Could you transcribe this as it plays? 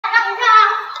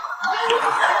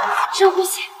深呼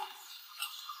吸。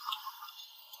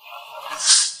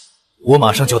我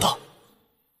马上就到。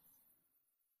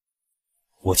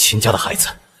我秦家的孩子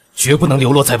绝不能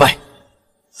流落在外。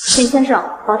陈先生，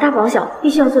保大保小，必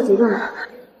须要做决定的。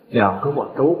两个我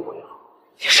都不要。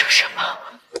你说什么？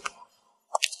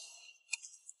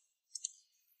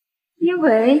因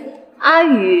为阿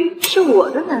宇是我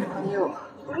的男朋友，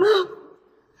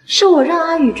是我让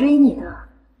阿宇追你的，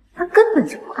他根本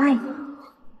就不爱你。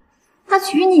他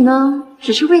娶你呢，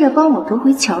只是为了帮我夺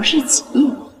回乔氏企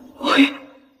业。喂，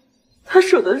他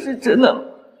说的是真的吗？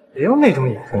别用那种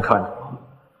眼神看着我。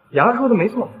牙说的没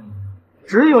错，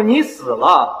只有你死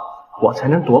了，我才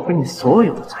能夺回你所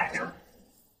有的财产。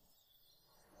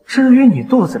至于你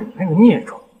肚子里那个孽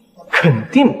种，肯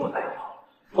定不能要，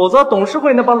否则董事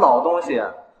会那帮老东西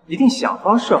一定想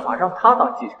方设法让他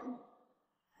当继承人。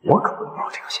我可不能冒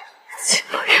这个险。秦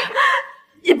老爷，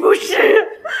你不是，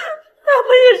他们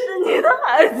也是你的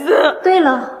孩子。对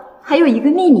了，还有一个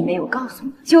秘密没有告诉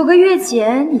你。9个月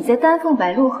前你在丹凤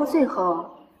白露喝醉后，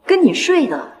跟你睡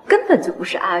的根本就不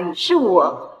是阿宇，是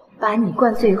我把你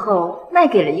灌醉后卖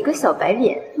给了一个小白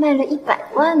脸，卖了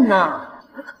100万呢。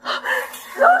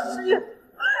老师，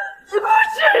你不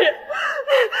是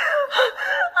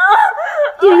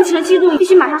地人起了激动，必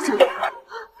须马上抢救。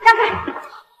让开！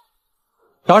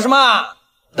找什么？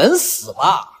等死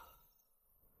吧！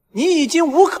你已经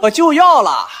无可救药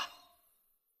了。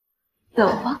走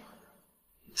吧。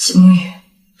秦宇，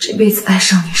这辈子爱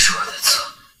上你是我的错，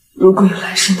如果有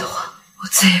来生的话，我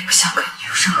再也不想跟你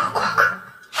有任何瓜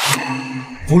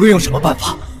葛。无论用什么办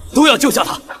法，都要救下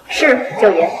他。是，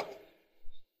九爷。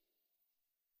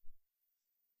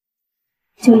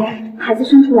九爷，孩子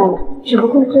生出来了，只不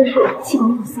过这是气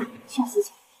管堵塞，需要洗脚。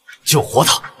救活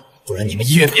他，不然你们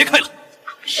医院别开了。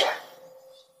是。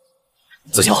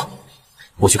子乔，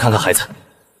我去看看孩子，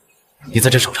你在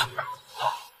这守着。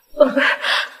宝贝，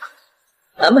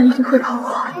妈妈一定会保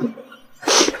护你。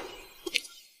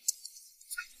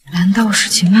难道是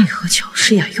秦宇和乔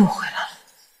诗雅又回来了？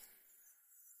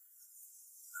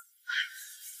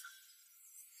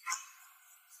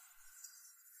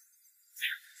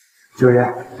九爷，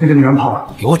那个女人跑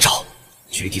了，给我找，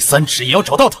掘地3尺也要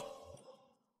找到她。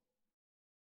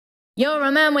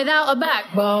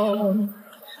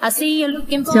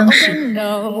僵尸，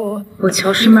我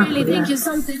乔诗曼回来了。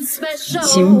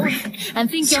秦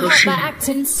宇，乔诗雅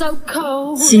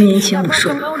，7年前我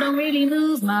说的话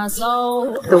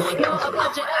都会偷偷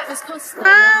跑回来。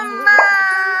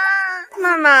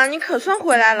妈妈，你可算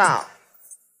回来了。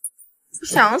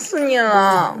想死你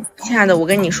了，亲爱的，我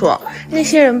跟你说，那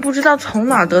些人不知道从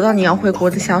哪儿得到你要回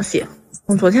国的消息。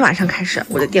从昨天晚上开始，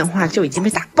我的电话就已经被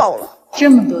打爆了。这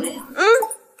么多呀？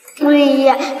所以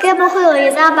该不会有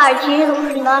一大把其实都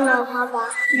是你的脑花吧？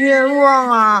冤枉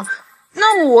啊！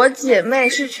那我姐妹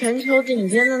是全球顶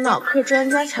尖的脑科专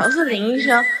家乔瑟琳医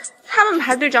生，他们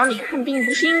排队找你看病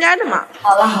不是应该的吗？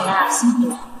好了，辛苦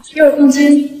了。1.5公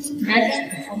斤，拿着，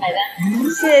我买单。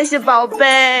谢谢宝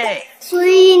贝。所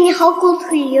以你好狗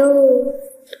腿哟。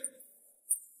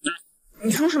你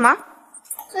说什么？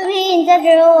所以你在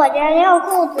这儿我家尿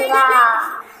裤子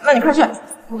啦。那你快去，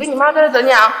我跟你妈在这等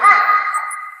你啊。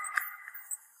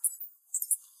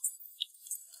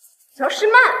乔诗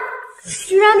曼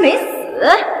居然没死，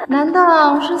难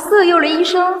道是色诱了医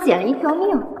生捡了一条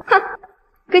命？哼，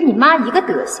跟你妈一个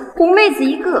德行，红妹子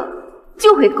一个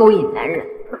就会勾引男人。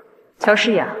乔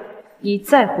诗雅，你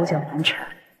再胡搅蛮缠，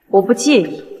我不介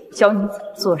意教你怎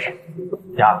么做人。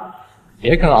呀，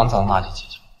别跟肮脏垃圾计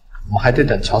较，我们还得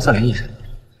等乔瑟琳医生。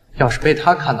要是被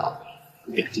他看到了，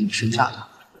贬低你身价的。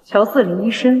乔瑟琳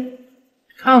医生，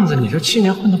看样子你这7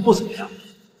年混得不怎么样，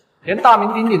连大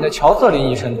名鼎鼎的乔瑟琳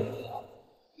医生都不知道。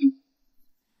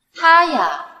他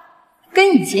呀，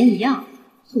跟以前一样，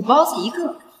土包子一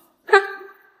个。哼，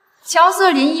乔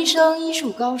瑟琳医生医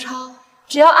术高超，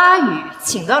只要阿宇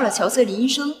请到了乔瑟琳医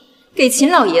生给秦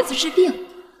老爷子治病，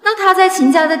那他在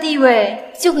秦家的地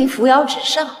位就会扶摇直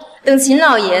上。等秦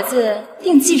老爷子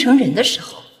定继承人的时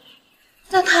候，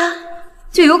那他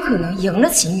就有可能赢了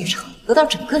秦玉成，得到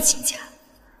整个秦家，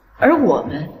而我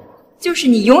们就是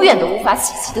你永远都无法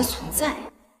企及的存在。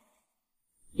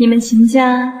你们秦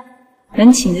家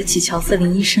能请得起乔瑟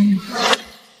琳医生吗？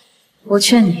我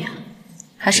劝你啊，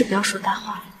还是不要说大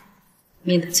话，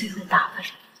免得最后打了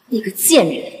人。那个贱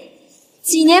人，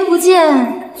几年不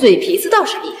见，嘴皮子倒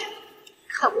是厉害，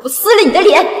看我不撕了你的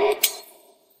脸！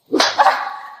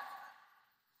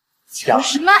乔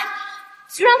诗曼，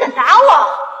居然敢打我！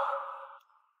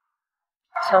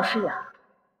乔诗雅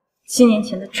，7年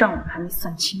前的账我还没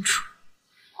算清楚，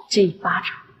这一巴掌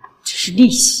只是利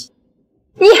息。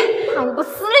你看我不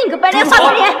撕了你个白脸花子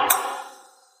脸！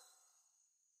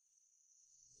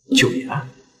九爷，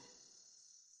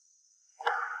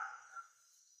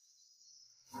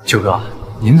九哥，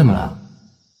您怎么了？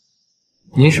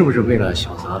您是不是为了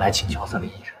小泽来请乔瑟琳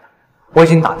医生的？我已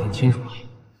经打听清楚了，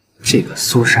这个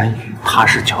苏山雨他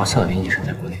是乔瑟琳医生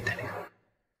在国内代理人。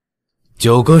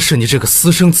九哥是你这个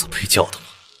私生子配叫的吗？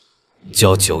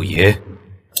叫九爷，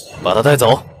把他带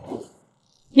走。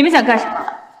你们想干什么？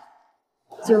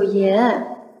九爷，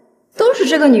都是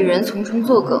这个女人从中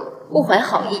作梗，不怀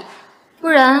好意，不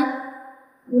然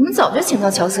我们早就请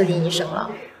到乔瑟琳医生了。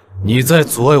你在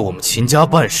阻碍我们秦家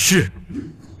办事。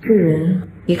这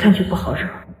人一看就不好惹，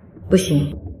不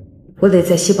行，我得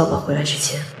在西宝宝回来之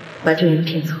前把这人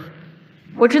骗走。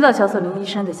我知道乔瑟琳医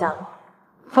生的下落，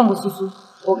放过苏苏，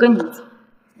我跟你们走。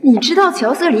你知道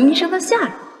乔瑟琳医生的下落？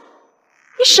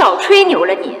你少吹牛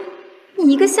了你！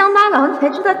你一个乡巴佬，你还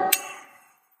知道？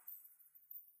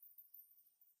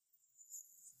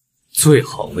最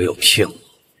好没有骗我。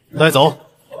带走。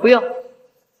不用，我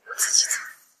自己走。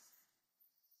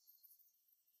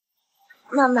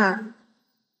妈妈，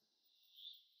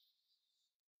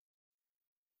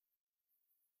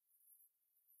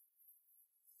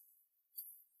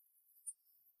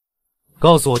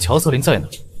告诉我乔瑟琳在哪，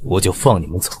我就放你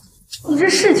们走。你这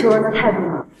是求人的态度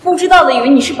吗？不知道的以为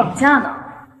你是绑架呢。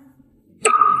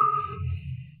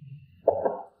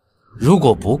如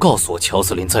果不告诉我乔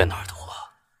瑟琳在哪儿的话，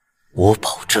我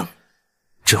保证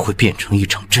这会变成一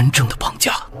场真正的绑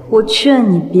架。我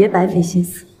劝你别白费心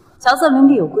思，乔瑟琳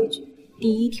立有规矩，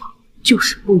第一条就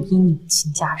是不依你们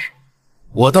秦家人。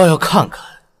我倒要看看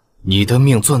你的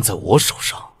命攥在我手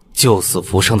上，救死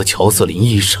扶伤的乔瑟琳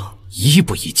医生依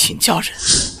不依秦家人。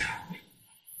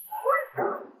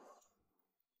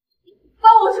放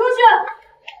我出去！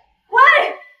喂！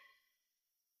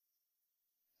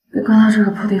被关到这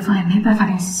个破地方也没办法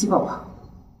联系西宝宝。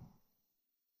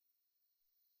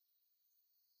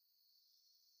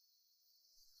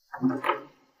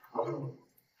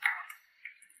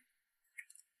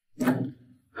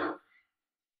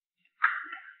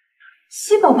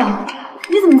西宝宝，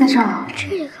你怎么在这儿啊？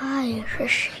这个阿姨是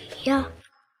谁呀？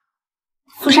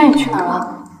苏珊，你去哪儿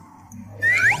了？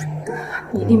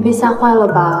你一定被吓坏了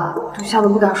吧？都吓得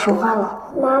不敢说话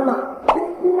了。妈妈，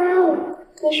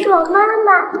你是我妈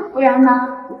妈。不然呢？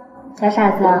小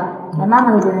傻子，连妈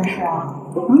妈都不认识啊？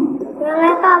原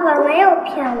来爸爸没有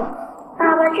骗我，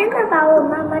爸爸真的把我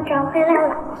妈妈找回来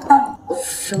了。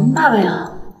什么爸爸呀？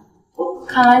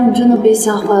看来你真的被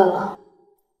吓坏了。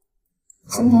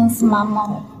今天是妈妈。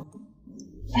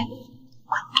哎，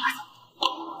快走！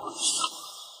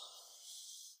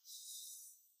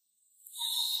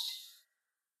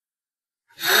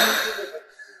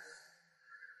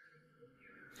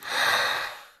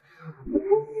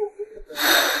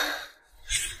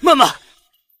曼曼，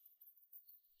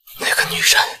那个女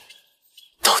人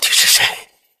到底是谁？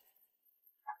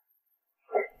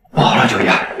不好了，九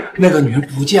爷，那个女人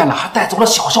不见了，还带走了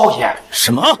小少爷。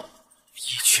什么？一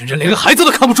群人连个孩子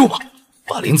都看不住吗？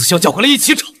把林子潇叫回来一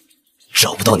起找，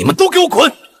找不到你们都给我滚！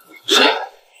是。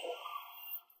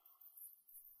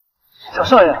小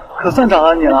少爷，可算找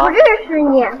到你了。不认识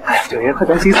你。哎，九爷，快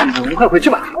担心死你了，我们快回去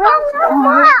吧。我的妈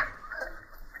妈。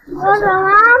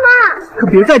可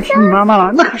别再提你妈妈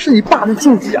了，那可是你爸的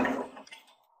禁忌啊。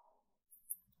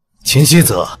秦希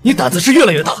泽，你胆子是越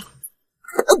来越大。坏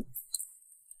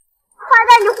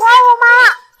蛋，你还我妈！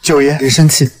九爷别生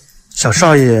气，小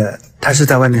少爷他是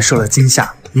在外面受了惊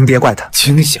吓，您别怪他。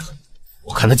惊吓？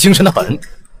我看他精神的很，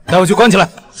带我去关起来。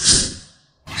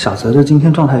小泽这今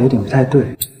天状态有点不太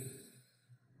对，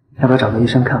要不要找个医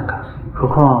生看看？何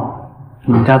况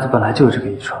你们家族本来就有这个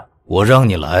遗传。我让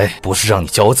你来，不是让你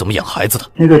教我怎么养孩子的。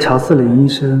那个乔瑟琳医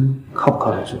生靠不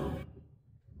靠得住？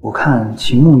我看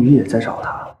秦木鱼也在找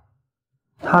他，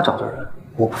他找的人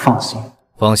我不放心。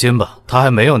放心吧，他还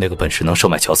没有那个本事能收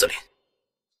买乔瑟琳。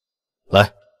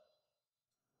来，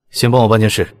先帮我办件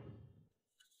事。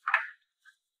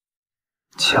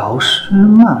乔诗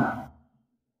曼，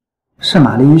圣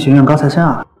玛丽医学院高材生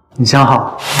啊，你想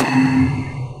好？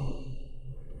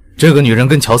这个女人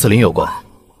跟乔瑟琳有关，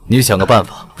你想个办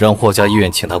法让霍家医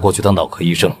院请她过去当脑科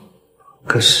医生。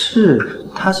可是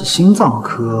她是心脏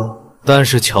科，但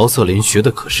是乔瑟琳学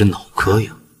的可是脑科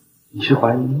呀。你是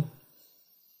怀疑？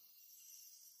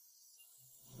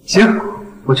行，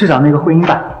我去找那个会阴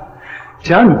办，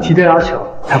只要你提的要求，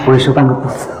他不会收半个不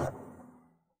死的。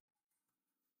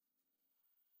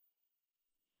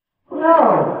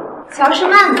哟，乔诗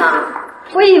曼呢？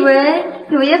我以为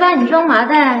九爷把你装麻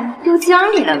袋丢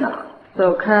江里了呢。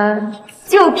走开！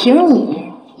就凭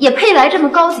你，也配来这么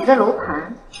高级的楼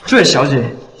盘？这位小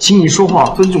姐，请你说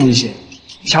话尊重一些。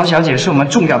乔小姐是我们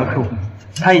重要的客户，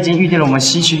他已经预定了我们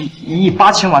西区1亿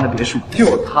8千万的别墅。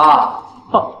就他，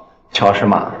哼，乔师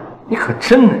妈，你可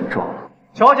真能装！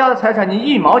乔家的财产你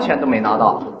1毛钱都没拿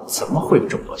到，怎么会有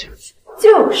这么多钱？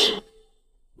就是，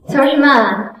乔师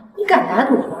曼，你敢打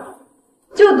赌吗？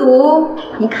就赌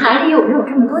你卡里有没有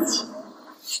这么多钱？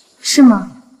是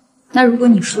吗？那如果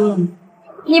你输了呢？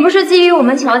你不是觊觎我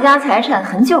们乔家财产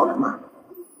很久了吗？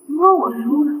如果我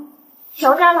输了，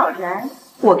乔家老宅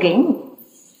我给你。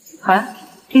好呀，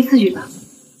第4局吧。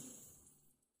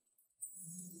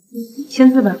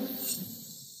签字吧。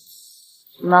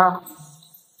什么？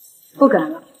不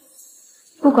敢了。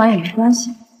不管也没关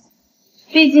系，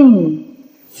毕竟你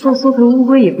做缩头乌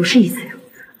龟也不是一次两次。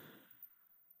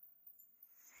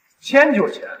签就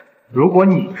签，如果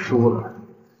你输了，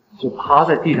就趴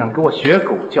在地上给我学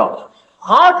狗叫，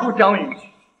爬出章鱼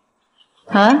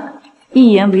去。啊，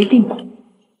一言为定。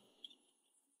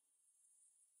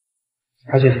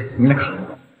小姐姐，你们的卡。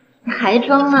你还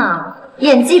装呢？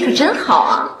演技可真好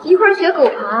啊！一会儿学狗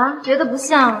爬，觉得不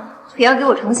像，可要给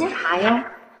我重新爬哟。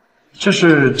这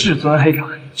是至尊黑卡，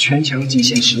全球仅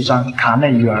限10张，卡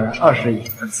内余额20亿，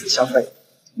本次消费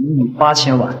1亿8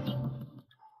千万。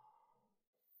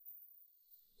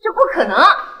这不可能！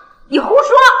你胡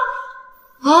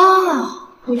说！哦，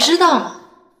我知道了，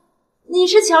你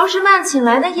是乔诗曼请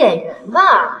来的演员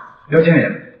吧？刘经理，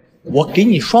我给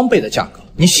你双倍的价格，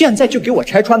你现在就给我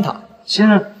拆穿他。先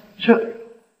生，这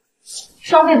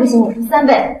双倍不行，我是3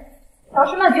倍。乔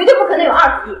诗曼绝对不可能有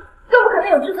20亿，更不可能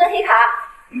有至尊黑卡。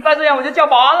你再这样我就叫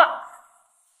保安了。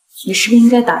你是不是应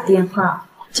该打电话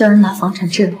叫人拿房产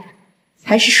证，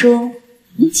还是说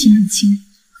你亲认亲？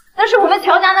那是我们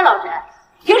乔家的老宅，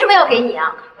凭什么要给你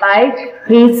啊？白纸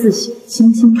黑字写，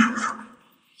清清楚楚。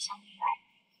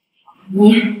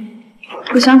你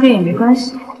不想给也没关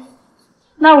系，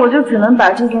那我就只能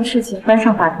把这件事情搬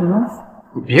上法庭了。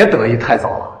你别得意太早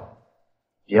了，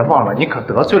别忘了你可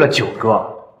得罪了九哥，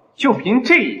就凭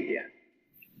这一点，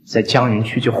在江云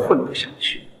区就混不下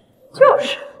去。就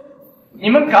是，你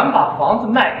们敢把房子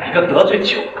卖给一个得罪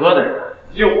九哥的人，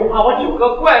就不怕我九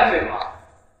哥怪罪吗？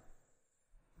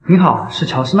您好，是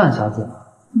乔诗曼小姐，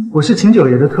我是秦九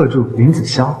爷的特助林子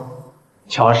潇。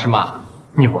乔诗曼，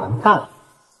你完蛋了！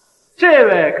这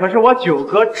位可是我九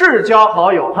哥至交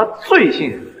好友，他最信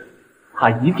任的人，他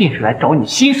一定是来找你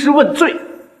兴师问罪。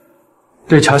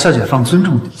对乔小姐放尊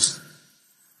重点。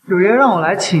九爷让我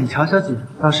来请乔小姐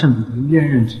到圣彼得医院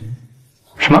任职。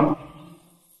什么？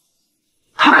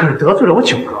他可是得罪了我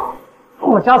九哥，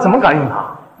我家怎么敢用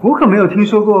他？我可没有听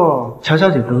说过乔小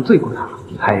姐得罪过他。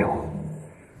还有，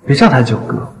别叫他九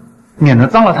哥，免得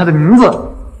脏了他的名字。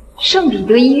圣彼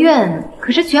得医院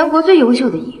可是全国最优秀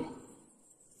的医院，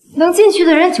能进去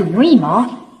的人9牛1毛。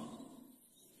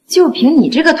就凭你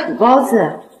这个土包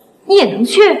子，你也能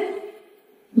去？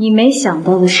你没想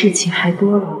到的事情还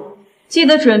多了，记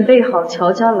得准备好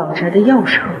乔家老宅的钥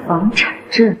匙和房产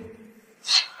证。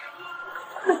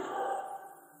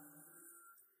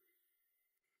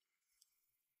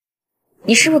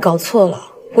你是不是搞错了？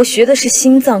我学的是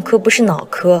心脏科，不是脑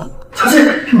科。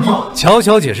乔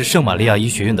小姐是圣玛利亚医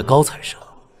学院的高材生，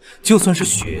就算是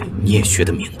学你也学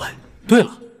得明白。对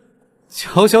了，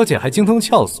乔小姐还精通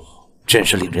撬锁，真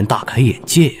是令人大开眼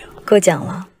界呀！过奖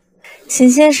了，秦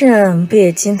先生不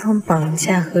也精通绑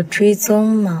架和追踪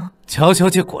吗？乔小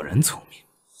姐果然聪明。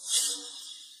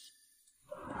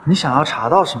你想要查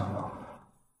到什么呢？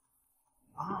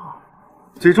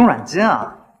追踪软件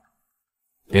啊！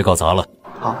别搞砸了。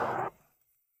好。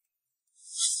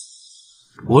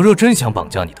我若真想绑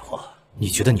架你的话，你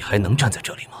觉得你还能站在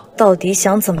这里吗？到底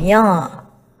想怎么样啊？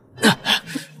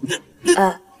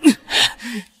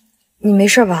你没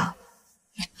事吧？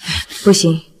不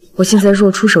行，我现在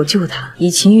若出手救他，以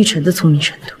秦玉成的聪明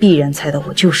程度，必然猜到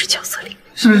我就是乔瑟琳。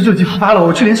是不是就地复发了？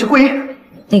我去联系会议。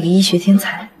那个医学天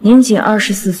才，年仅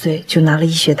24岁就拿了医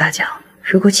学大奖，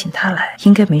如果请他来，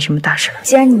应该没什么大事了。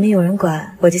既然你们有人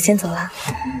管，我就先走了。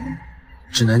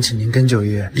只能请您跟九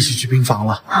爷一起去病房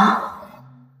了。啊？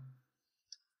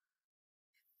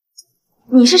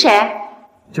你是谁？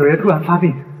九爷突然发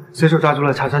病，随手抓住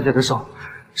了乔小姐的手，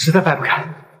实在摆不开。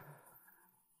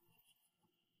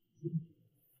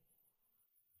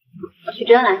我取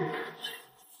针来。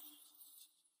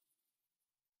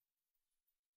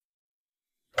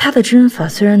他的针法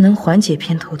虽然能缓解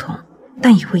偏头痛，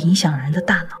但也会影响人的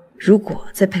大脑。如果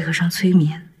再配合上催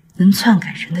眠，能篡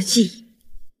改人的记忆。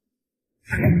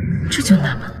这就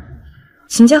纳闷了，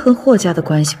秦家和霍家的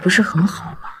关系不是很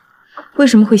好吗？为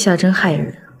什么会下针害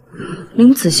人？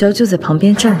林子潇就在旁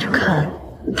边站着看，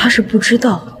他是不知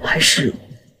道还是……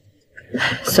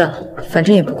算了，反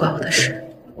正也不关我的事，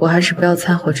我还是不要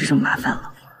掺和这种麻烦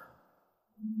了。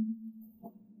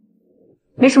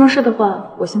没什么事的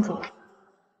话，我先走了。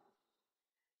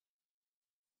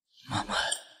妈妈，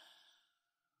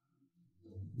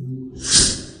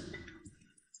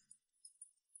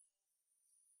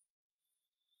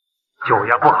酒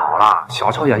也不好了，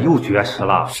小乔也又绝食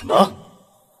了。什么？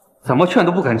怎么劝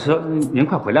都不肯吃，您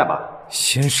快回来吧。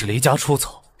先是离家出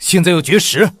走，现在又绝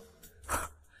食，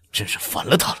真是烦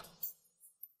了他了。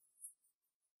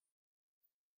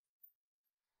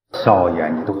少爷，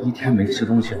你都1天没吃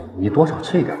东西了，你多少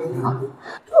吃一点啊！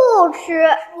不吃，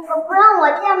你们不让我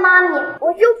见妈咪，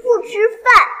我就不吃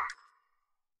饭。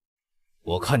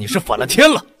我看你是反了天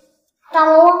了！大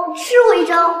魔王，吃我一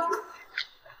招！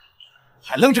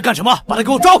还愣着干什么？把他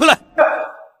给我抓回来！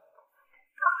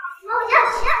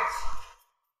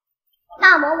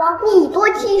大魔王，你多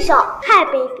气少，太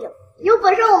卑鄙了！有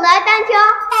本事我们来单挑！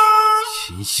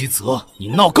秦希泽，你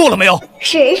闹够了没有？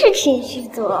谁是秦希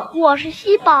泽？我是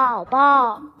希宝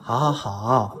宝。好好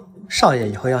好，少爷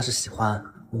以后要是喜欢，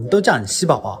我们都叫你希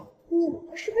宝宝。你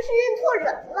们是不是认错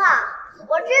人了？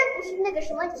我真不是那个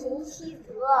什么秦希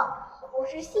泽，我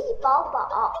是希宝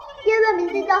宝，英文名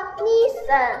字叫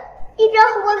Nathan， 一直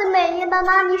和我的美丽妈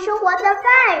妈咪生活在外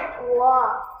国，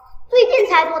最近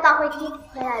才坐大飞机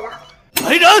回来的。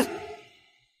来人，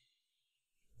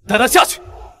带他下去！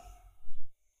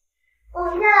放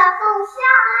下来，放下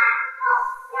来，放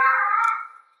下来！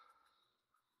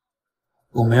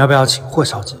我们要不要请霍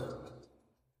小姐？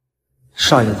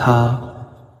少爷他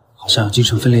好像有精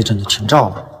神分裂症的前兆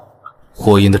了。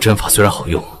霍音的针法虽然好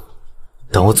用，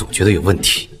但我总觉得有问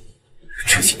题。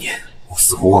这几年我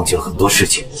似乎忘记了很多事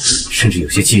情，甚至有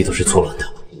些记忆都是错乱的。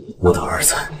我的儿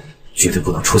子绝对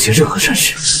不能出现任何闪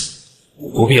失。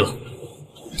不必了，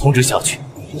通知下去，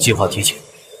计划提前，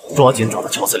抓紧找到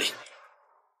乔司令。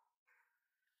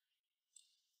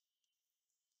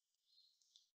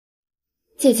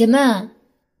姐姐们，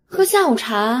喝下午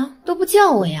茶都不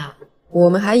叫我呀？我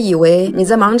们还以为你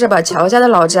在忙着把乔家的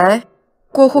老宅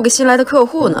过户给新来的客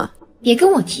户呢。别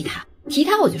跟我提他，提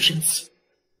他我就生气。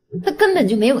他根本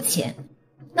就没有钱，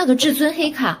那个至尊黑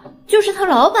卡就是他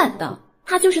老板的，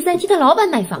他就是在替他老板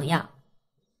买房呀。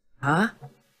啊，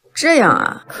这样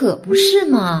啊？可不是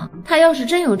嘛，他要是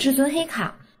真有至尊黑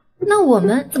卡，那我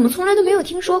们怎么从来都没有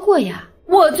听说过呀？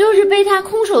我就是被他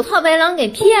空手套白狼给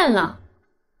骗了，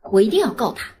我一定要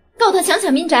告他，告他强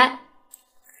抢民宅。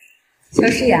乔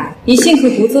诗雅，你信客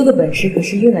独奏的本事可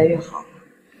是越来越好，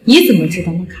你怎么知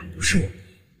道那卡不是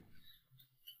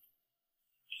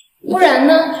我？不然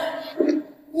呢？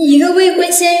你一个未婚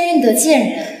先孕的贱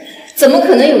人，怎么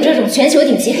可能有这种全球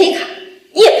顶级黑卡？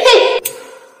也配！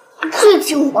最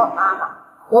亲我妈妈，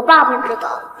我爸爸知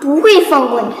道不会放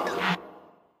过你的。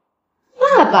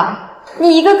爸爸，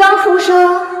你一个刚出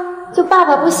生就爸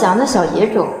爸不祥的小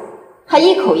野种，还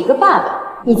一口一个爸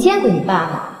爸，你见过你爸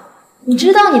吗？你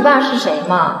知道你爸是谁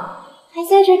吗？还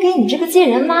在这给你这个贱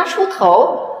人妈出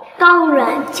头？当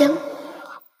然见过。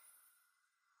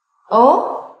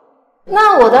哦，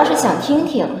那我倒是想听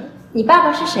听，你爸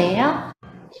爸是谁呀？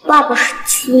爸爸是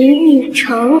秦玉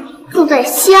成，住在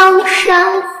香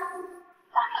山，大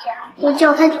家都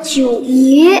叫他九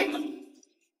爷。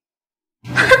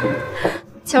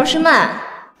乔诗曼，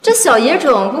这小野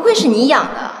种不愧是你养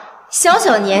的，小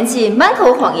小年纪满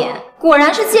口谎言，果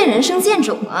然是见人生见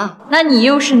种啊！那你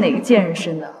又是哪个贱人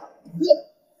生的？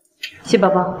谢宝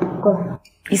宝，过来。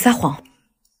你撒谎！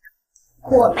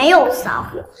我没有撒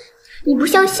谎，你不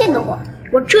相信的话，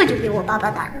我这就给我爸爸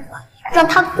打电话，让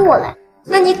他过来。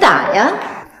那你打呀，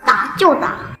打就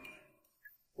打。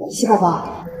谢宝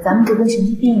宝，咱们就跟神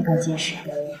经病一般见识，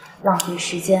浪费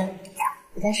时间，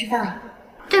不再吃饭了。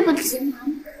对不起，妈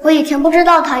妈，我以前不知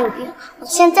道他有病，我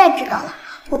现在知道了，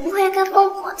我不会跟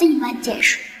疯婆子一般见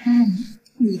识。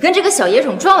你跟这个小野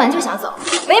种装完就想走，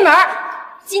没门儿！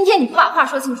今天你不把话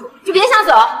说清楚，就别想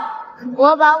走。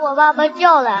我把我爸爸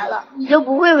叫来了，你就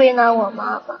不会为难我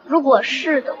妈妈？如果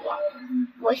是的话，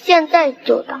我现在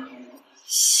就打。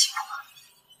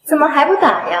怎么还不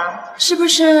打呀？是不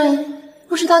是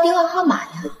不知道电话号码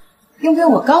呀？用不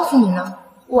用我告诉你呢？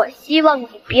我希望你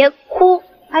别哭。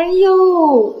哎呦，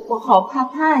我好怕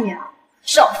怕呀！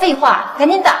少废话，赶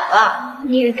紧打吧！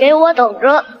你给我等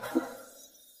着。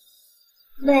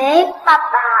喂，爸爸。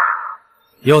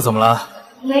又怎么了？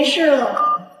没事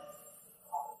了。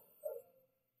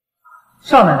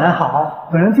少奶奶好，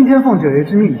本人今天奉九爷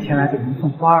之命前来给您送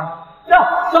花儿。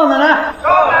少奶奶，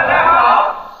少奶奶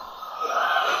好，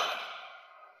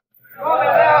少奶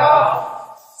奶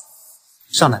好。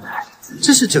少奶奶，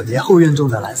这是九爷后院种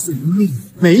的蓝色银铃，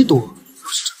每一朵都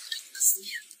是长着您的思念。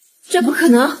这不可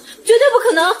能，绝对不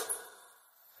可能！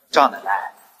少奶奶，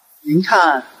您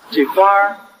看这花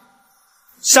儿，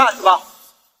下去吧。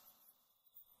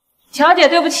乔姐，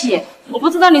对不起，我不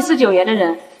知道你是九爷的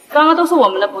人，刚刚都是我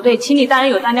们的不对，请你大人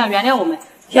有大量，原谅我们。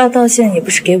要道歉也不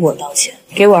是给我道歉，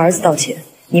给我儿子道歉。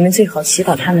你们最好祈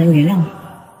祷他能原谅你，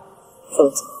否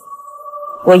则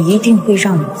我一定会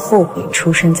让你后悔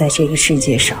出生在这个世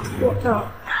界上。我的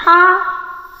他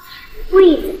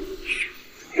跪在地上，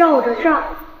绕着这儿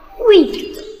跪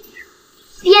着，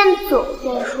边走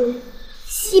边说：“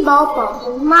西宝宝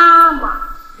的妈妈，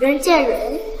人见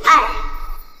人爱，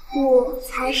我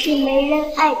才是没人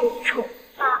爱的丑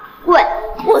八怪。”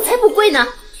我才不跪呢！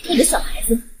你个小孩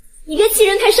子，你别欺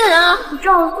人太甚啊！你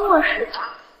照做是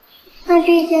吧？那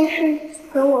这件事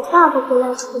等我爸爸回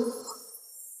来处理。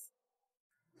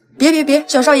别，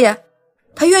小少爷，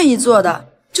他愿意做的，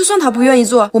就算他不愿意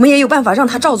做，我们也有办法让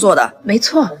他照做的。没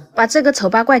错，把这个丑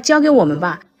八怪交给我们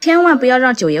吧，千万不要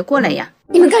让九爷过来呀！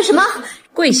你们干什么？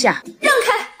跪下！让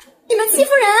开！你们欺负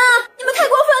人啊！你们太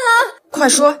过分了！快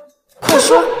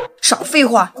说，少废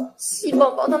话！西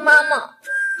宝宝的妈妈，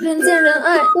人见人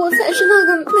爱，我才是那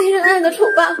个没人爱的丑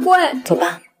八怪。走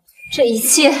吧，这一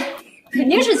切肯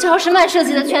定是乔什曼设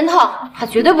计的圈套，她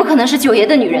绝对不可能是九爷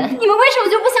的女人。你们为什么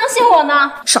就不相信我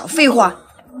呢？少废话，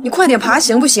你快点爬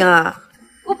行不行啊？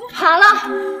我不爬了，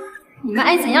你们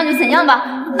爱怎样就怎样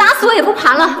吧，打死我也不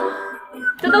爬了。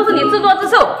这都是你自作自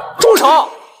受。住手！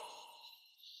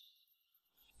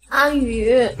阿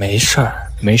宇，没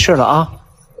事了啊。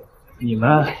你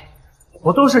们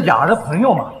不都是雅儿的朋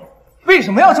友吗？为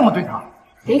什么要这么对她？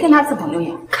谁跟他是朋友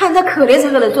呀？看他可怜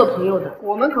是个人做朋友的，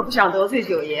我们可不想得罪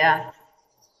九爷。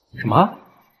什么？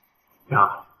雅儿，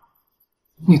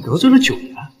你得罪了九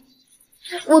爷？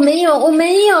我没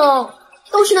有，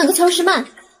都是那个乔什曼，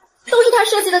都是他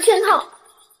设计的圈套。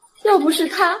要不是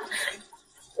他，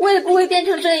我也不会变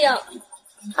成这样。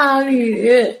阿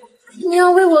宇，你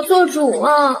要为我做主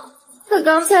啊！他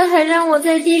刚才还让我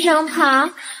在地上爬，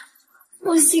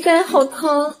我膝盖好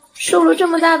疼，受了这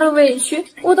么大的委屈，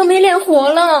我都没脸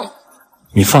活了。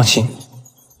你放心，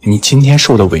你今天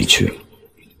受的委屈，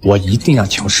我一定让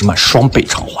乔什曼双倍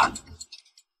偿还。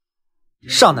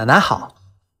少奶奶好，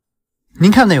您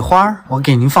看那花，我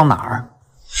给您放哪儿？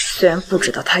虽然不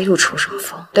知道他又抽什么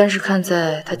风，但是看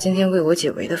在他今天为我解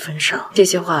围的份上，这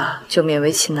些话就勉为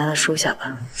其难的收下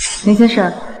吧。林先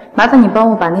生，麻烦你帮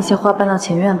我把那些花搬到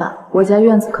前院吧，我家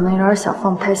院子可能有点小，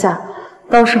放不太下。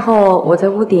到时候我在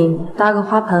屋顶搭个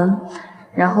花盆，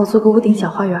然后做个屋顶小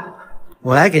花园。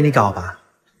我来给你搞吧，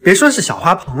别说是小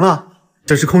花盆了，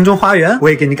就是空中花园我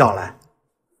也给你搞来。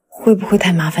会不会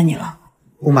太麻烦你了？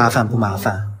不麻烦，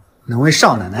能为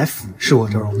少奶奶服务是我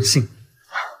的荣幸。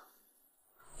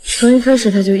从一开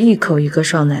始他就一口一个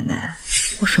少奶奶，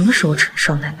我什么时候成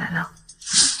少奶奶了？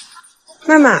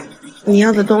妈妈，你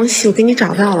要的东西我给你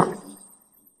找到了。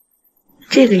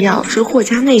这个药是霍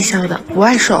家内销的，不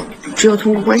外售，只有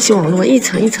通过关系网络一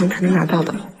层一层才能拿到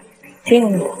的。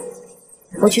听你的，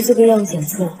我去做个药物检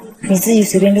测，你自己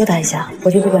随便溜达一下，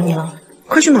我就不管你了。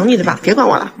快去忙你的吧，别管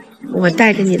我了。我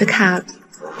带着你的卡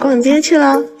逛街去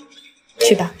了。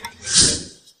去吧。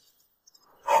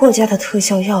霍家的特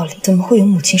效药里怎么会有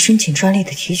母亲申请专利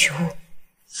的提取物？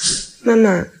妈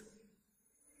妈，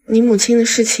你母亲的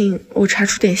事情我查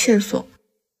出点线索，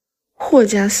霍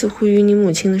家似乎与你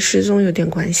母亲的失踪有点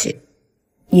关系。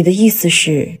你的意思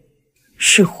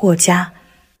是霍家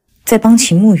在帮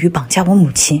秦墨雨绑架我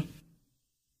母亲？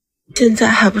现在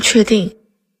还不确定，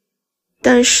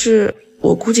但是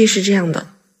我估计是这样的。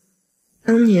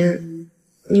当年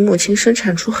你母亲生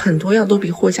产出很多药都比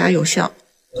霍家有效，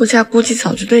霍家估计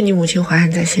早就对你母亲怀恨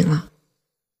在心了。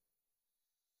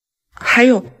还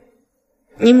有，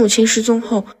你母亲失踪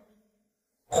后，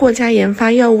霍家研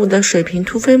发药物的水平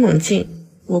突飞猛进，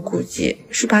我估计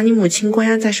是把你母亲关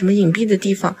押在什么隐蔽的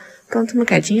地方，帮他们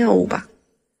改进药物吧。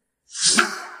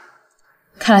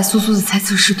看来苏苏的猜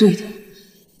测是对的，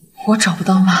我找不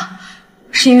到妈，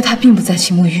是因为她并不在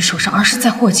秦墨雨手上，而是在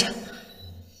霍家。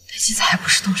但现在还不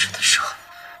是动手的时候。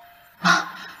妈，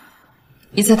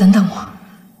你再等等我，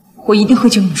我一定会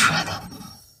救你出来的。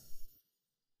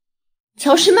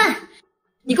乔什曼，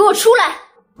你给我出来！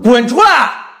滚出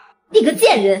来！你个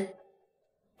贱人！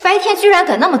白天居然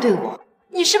敢那么对我，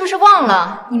你是不是忘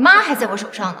了你妈还在我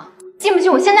手上呢？信不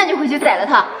信我现在就回去宰了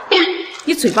她？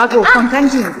你嘴巴给我放干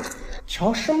净一点！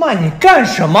乔什曼，你干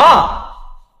什么？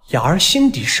雅儿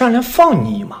心底善良，放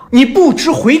你一马，你不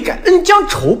知悔改，恩将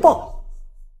仇报。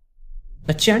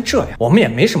那既然这样，我们也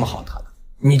没什么好谈的，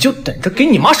你就等着给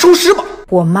你妈收尸吧。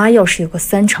我妈要是有个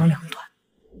三长两短，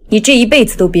你这一辈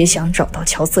子都别想找到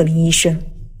乔瑟琳医生。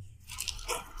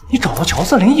你找到乔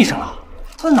瑟琳医生了？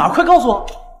他在哪儿？快告诉我！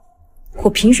我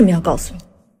凭什么要告诉你？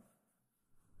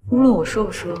无论我说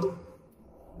不说，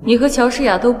你和乔诗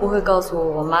雅都不会告诉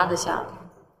我妈的下落。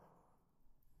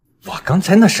我刚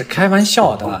才那是开玩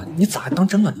笑的，你咋当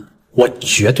真了呢？我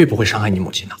绝对不会伤害你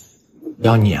母亲的。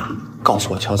要你啊，告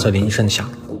诉我乔瑟琳医生的下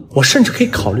落，我甚至可以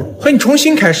考虑和你重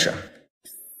新开始。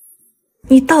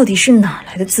你到底是哪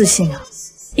来的自信啊？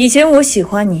以前我喜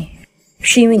欢你，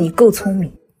是因为你够聪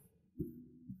明，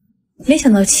没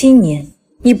想到7年，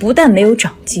你不但没有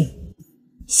长进，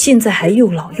现在还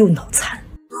又老又脑残，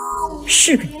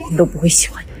是个女人都不会喜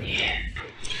欢你。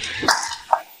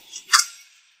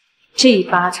这一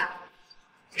巴掌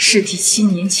是替7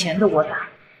年前的我打。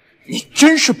你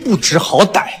真是不知好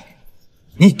歹！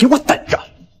你给我等着，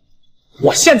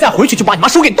我现在回去就把你妈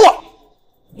手给剁了！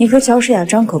你和乔诗雅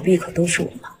张口闭口都是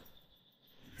我妈，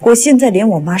我现在连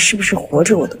我妈是不是活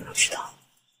着我都不知道。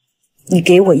你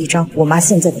给我一张我妈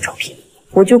现在的照片，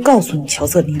我就告诉你乔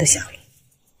瑟琳的下落。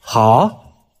好，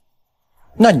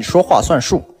那你说话算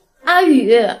数。阿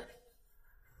宇，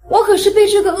我可是被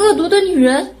这个恶毒的女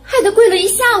人害得跪了一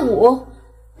下午，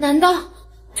难道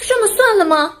就这么算了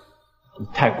吗？你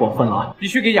太过分了，必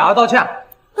须给雅儿道歉。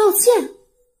道歉？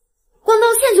光道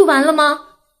歉就完了吗？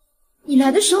你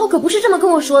来的时候可不是这么跟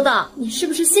我说的，你是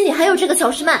不是心里还有这个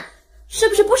乔诗曼？是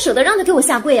不是不舍得让她给我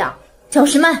下跪啊？乔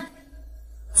诗曼，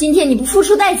今天你不付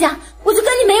出代价，我就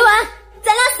跟你没完，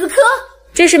咱俩死磕！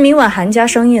这是明晚韩家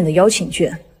商宴的邀请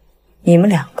券，你们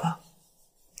2个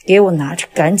给我拿着，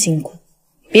赶紧滚，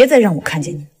别再让我看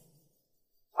见你。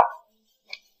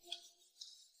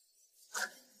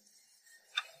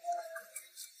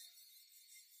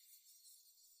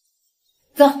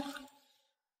走，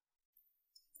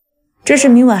这是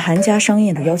明晚韩家商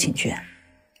宴的邀请券。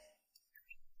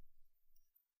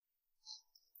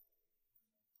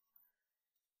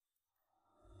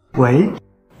喂，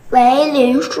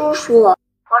林叔叔，我是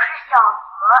小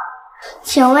何，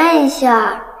请问一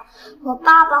下，我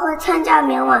爸爸会参加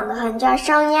明晚的韩家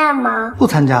商宴吗？不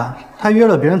参加，他约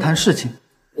了别人谈事情。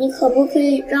你可不可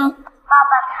以让爸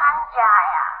爸参加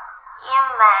呀？因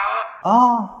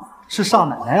为是少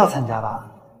奶奶要参加吧？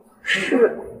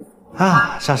是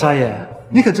啊，小少爷，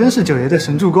你可真是九爷的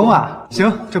神助攻啊！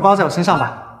行，就包在我身上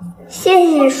吧。谢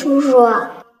谢叔叔。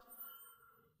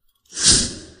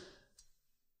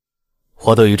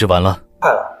话都一致完了，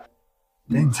快了，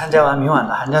等你参加完明晚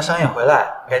的韩家商宴回来，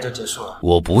应该就结束了。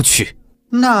我不去。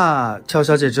那乔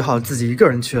小姐只好自己一个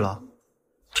人去了。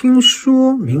听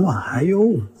说明晚还有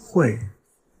舞会，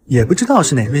也不知道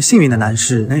是哪位幸运的男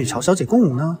士能与乔小姐共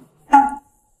舞呢？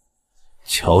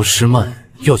乔诗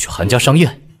曼要去韩家商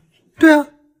宴？对啊，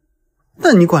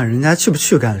那你管人家去不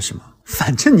去干什么？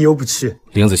反正你又不去。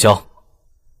林子潇，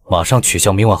马上取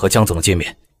消明晚和江总的见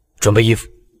面，准备衣服，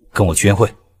跟我去宴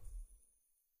会。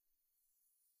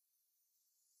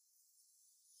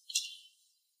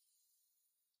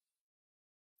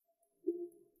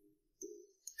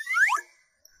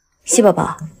西宝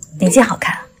宝，哪件好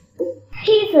看？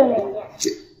黑色那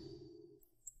件。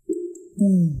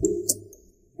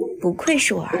不愧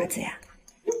是我儿子呀，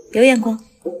有眼光。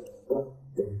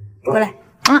过来，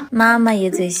妈妈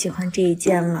也最喜欢这一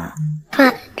件了。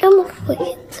反正我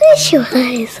也最喜欢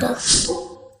黑色。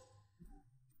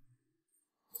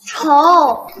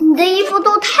丑，你的衣服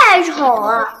都太丑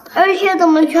了，而且怎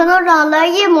么全都长得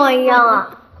一模一样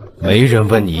啊？没人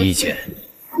问你意见。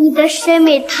你的审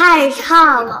美太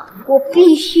差了，我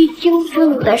必须纠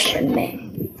正你的审美。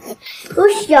有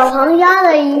小黄鸭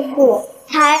的衣服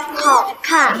才好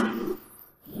看。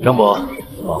张伯，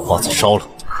把画册烧了。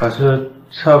可是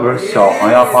这本小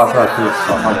黄鸭画册是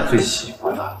小少爷最喜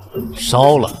欢的。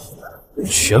烧了，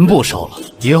全部烧了。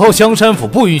以后香山府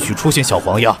不允许出现小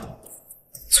黄鸭。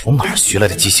从哪儿学来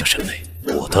的畸形审美？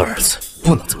我的儿子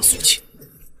不能这么俗气。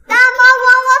大伯伯，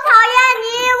我讨厌你，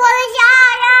我的鸭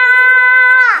呀！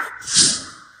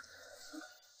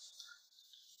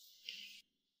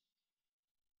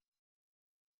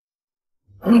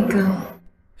那个，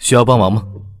需要帮忙吗？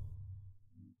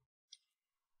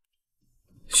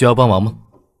需要帮忙吗？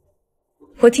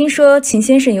我听说秦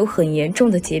先生有很严重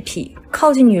的洁癖，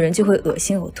靠近女人就会恶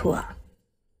心呕吐啊。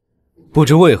不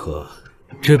知为何，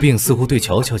这病似乎对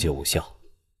乔小姐无效。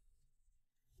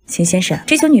秦先生，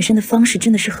追求女生的方式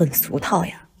真的是很俗套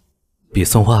呀。比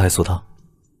送花还俗套？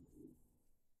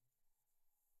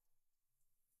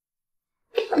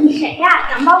你谁呀？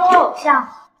想当我偶像？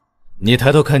你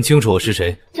抬头看清楚我是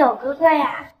谁。九哥哥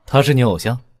呀。他是你偶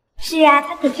像？是呀，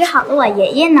他可治好了我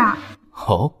爷爷呢。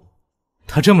哦，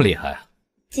他这么厉害啊！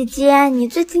姐姐，你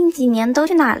最近几年都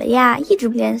去哪了呀？一直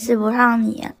联系不上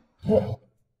你。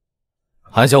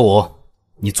韩小武，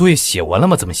你作业写完了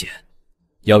吗？怎么写？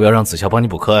要不要让子乔帮你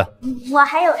补课呀？我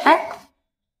还有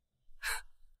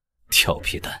调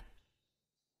皮蛋，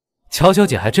乔小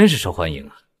姐还真是受欢迎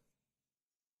啊！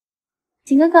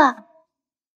景哥哥，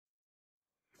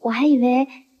我还以为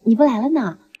你不来了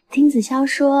呢。听子潇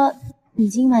说你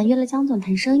今晚约了江总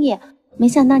谈生意，没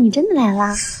想到你真的来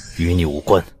啦。与你无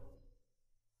关。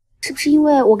是不是因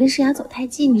为我跟诗雅走太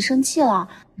近，你生气了？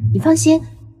你放心，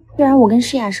虽然我跟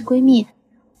诗雅是闺蜜，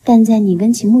但在你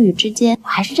跟秦沐雨之间，我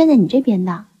还是站在你这边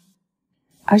的。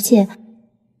而且，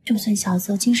就算小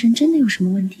泽精神真的有什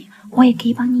么问题，我也可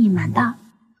以帮你隐瞒的。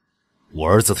我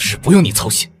儿子的事不用你操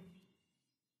心。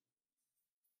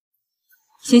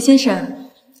秦先生，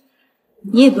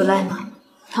你也不赖嘛，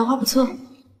桃花不错。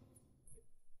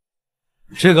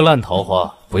这个烂桃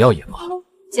花不要也罢。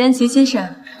既然秦先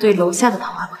生对楼下的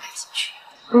桃花不感兴趣，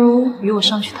不如与我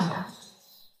上去谈谈。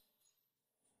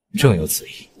正有此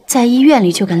意。在医院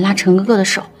里就敢拉陈哥哥的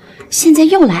手，现在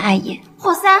又来碍眼。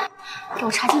霍三，给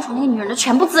我查清楚那个女人的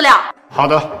全部资料。好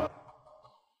的。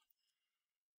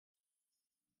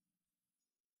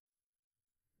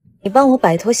你帮我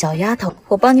摆脱小丫头，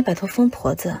我帮你摆脱疯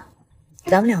婆子，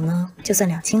咱们俩呢就算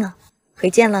两清了。回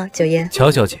见了，九爷。乔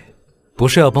小姐，不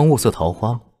是要帮物色桃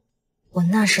花吗？我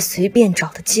那是随便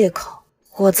找的借口，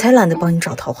我才懒得帮你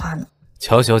找桃花呢。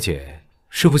乔小姐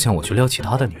是不想我去撩其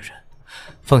他的女人？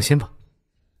放心吧，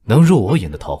能入我眼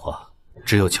的桃花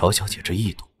只有乔小姐这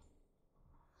一朵。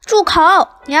住口！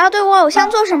你要对我偶像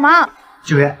做什么？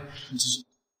九爷，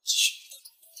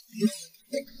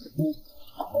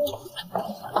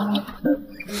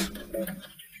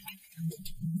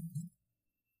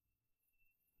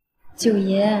九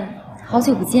爷，好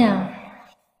久不见啊！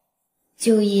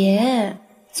九爷，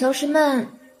乔诗曼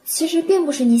其实并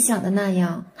不是你想的那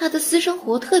样，她的私生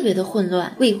活特别的混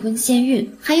乱，未婚先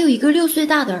孕，还有一个6岁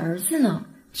大的儿子呢。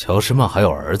乔诗曼还有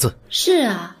儿子？是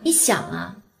啊，你想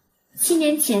啊，7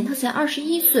年前她才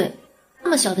21岁，那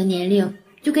么小的年龄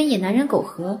就跟野男人苟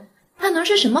合，她能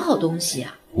是什么好东西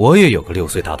啊？我也有个6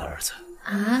岁大的儿子。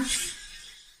啊，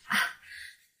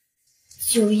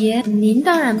九爷，您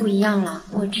当然不一样了。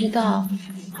我知道，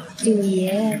九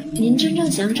爷，您真正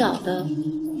想找的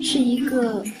是一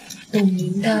个懂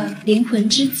您的灵魂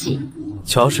知己。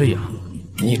乔诗雅，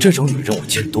你这种女人我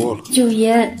见多了。九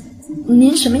爷，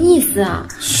您什么意思啊？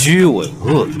虚伪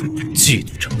恶毒，嫉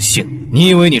妒成性。你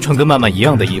以为你穿跟曼曼一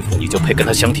样的衣服，你就配跟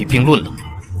她相提并论了？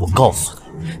我告诉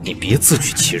你，你别自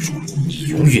取其辱，你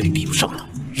永远比不上她。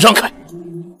让开！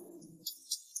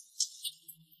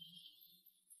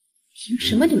凭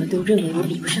什么你们都认为我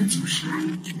比不上乔诗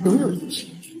曼？总有一天，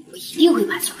我一定会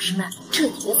把乔诗曼彻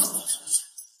底的扫在脚下。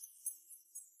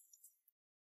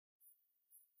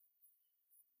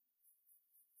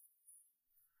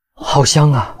好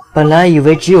香啊！本来以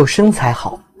为只有身材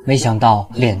好，没想到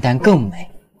脸蛋更美。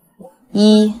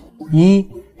一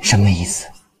什么意思？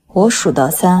我数到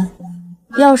3，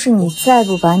要是你再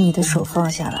不把你的手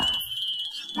放下来，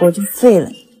我就废了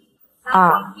你。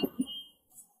2、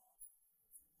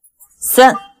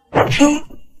3。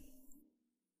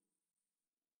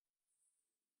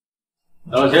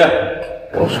老七，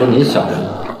我说你小子，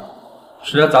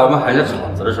是来砸我们韩家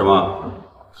场子的是吗？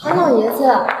韩老爷子，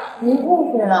您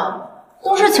误会了，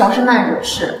都是乔诗曼惹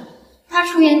事。他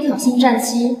出言挑衅战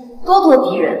妻，咄咄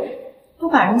逼人，都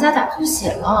把人家打吐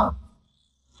血了。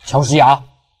乔诗雅，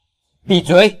闭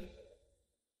嘴！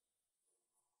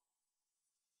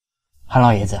韩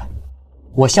老爷子，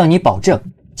我向你保证，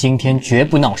今天绝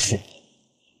不闹事。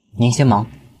您先忙。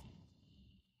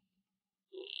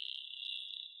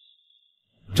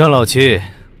张老七，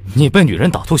你被女人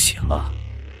打吐血了！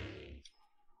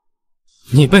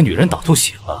你被女人打吐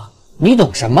血了！你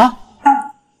懂什么？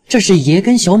这是爷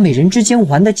跟小美人之间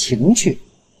玩的情趣，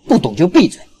不懂就闭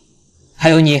嘴。还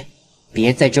有你，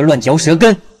别在这乱嚼舌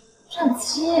根。战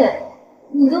妻，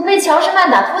你都被乔诗曼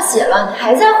打吐血了，你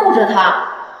还在护着他，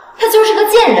他就是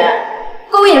个贱人，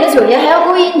勾引了九爷还要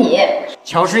勾引你。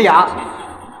乔诗雅，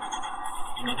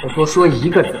我多说一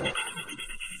个字，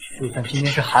就算今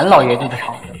天是韩老爷子的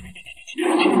场子，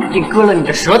一定割了你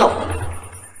的舌头。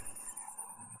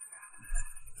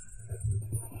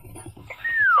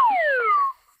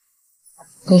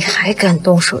你还敢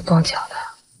动手动脚的？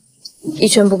一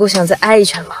拳不够，想再挨一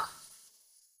拳吗？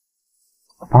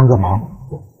帮个忙，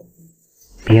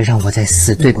别让我在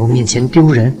死对头面前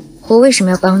丢人。我为什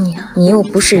么要帮你啊？你又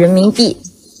不是人民币。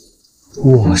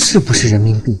我是不是人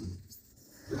民币？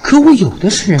可我有的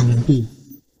是人民币。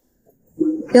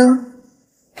哟，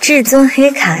至尊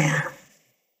黑卡呀！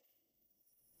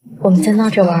我们在闹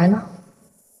着玩呢。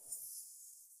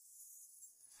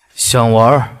想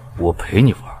玩，我陪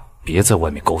你玩，别在外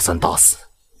面勾三搭四，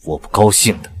我不高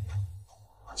兴的。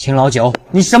秦老九，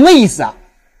你什么意思啊？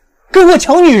跟我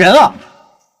抢女人啊？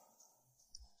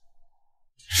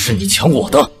是你抢我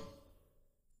的。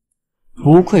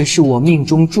不愧是我命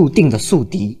中注定的宿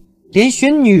敌，连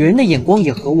选女人的眼光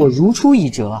也和我如出一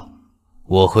辙啊！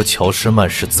我和乔诗曼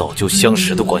是早就相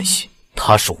识的关系，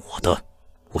她是我的，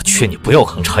我劝你不要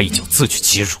横插一脚自取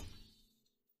其辱。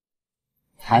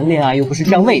谈恋爱又不是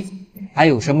占位子，还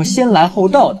有什么先来后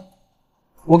到的？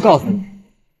我告诉你，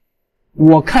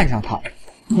我看上她了。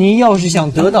你要是想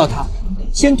得到她，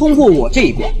先通过我这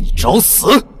一关。找死！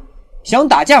想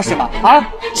打架是吧？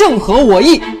啊，正合我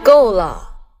意。够了，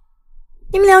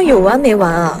你们俩有完没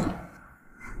完啊？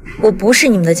我不是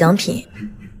你们的奖品，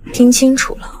听清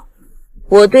楚了，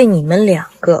我对你们两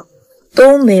个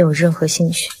都没有任何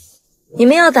兴趣。你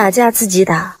们要打架自己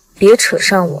打，别扯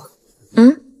上我。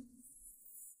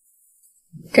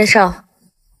詹少，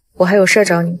我还有事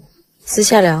找你，私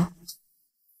下聊。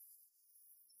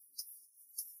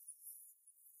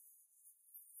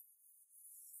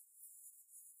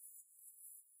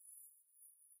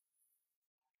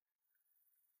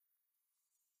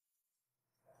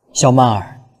小曼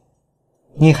儿，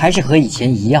你还是和以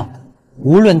前一样的，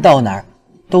无论到哪儿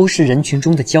都是人群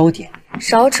中的焦点。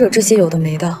少扯这些有的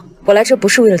没的，我来这不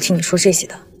是为了听你说这些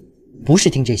的。不是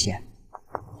听这些？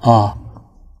哦，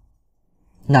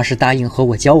那是答应和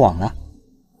我交往了。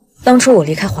当初我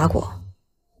离开华国，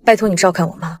拜托你照看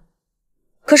我妈，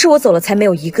可是我走了才没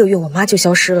有1个月，我妈就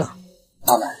消失了。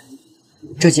妈妈，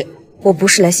这件我不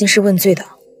是来兴师问罪的，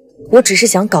我只是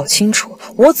想搞清楚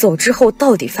我走之后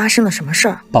到底发生了什么事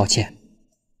儿。抱歉，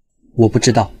我不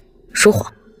知道。说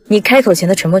谎！你开口前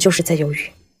的沉默就是在犹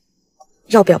豫，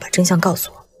要不要把真相告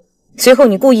诉我？随后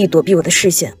你故意躲避我的视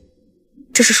线，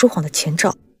这是说谎的前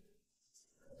兆。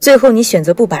最后你选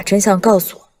择不把真相告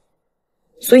诉我，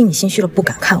所以你心虚了，不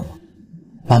敢看我。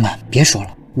妈妈，别说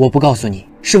了，我不告诉你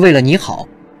是为了你好。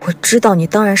我知道你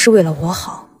当然是为了我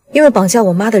好，因为绑架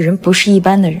我妈的人不是一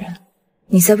般的人，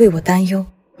你在为我担忧，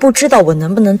不知道我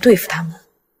能不能对付他们。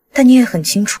但你也很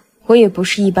清楚，我也不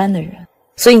是一般的人，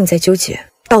所以你在纠结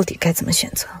到底该怎么选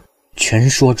择。全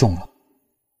说中了。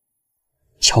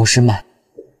乔诗曼，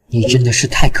你真的是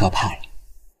太可怕了。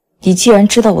你既然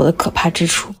知道我的可怕之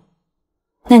处，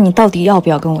那你到底要不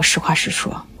要跟我实话实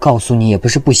说？告诉你也不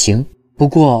是不行，不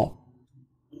过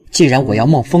既然我要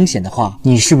冒风险的话，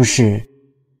你是不是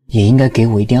也应该给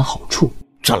我一点好处？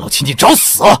战老亲，你找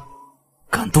死啊！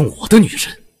敢动我的女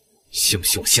人，信不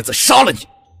信我现在杀了你？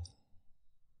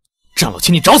战老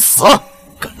亲，你找死啊！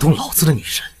敢动老子的女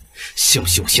人，信不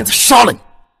信我现在杀了你？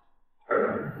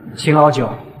秦老九，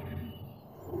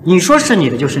你说是你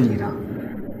的就是你的。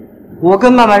我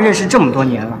跟曼曼认识这么多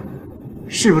年了，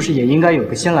是不是也应该有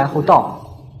个先来后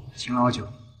到？秦老九，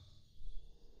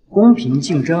公平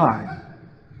竞争而已，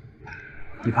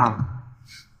你怕吗？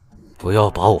不要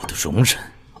把我的容忍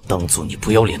当做你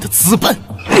不要脸的资本。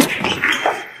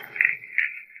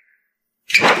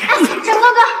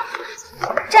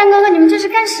战哥哥，你们这是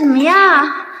干什么呀？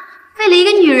为了一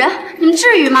个女人，你们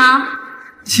至于吗？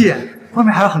姐，外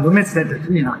面还有很多妹子在等着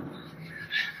你呢，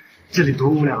这里多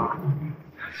无聊啊！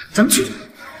咱们去。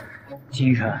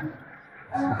金一晨，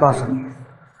我告诉你，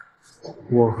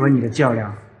我和你的较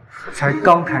量才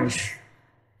刚开始。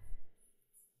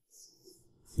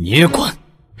你也管，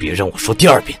别让我说第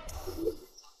2遍。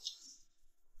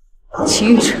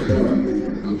秦雨辰，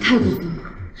你太过分了！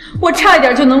我差一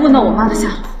点就能问到我妈的下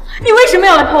落，你为什么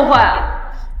要来破坏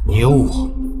啊？你有我，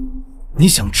你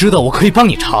想知道我可以帮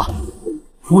你查，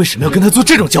为什么要跟他做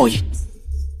这种交易？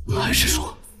还是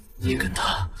说你跟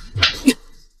他……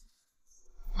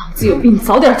老子有病，你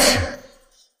早点吃。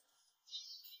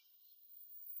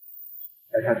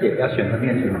来看姐要选择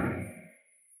面具吗？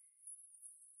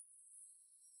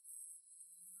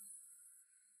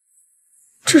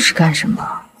这是干什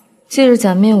么？借着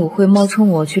假面舞会冒充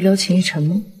我去撩秦逸晨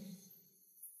吗？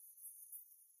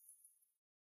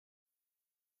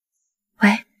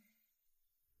喂，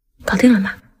搞定了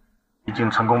吗？已经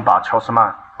成功把乔斯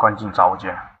曼关进杂物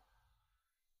间。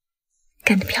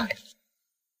干得漂亮！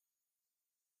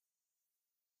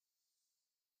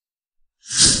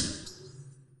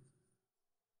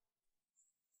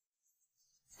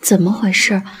怎么回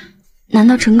事？难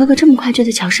道陈哥哥这么快就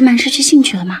对乔诗曼失去兴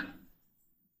趣了吗？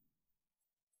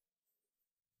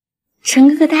陈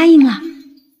哥哥答应了。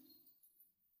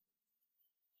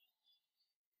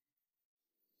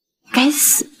该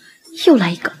死，又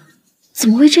来一个，怎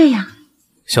么会这样？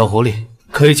小狐狸，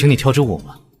可以请你跳支舞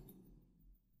吗？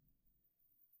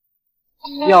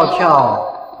要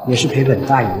跳也是陪本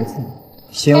大爷子，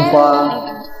鲜花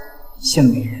献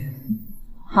美人。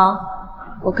好，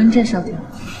我跟镇上跳。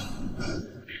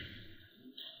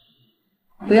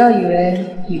不要以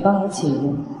为你帮我解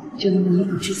围就能弥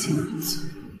补之前的不足。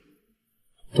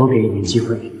多给一点机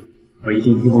会，我一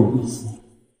定一不一死。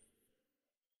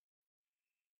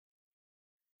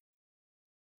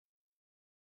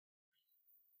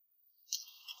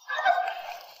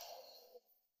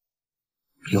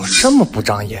有这么不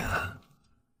长眼啊？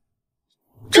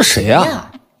这谁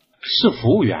呀？是服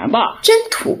务员吧？真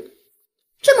土，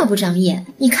这么不长眼。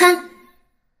你看，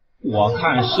我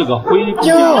看是个灰姑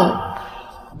娘。哟，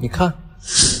你看，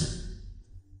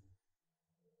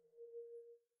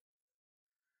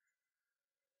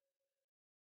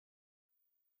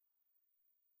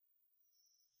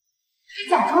你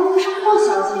假装的是霍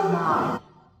小姐吗？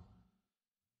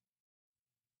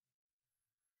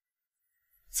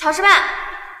乔师妹，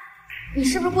你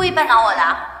是不是故意绊倒我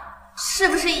的？是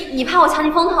不是你怕我抢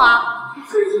你风头啊？你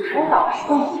自己还老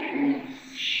说，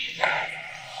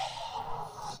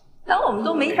当我们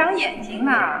都没长眼睛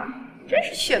呢，真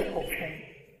是血口喷。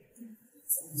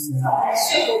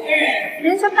血口喷人，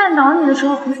人家绊倒你的时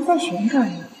候不是在旋转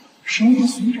吗？人在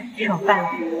旋转的时候绊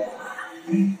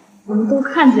你。我们都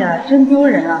看见了，真丢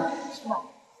人啊！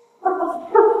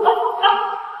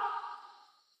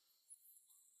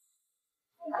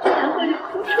难过就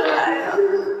哭出来了。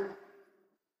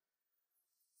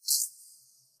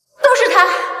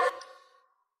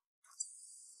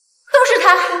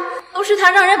都是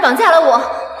他让人绑架了我，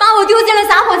把我丢进了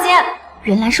杂货间。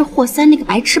原来是霍三那个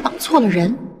白痴绑错了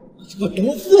人。我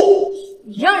毒妇！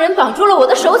你让人绑住了我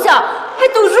的手脚，还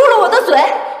堵住了我的嘴。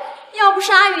要不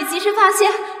是阿宇及时发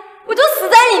现，我就死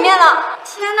在里面了。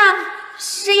天哪，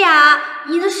诗雅，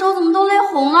你的手怎么都勒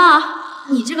红了？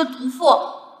你这个毒妇，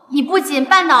你不仅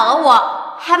绊倒了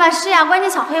我，还把诗雅关进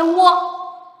小黑屋，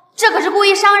这可是故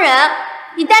意伤人，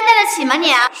你担待得起吗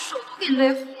你？手都给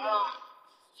勒红了。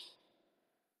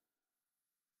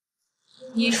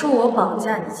你说我绑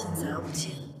架你进杂物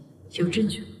间，有证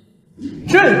据吗？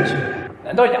证据？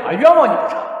难道雅儿冤枉你不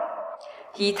成？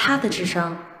以他的智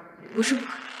商，不是不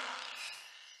可能。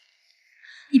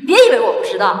你别以为我不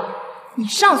知道，你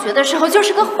上学的时候就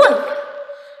是个混混，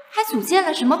还组建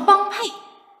了什么帮派？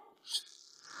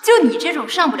就你这种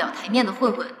上不了台面的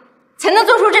混混，才能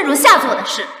做出这种下作的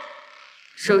事。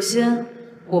首先，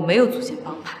我没有组建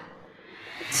帮派；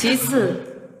其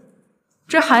次，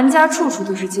这韩家处处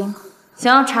都是监控，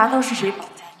想要查到是谁绑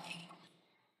架你。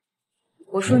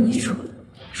我说你蠢，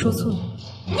说错了。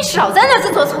你少在那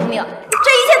自作聪明，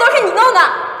这一切都是你弄的。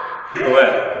各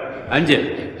位，安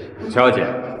静。乔小姐，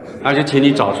而且请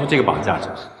你找出这个绑架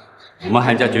者，我们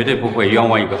韩家绝对不会冤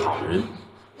枉一个好人，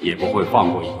也不会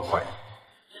放过一个坏人。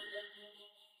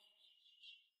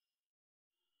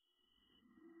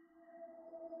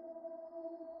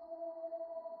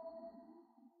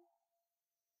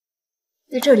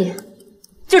在这里，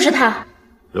就是他。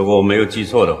如果我没有记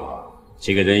错的话，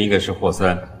这个人应该是霍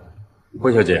三。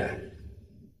霍小姐，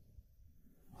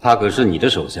他可是你的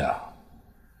手下。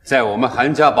在我们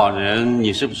韩家绑人，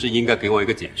你是不是应该给我一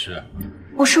个解释？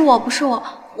不是我，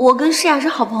我跟诗雅是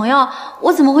好朋友，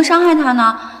我怎么会伤害她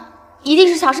呢？一定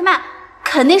是乔诗曼，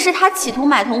肯定是她企图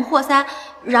买通霍三，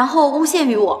然后诬陷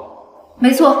于我。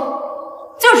没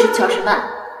错，就是乔诗曼。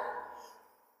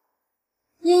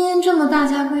茵茵这么大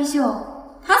家闺秀，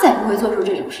她才不会做出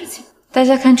这种事情。大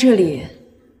家看这里，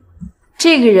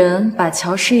这个人把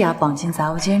乔诗雅绑进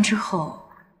杂物间之后，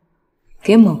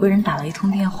给某个人打了一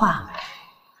通电话。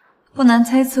不难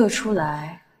猜测出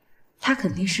来，他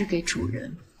肯定是给主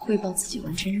人汇报自己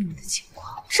完成任务的情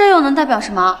况。这又能代表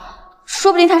什么？说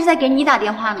不定他是在给你打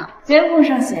电话呢。监控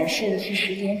上显示的是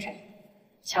10点整，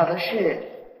巧的是，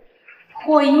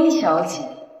霍英小姐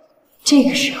这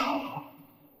个时候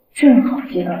正好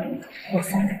接到了一个霍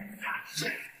三的电话。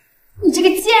你这个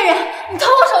贱人，你偷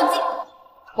我手机！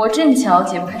我正巧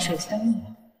解不开手机的密码，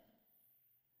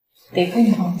得亏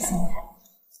你帮我送来。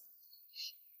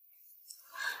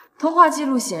通话记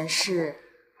录显示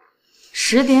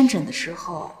，10点整的时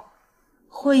候，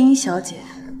霍英小姐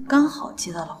刚好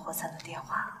接到了霍三的电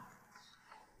话。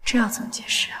这要怎么解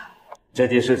释啊？这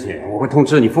件事情我会通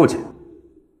知你父亲，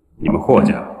你们霍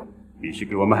家必须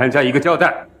给我们韩家一个交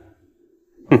代。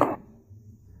哼，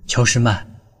乔诗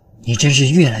曼，你真是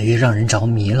越来越让人着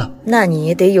迷了。那你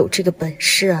也得有这个本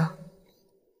事啊！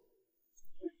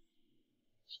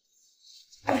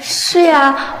是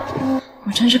呀，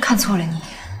我真是看错了你。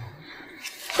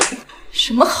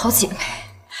什么好姐妹？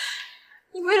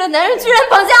你为了男人居然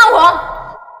绑架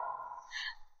我！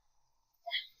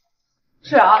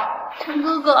是啊，陈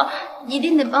哥哥，你一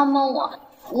定得帮帮我，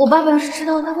我爸爸要是知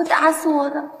道，他会打死我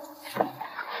的。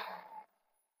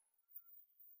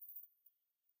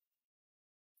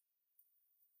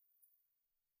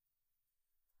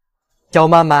焦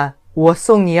曼曼，我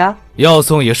送你啊！要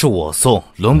送也是我送，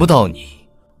轮不到你。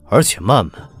而且曼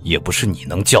曼也不是你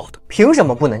能叫的。凭什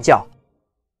么不能叫？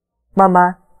曼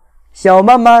曼，小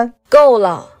曼曼，够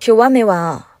了，有完没完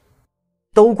啊？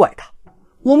都怪他，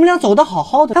我们俩走得好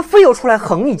好的，他非要出来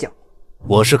横一脚，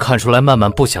我是看出来曼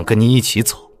曼不想跟你一起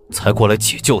走，才过来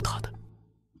解救她的。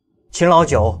秦老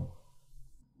九，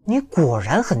你果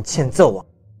然很欠揍啊！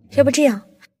要不这样，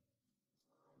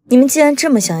你们既然这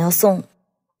么想要送，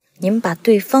你们把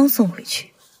对方送回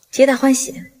去，皆大欢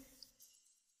喜。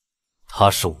她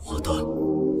是我的，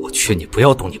我劝你不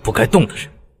要动你不该动的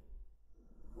人。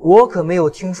我可没有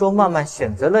听说曼曼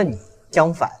选择了你，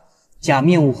相反，假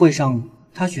面舞会上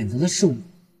她选择的是我，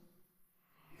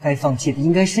该放弃的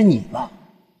应该是你吧？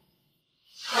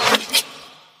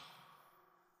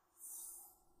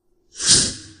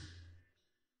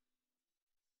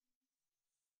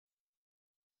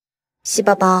喜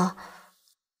宝宝，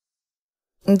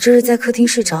你这是在客厅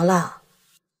睡着了？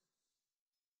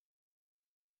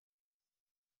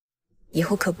以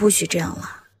后可不许这样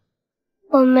了。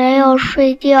我没有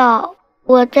睡觉，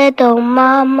我在等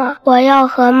妈妈，我要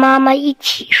和妈妈一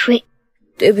起睡。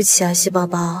对不起啊，喜宝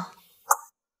宝，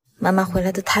妈妈回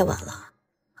来的太晚了，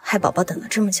害宝宝等了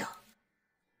这么久。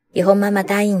以后妈妈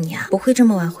答应你啊，不会这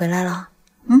么晚回来了。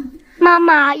妈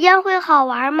妈，宴会好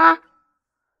玩吗？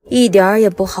一点儿也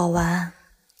不好玩。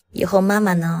以后妈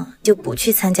妈呢，就不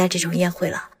去参加这种宴会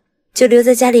了，就留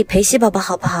在家里陪喜宝宝，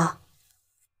好不好？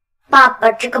爸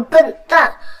爸这个笨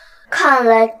蛋，看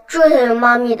来追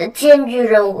妈咪的艰巨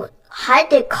任务还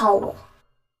得靠我。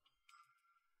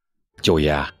九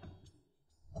爷，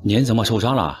您怎么受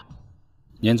伤了？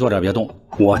您坐这别动，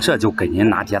我这就给您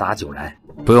拿解打酒来。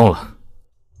不用了。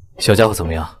小家伙怎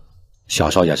么样？小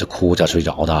少爷是哭着睡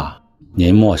着的，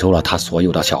您没收了他所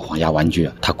有的小黄鸭玩具，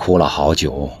他哭了好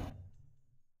久。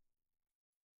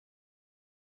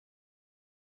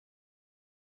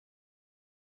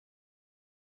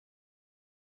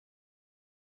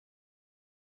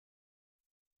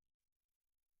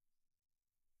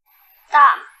大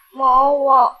魔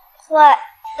我会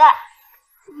在，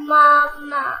妈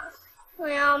妈，我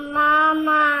要妈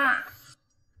妈。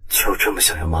就这么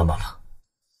想要妈妈吗？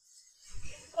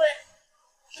会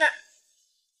在。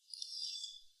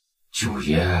九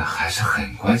爷还是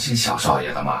很关心小少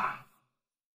爷的嘛。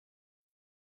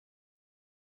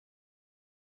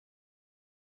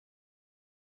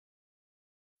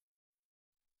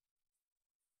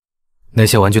那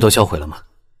些玩具都销毁了吗？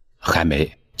还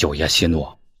没，九爷息怒。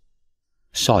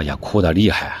少爷哭得厉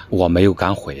害，我没有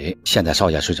敢毁。现在少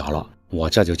爷睡着了，我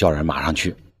这就叫人马上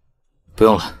去。不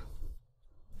用了，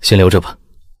先留着吧。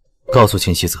告诉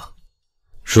秦希泽，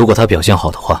如果他表现好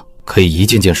的话，可以一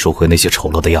件件收回那些丑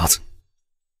陋的鸭子。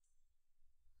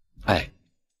哎，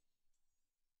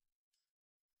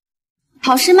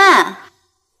陶诗曼，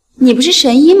你不是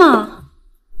神医吗？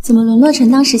怎么沦落成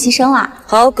当实习生啦？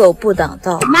好狗不挡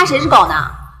道。你骂谁是狗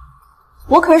呢？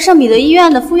我可是圣彼得医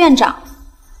院的副院长。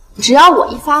只要我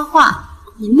一发话，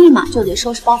你立马就得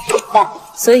收拾包袱滚蛋。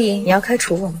所以你要开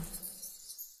除我吗？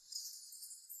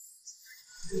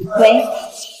喂，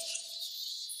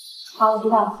好，我知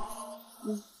道了。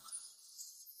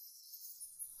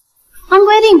按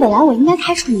规定，本来我应该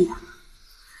开除你的，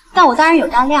但我大人有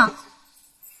大量。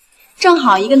正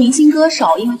好一个明星歌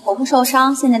手因为头部受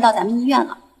伤，现在到咱们医院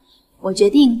了，我决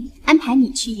定安排你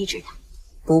去医治他。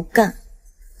不干，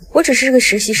我只是个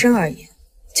实习生而已。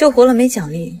救活了没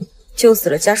奖励，救死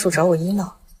了家属找我医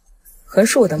闹，横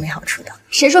竖我都没好处的。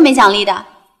谁说没奖励的？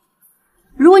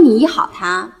如果你医好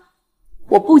他，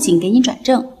我不仅给你转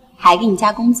正，还给你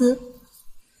加工资。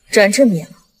转正免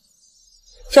了，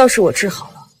要是我治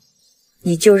好了，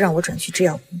你就让我转去制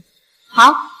药部。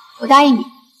好，我答应你。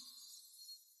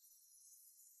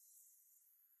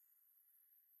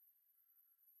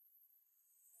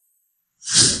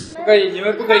不可以，你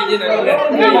们不可以进的，不可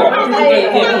以。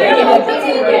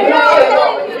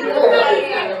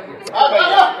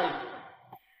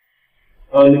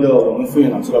那个我们副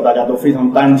院长知道大家都非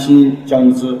常担心江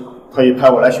一之，特意派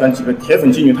我来选几个铁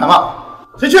粉妓女谈话。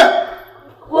谁去？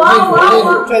我。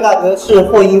拽大哥是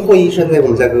霍医生为我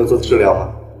们家哥哥做治疗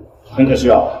吗？很可惜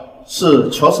啊，是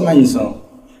乔斯曼医生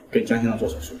给江先生做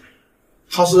手术，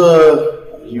他是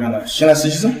医院的新来实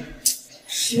习生。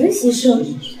实习生？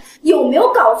有没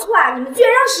有搞错啊？你们居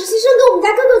然让实习生给我们家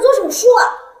哥哥做手术啊！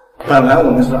本来我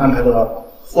们是安排的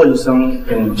霍医生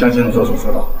给江先生做手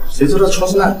术的，谁知道乔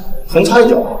斯曼横插一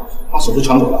脚把手术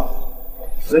抢走了。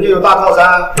人家有大靠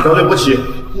山，得罪不起，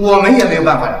我们也没有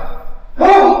办法呀。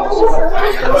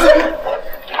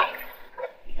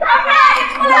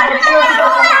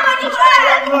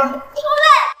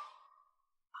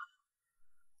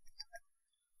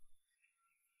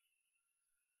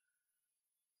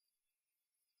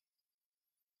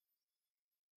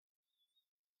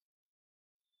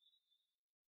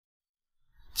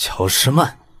乔诗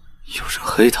曼，有人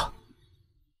黑他。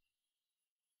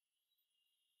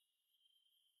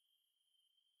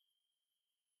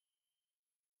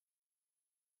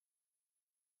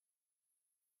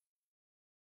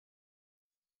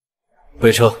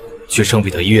备车去圣彼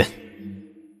得医院。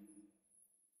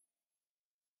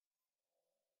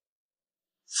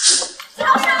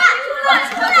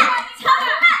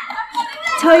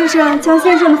乔医生，乔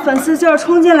先生的粉丝就要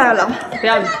冲进来了。不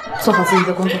要理，做好自己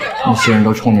的工作。那些人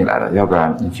都冲你来了，要不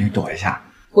然你去躲一下。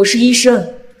我是医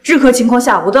生，任何情况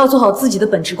下我都要做好自己的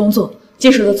本职工作，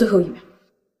坚守到最后一秒。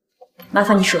麻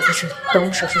烦你守在这里，等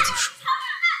我手术结束。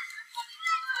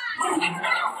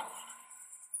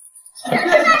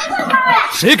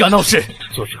谁敢闹事，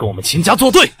就是跟我们秦家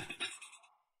作对！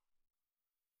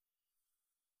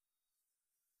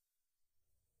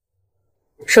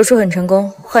手术很成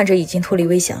功，患者已经脱离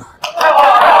危险了。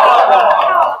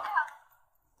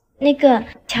那个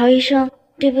乔医生，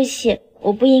对不起，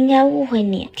我不应该误会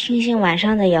你，听信网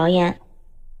上的谣言，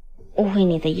误会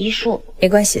你的医术。没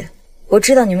关系，我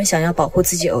知道你们想要保护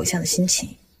自己偶像的心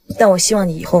情，但我希望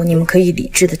以后你们可以理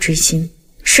智的追星。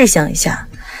试想一下，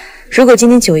如果今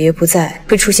天九爷不在，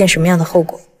会出现什么样的后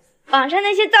果？网上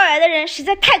那些造谣的人实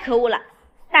在太可恶了，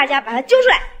大家把他揪出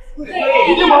来！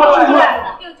一定把他揪出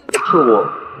来！是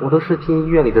我都是听医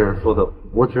院里的人说的，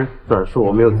我只是转述，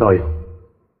我没有造谣。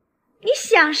你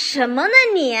想什么呢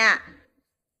你？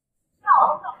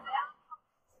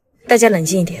大家冷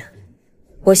静一点，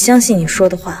我相信你说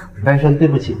的话。白医生，对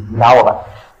不起，打我吧。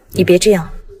你别这样，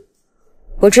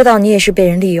我知道你也是被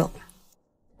人利用，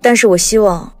但是我希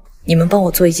望你们帮我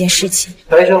做一件事情。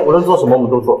白医生，无论做什么我们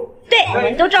都做。对，我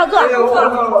们都照做。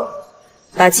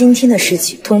把今天的事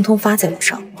情通通发在网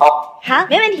上。好，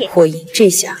没问题。火影，这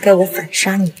下该我反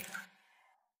杀你了。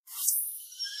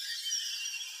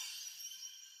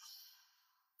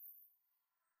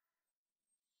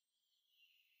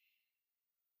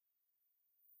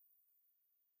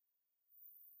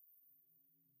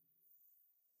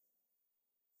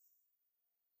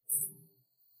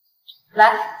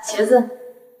来，茄子，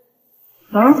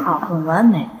很好，很完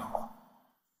美，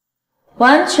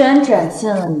完全展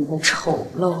现了你的丑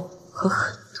陋和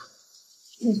狠毒。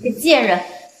你个贱人，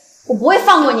我不会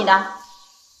放过你的。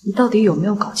你到底有没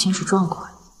有搞清楚状况？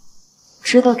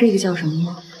知道这个叫什么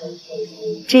吗？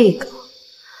这个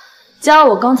加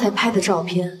我刚才拍的照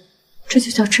片，这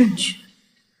就叫证据。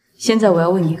现在我要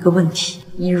问你一个问题，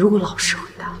你如果老实回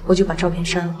答，我就把照片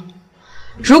删了；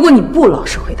如果你不老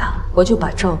实回答，我就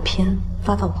把照片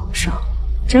发到网上。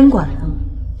真管呢，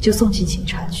就送进警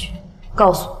察局。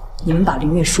告诉我，你们把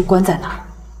林月书关在哪儿？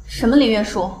什么林月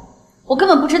书？我根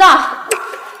本不知道。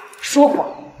说谎！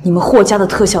你们霍家的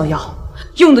特效药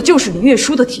用的就是林月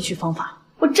书的提取方法。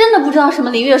我真的不知道什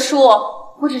么林月书，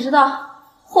我只知道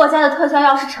霍家的特效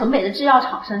药是城北的制药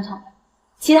厂生产的，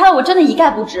其他的我真的一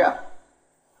概不知。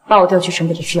把我调去城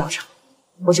北的制药厂，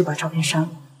我就把照片删了。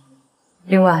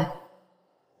另外，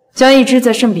江一之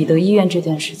在圣彼得医院这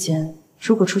段时间，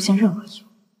如果出现任何意外，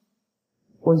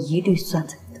我一律算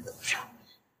在你的头上。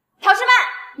陶诗曼，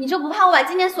你就不怕我把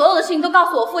今天所有的事情都告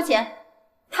诉我父亲？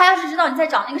他要是知道你在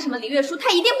找那个什么林月书，他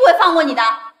一定不会放过你的。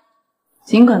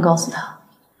尽管告诉他，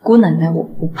姑奶奶我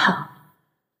不怕。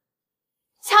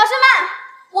乔诗曼，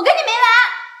我跟你没完！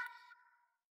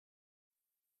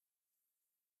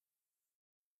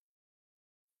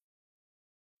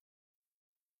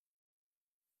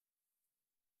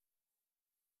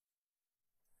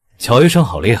乔医生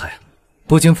好厉害啊，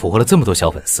不仅俘获了这么多小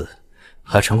粉丝，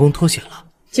还成功脱险了。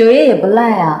九爷也不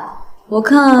赖啊，我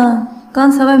看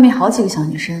刚才外面好几个小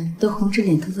女生都红着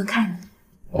脸偷偷看你。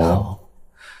哦，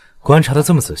观察的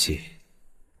这么仔细，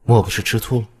莫不是吃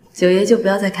醋了？九爷就不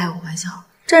要再开我玩笑了，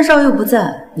郑少又不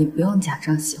在，你不用假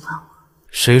装喜欢我。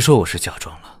谁说我是假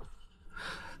装了？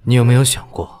你有没有想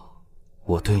过，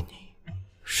我对你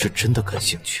是真的感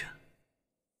兴趣？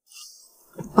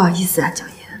不好意思啊，九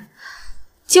爷，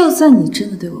就算你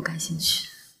真的对我感兴趣，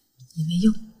也没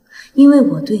用，因为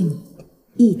我对你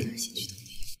一点兴趣都没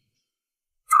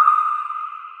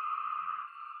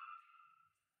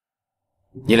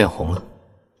有。你脸红了？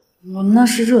我那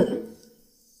是热的。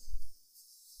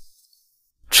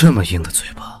这么硬的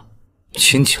嘴巴，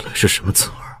亲起来是什么滋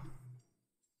味？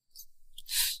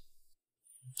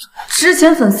之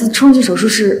前粉丝冲进手术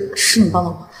室是你帮的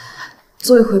我，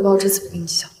作为回报，这次不给你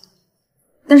小。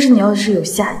但是你要是有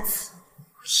下一次，我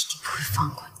一定不会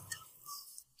放过你的。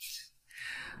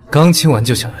刚亲完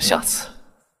就想要下次，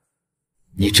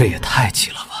你这也太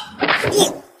急了吧！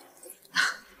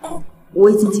我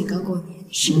已经警告过你，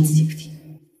是你自己不听。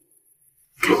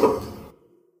看，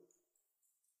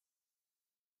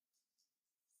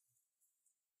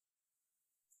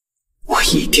我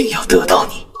一定要得到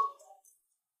你。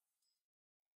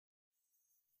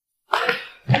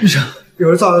医生，有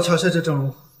人造谣乔小姐整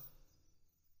容。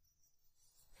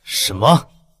什么？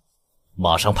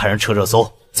马上派人撤热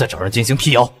搜，再找人进行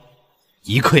辟谣。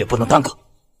一刻也不能耽搁。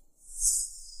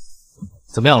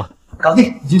怎么样了？搞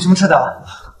定，已经什么撤掉了。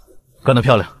干得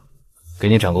漂亮，给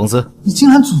你涨工资。你竟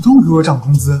然主动给我涨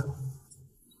工资，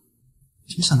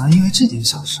没想到因为这点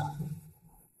小事。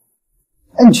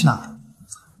哎，你去哪？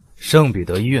圣彼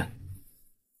得医院。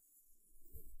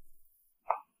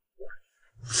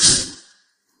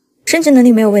生殖能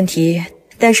力没有问题，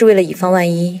但是为了以防万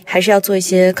一，还是要做一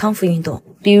些康复运动，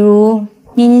比如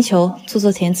捏捏球、做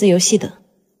做填字游戏等。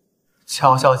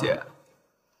乔小姐，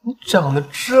你长得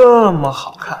这么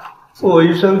好看，做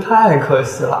医生太可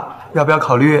惜了，要不要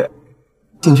考虑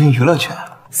进军娱乐圈？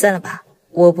算了吧，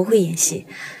我不会演戏，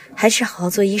还是好好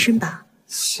做医生吧。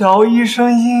乔医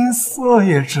生音色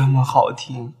也这么好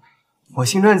听，我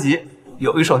新专辑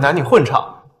有一首男女混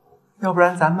唱，要不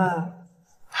然咱们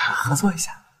合作一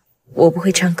下？我不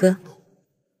会唱歌，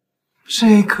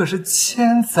这可是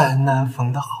千载难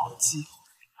逢的好机会。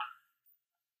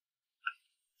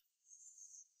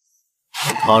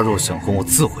他若想红，我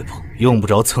自会捧，用不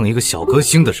着蹭一个小歌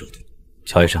星的热度。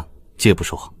乔医生，借不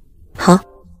说谎。好。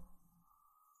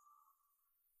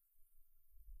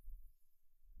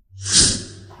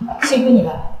幸亏你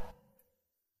来，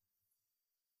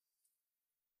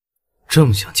这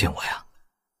么想见我呀？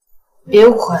别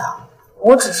误会啊，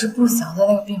我只是不想在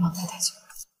那个病房待太久。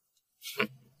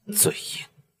嘴硬，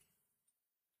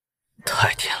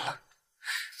太甜了。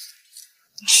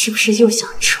你是不是又想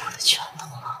吃我的拳头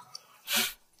了？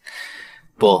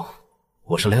不，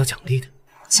我是来要奖励的。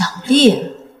奖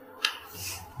励？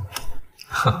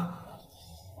哼。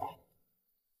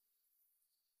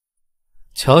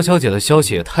乔小姐的消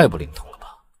息也太不灵通了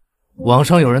吧！网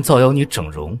上有人造谣你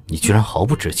整容，你居然毫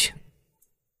不知情。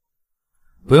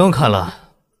不用看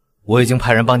了，我已经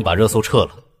派人帮你把热搜撤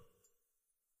了。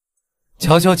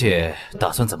乔小姐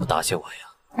打算怎么答谢我呀？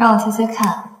让我猜猜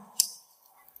看，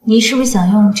你是不是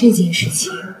想用这件事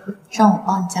情让我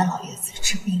帮你家老爷子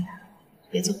治病啊？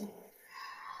别走，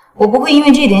我不会因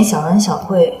为这点小恩小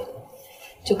惠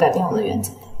就改变我的原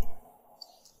则的。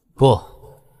不。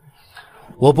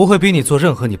我不会逼你做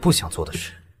任何你不想做的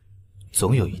事，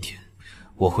总有一天，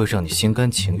我会让你心甘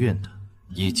情愿的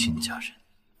依亲嫁人。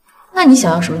那你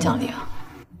想要什么奖励啊？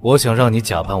我想让你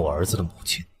假扮我儿子的母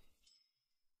亲。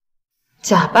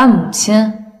假扮母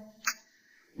亲？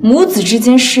母子之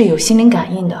间是有心灵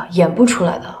感应的，演不出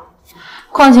来的。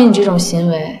况且你这种行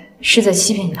为是在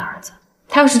欺骗你的儿子，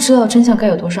他要是知道真相该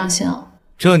有多伤心啊！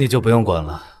这你就不用管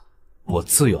了，我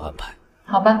自有安排。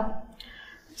好吧，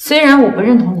虽然我不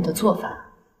认同你的做法。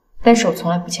但是我从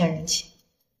来不欠人情。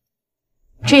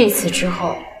这一次之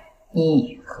后，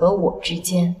你和我之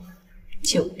间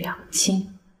就两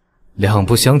清。两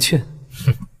不相欠？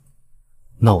哼，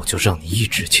那我就让你一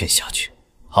直欠下去。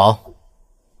好，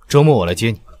周末我来接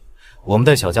你，我们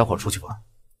带小家伙出去玩。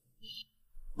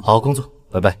好好工作，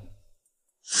拜拜。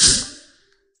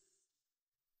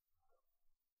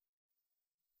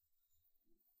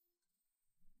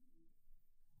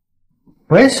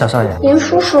喂，小少爷。林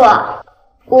叔叔。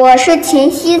我是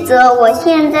秦希泽，我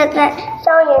现在在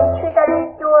萧炎区的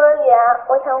幼儿园，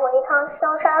我想回一趟香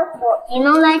山府，你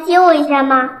能来接我一下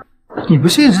吗？你不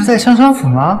是一直在香山府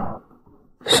吗？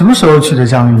什么时候去的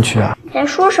江云区啊？在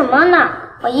说什么呢？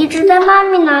我一直在妈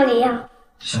咪那里呀。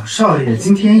小少爷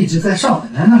今天一直在少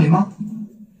奶奶那里吗？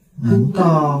难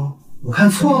道我看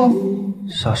错了？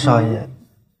小少爷，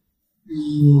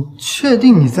你确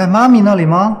定你在妈咪那里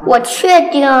吗？我确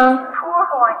定。叔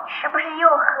叔，你是不是又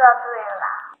喝醉了？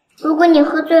如果你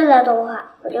喝醉了的话，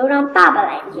我就让爸爸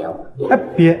来接我。哎，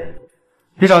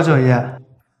别找九爷，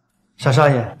小少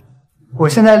爷，我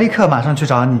现在立刻马上去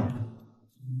找你。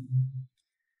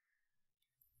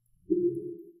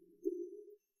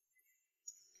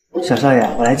小少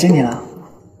爷，我来接你了。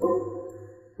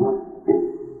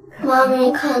妈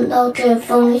咪看到这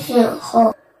封信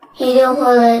后，一定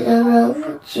会来江山府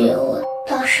接我，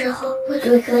到时候我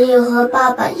就可以和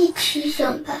爸爸一起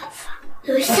想办法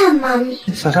留下妈咪。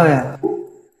小少爷，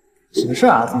什么事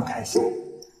啊？这么开心？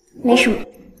没什么。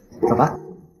走吧。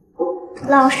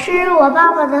老师，我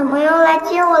爸爸的朋友来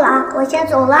接我了，我先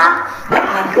走啦。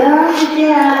好的，是这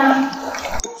样。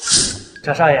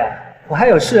小少爷，我还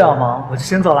有事要忙，我就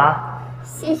先走啦。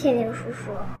谢谢林叔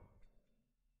叔。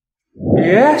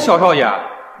小少爷，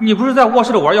你不是在卧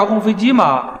室里玩遥控飞机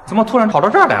吗？怎么突然跑到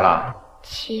这儿来了？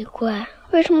奇怪，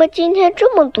为什么今天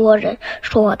这么多人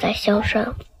说我在香山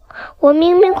府？我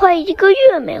明明快1个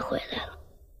月没回来了。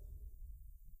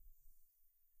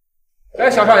哎，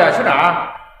小少爷去哪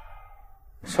儿？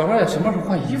小少爷什么时候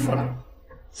换衣服了？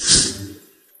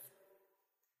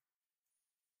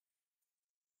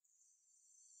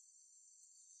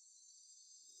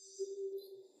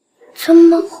怎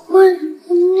么会？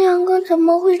我们两个怎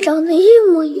么会长得一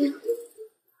模一样？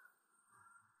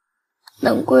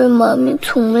难怪妈咪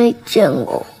从没见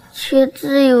过，却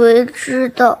自以为知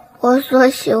道我所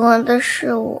喜欢的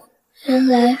是我。原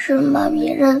来是妈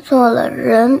咪认错了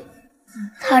人，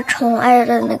她宠爱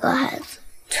的那个孩子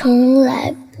从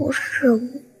来不是我。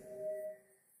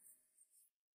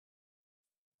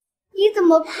你怎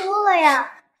么哭了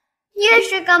呀？你也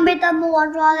是刚被大魔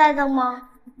王抓来的吗？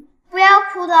不要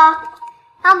哭的，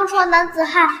他们说男子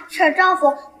汉小丈夫，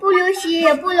不流血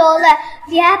也不流泪，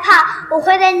别害怕，我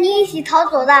会带你一起逃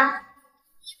走的。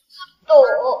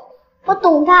我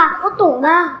懂的，我懂的。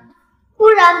突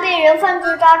然被人犯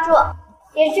罪抓住，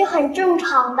也是很正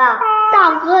常的。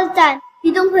大哥在，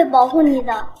一定会保护你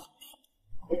的。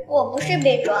我不是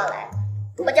被抓来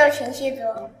的，我叫秦希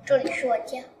泽，这里是我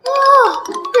家。哦，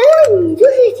原来你就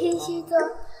是秦希泽。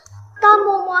大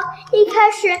魔王一开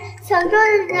始想抓的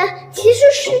人其实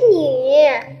是你。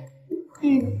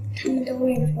他们都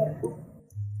认错了。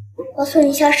我送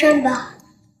你下山吧，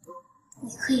你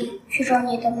可以去找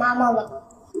你的妈妈了。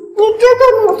你真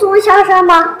的能送我下山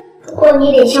吗？不过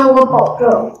你得向我保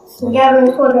证，请家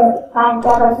认错人把你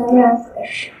抓到乡政府的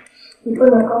事，你不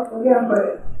能告诉任何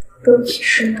人，尤其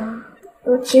是妈妈，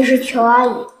尤其是乔阿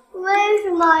姨。为什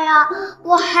么呀？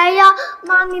我还要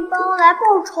妈咪帮我来报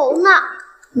仇呢。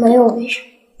没有为什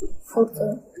么，否则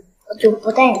我就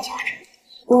不带你下山。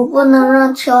我不能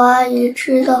让乔阿姨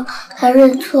知道她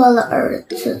认错了儿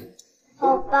子。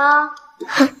好吧。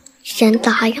哼，先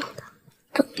答应他，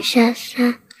等下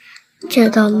山见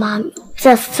到妈咪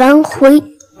再反悔，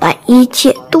把一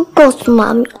切都告诉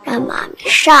妈咪，让妈咪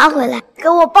杀回来给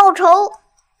我报仇。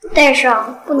带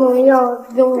上，不能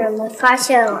让佣人们发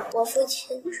现了。我父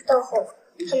亲知道后，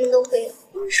他们都会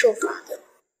受罚的。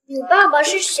你爸爸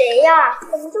是谁呀？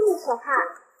怎么这么可怕？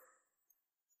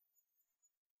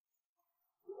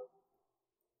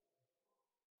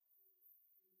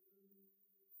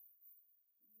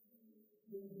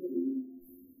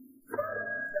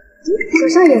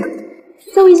小少爷，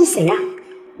这位是谁呀？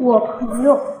我朋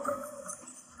友。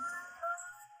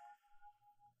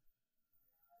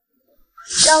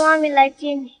让妈咪来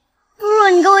接你。不如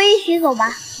你跟我一起走吧，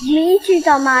我们一起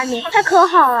找妈咪。她可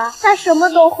好了，她什么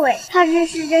都会，她是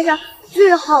世界上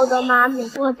最好的妈咪。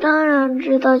我当然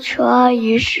知道乔阿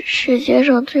姨是世界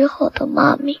上最好的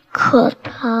妈咪，可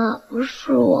她不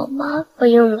是我妈。我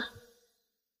赢了。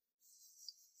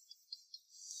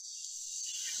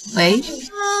喂，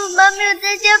妈咪，我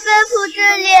在家饭铺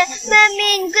这里，妈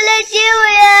咪，你过来接我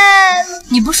呀！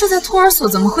你不是在托儿所，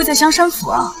怎么会在香山府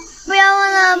啊？不要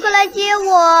忘了，过来接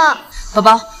我。宝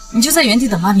宝，你就在原地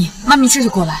等妈咪，妈咪这就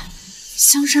过来。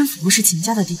香山府不是秦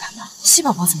家的地盘吗？西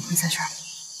宝宝怎么会在这儿？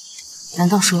难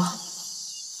道说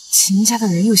秦家的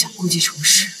人又想故技重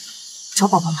施，找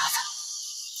宝宝麻烦？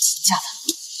秦家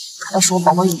的，要是我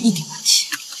宝宝有一点问题，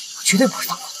我绝对不会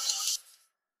放过你。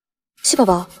西宝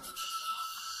宝，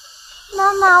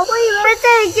妈妈，我以为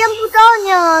再也见不到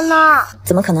你了呢。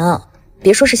怎么可能？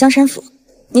别说是香山府，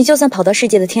你就算跑到世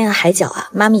界的天涯海角啊，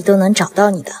妈咪都能找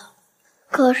到你的。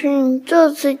可是你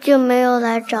这次就没有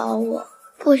来找我，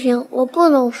不行，我不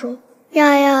能说。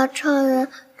丫丫超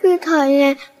人最讨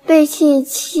厌背信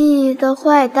弃义的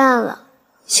坏蛋了。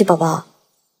西宝宝，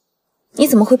你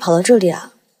怎么会跑到这里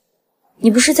啊？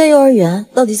你不是在幼儿园？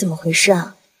到底怎么回事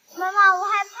啊？妈妈，我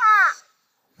害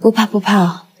怕。不怕不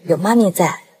怕，有妈咪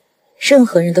在，任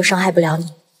何人都伤害不了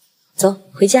你。走，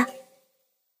回家。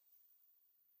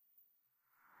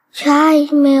乔阿姨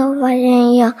没有发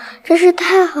现异样，真是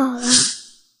太好了。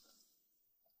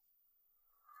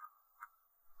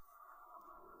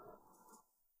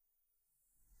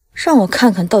让我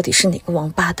看看到底是哪个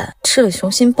王八蛋吃了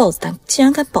雄心豹子胆，竟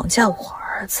然敢绑架我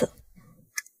儿子。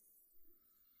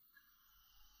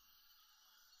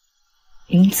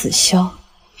林子潇，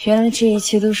原来这一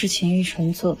切都是秦玉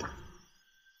纯做的，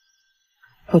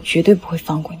我绝对不会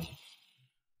放过你。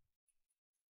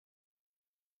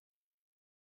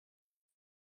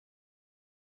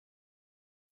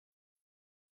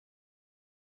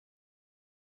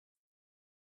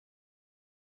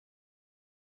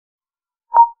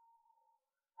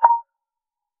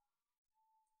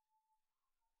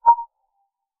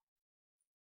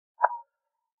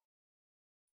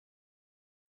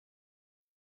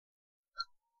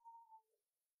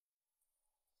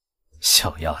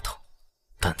小丫头，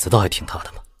胆子倒还挺大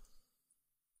的嘛！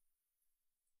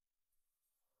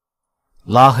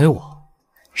拉黑我？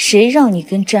谁让你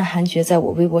跟战寒绝在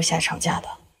我微博下吵架的？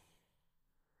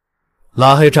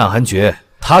拉黑战寒绝，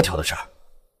他挑的事儿。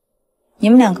你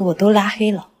们两个我都拉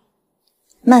黑了，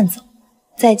慢走，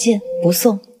再见，不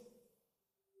送。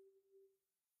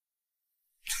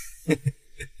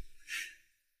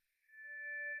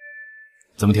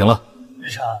怎么停了？雨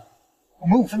辰，我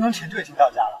们5分钟前就已经到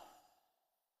家了。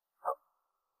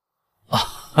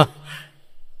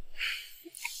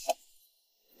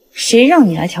谁让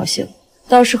你来调戏我？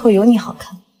到时候有你好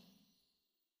看。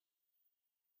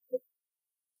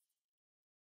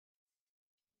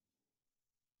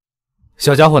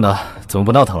小家伙呢？怎么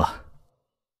不闹腾了？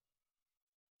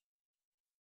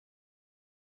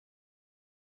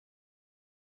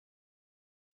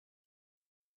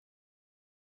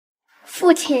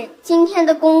父亲，今天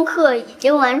的功课已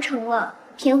经完成了，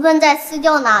评分在私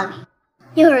教那里，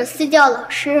一会儿私教老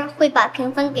师会把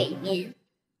评分给您。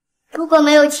如果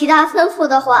没有其他吩咐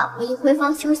的话，我就回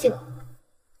房休息了。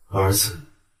儿子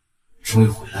终于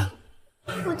回来了。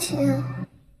父亲。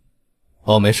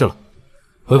哦，没事了，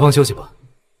回房休息吧。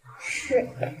是。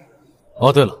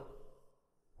哦，对了，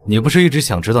你不是一直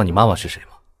想知道你妈妈是谁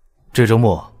吗？这周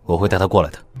末我会带她过来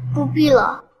的。不必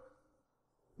了，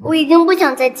我已经不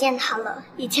想再见她了。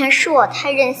以前是我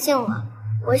太任性了，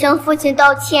我向父亲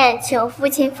道歉，请父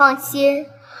亲放心，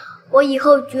我以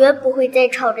后绝不会再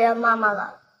吵着妈妈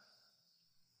了。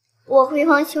我回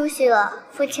房休息了，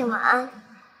父亲晚安。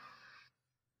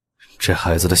这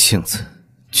孩子的性子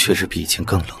确实比以前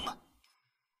更冷了。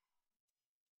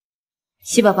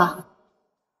西宝宝，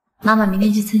妈妈明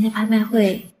天去参加拍卖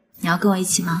会，你要跟我一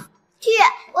起吗？去，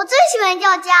我最喜欢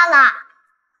叫价了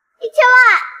！1000万、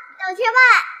2000万，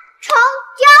成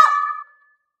交！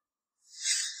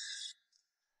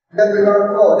在这边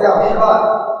报价10万、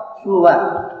15万、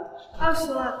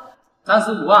20万、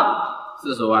35万、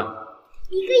40万。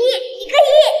1个亿，1个亿！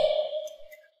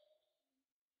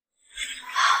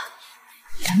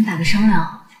咱们打个商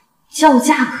量，叫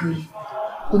价可以，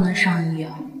不能上亿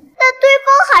啊。那对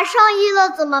方喊上亿了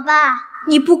怎么办？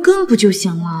你不跟不就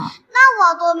行了？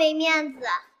那我多没面子。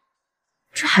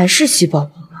这还是西宝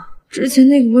宝吗？之前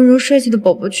那个温柔帅气的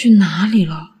宝宝去哪里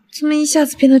了？怎么一下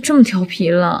子变得这么调皮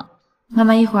了？妈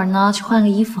妈一会儿呢去换个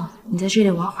衣服，你在这里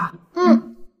玩会儿。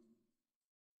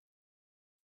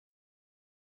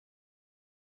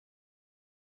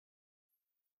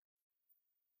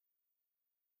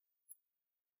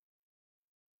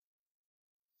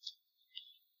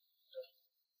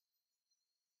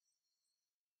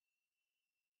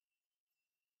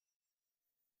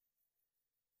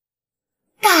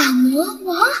大魔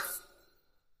王，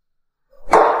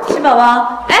西宝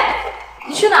宝，哎，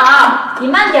你去哪儿？你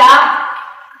慢点儿。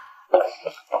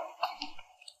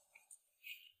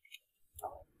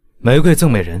玫瑰赠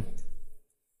美人，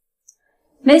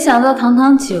没想到堂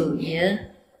堂九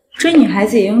爷追女孩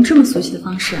子也用这么俗气的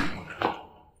方式啊！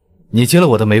你接了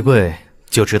我的玫瑰，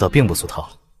就知道并不俗套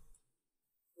了。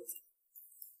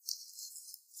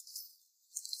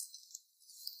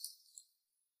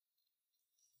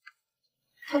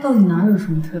他到底哪有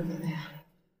什么特别的呀？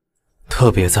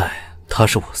特别在它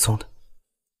是我送的。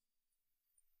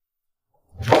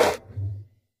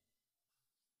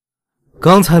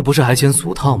刚才不是还嫌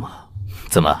俗套吗？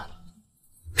怎么，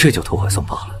这就偷坏送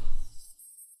爆了？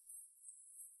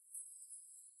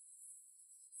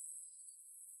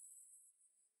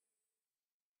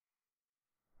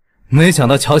没想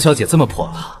到乔小姐这么泼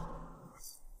辣。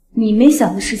你没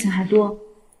想的事情还多，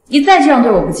你再这样对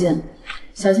我不敬，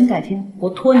小心改天我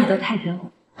拖你到太平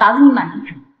湖，打得你满地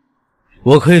找。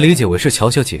我可以理解为是乔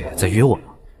小姐在约我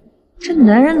吗？这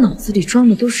男人脑子里装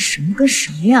的都是什么跟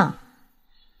什么呀？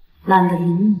懒得理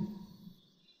你。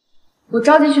我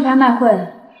着急去拍卖会，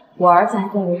我儿子还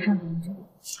在楼上等着我。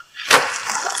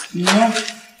你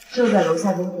就在楼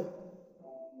下等我。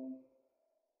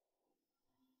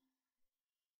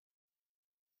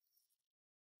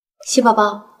西宝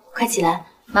宝，快起来，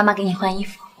妈妈给你换衣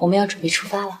服，我们要准备出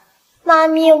发了。妈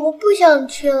咪，我不想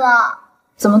去了。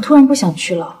怎么突然不想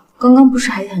去了？刚刚不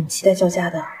是还很期待叫家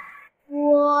的？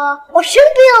我生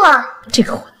病了。这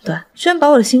个混蛋居然把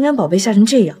我的心肝宝贝吓成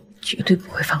这样，绝对不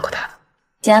会放过他的。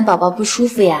既然宝宝不舒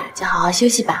服呀，就好好休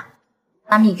息吧。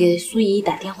妈咪给苏姨姨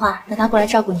打电话，让她过来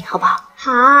照顾你，好不好？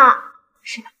好。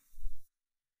是吧？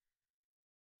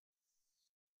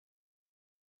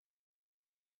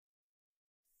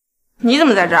你怎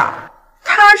么在这儿？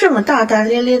他这么大大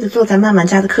咧咧的坐在曼曼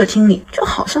家的客厅里，就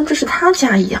好像这是他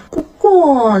家一样。不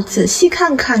过仔细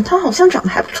看看，他好像长得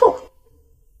还不错。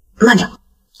慢着，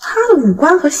他的五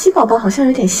官和西宝宝好像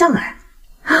有点像哎。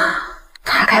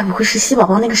他该不会是西宝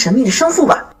宝那个神秘的生父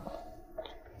吧？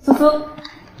苏苏，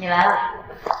你来了，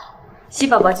西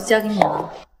宝宝就交给你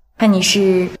了。看你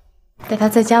是带他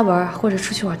在家玩或者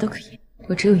出去玩都可以。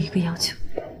我只有一个要求，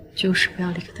就是不要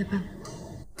离开他半步。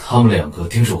他们两个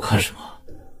盯着我看什么？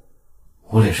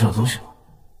我脸上有东西吗？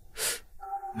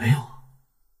没有。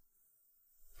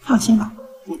放心吧，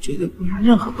我绝对不让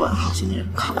任何不安好心的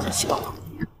人靠近西宝宝。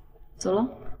走了。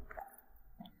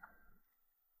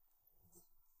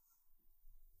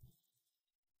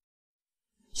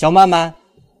小曼曼，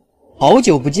好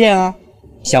久不见啊，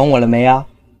想我了没啊？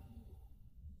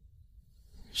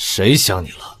谁想你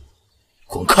了？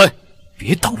滚开，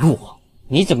别挡路啊！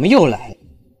你怎么又来了？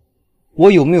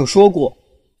我有没有说过，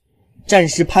暂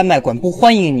时拍卖馆不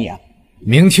欢迎你啊？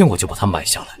明天我就把它买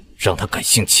下来，让他改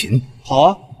姓秦。好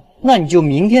啊，那你就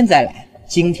明天再来。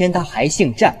今天他还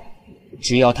姓战，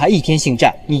只要他一天姓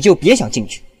战，你就别想进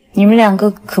去。你们两个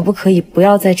可不可以不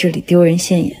要在这里丢人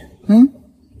现眼？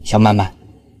小曼曼，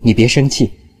你别生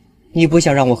气，你不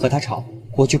想让我和他吵，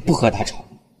我就不和他吵。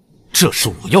这是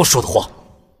我要说的话。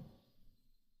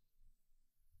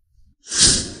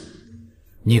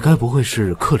你该不会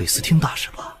是克里斯汀大师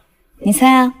吧？你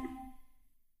猜啊？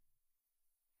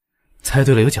猜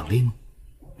对了有奖励吗？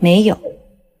没有，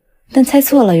但猜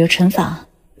错了有惩罚。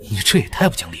你这也太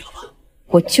不讲理了吧！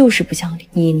我就是不讲理，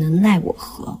你能奈我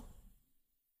何？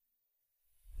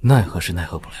奈何是奈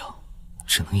何不了，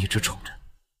只能一直宠着。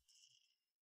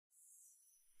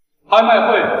拍卖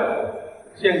会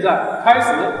现在开始。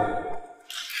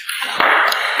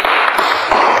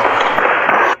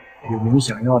有没有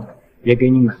想要的？别给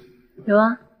你买。有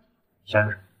啊。想要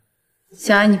什么？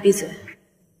小爱，你闭嘴。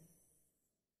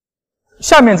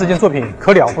下面这件作品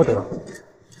可了不得，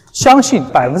相信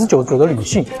99%的女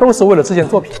性都是为了这件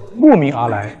作品慕名而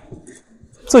来。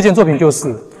这件作品就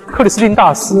是克里斯汀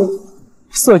大师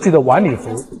设计的晚礼服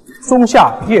《仲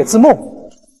夏夜之梦》。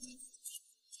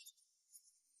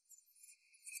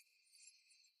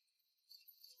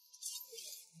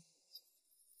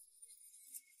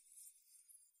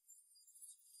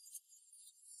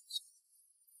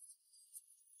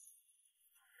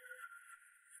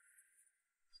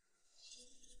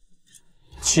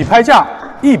起拍价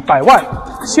100万，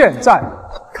现在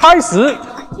开始。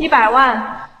100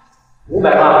万，500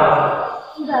万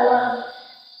，100万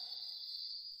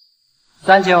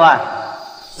，3000万，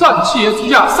战企业出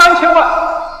价3000万，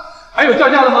还有叫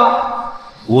价的吗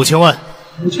？5000万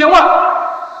，5000万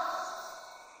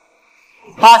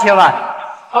，8000万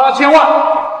，8000万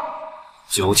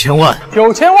，9000万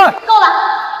，9000万，够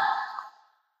了。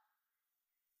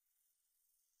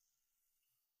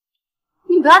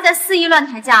你不要再肆意乱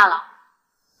抬价了。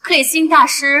克里斯汀大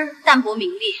师淡泊名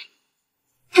利，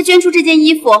他捐出这件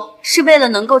衣服是为了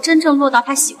能够真正落到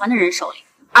他喜欢的人手里，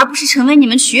而不是成为你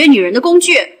们取悦女人的工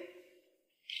具。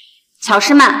乔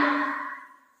诗曼，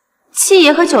七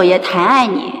爷和九爷抬爱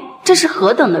你，这是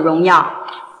何等的荣耀，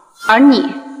而你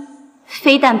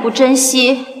非但不珍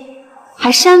惜，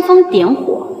还煽风点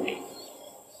火。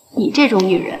你这种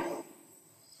女人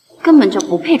根本就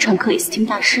不配穿克里斯汀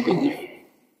大师的衣服。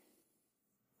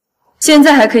现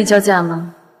在还可以叫价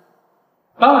吗？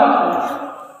当然。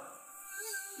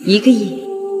1个亿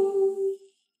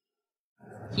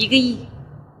，1个亿。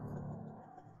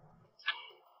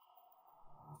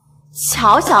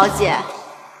乔小姐，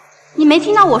你没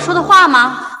听到我说的话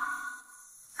吗？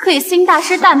克里斯汀大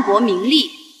师淡泊名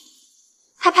利，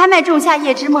他拍卖《仲夏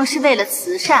夜之梦》是为了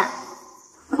慈善，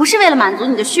不是为了满足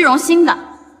你的虚荣心的。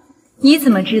你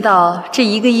怎么知道这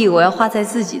1个亿我要花在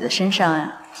自己的身上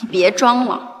呀？你别装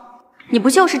了，你不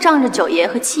就是仗着九爷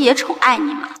和七爷宠爱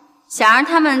你吗？想让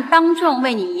他们当众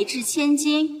为你一掷千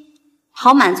金，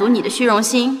好满足你的虚荣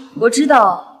心。我知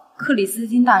道克里斯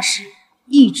汀大师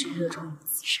一直热衷于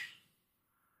慈善，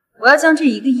我要将这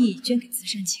1个亿捐给慈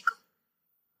善机构，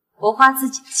我花自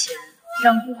己的钱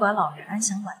让孤寡老人安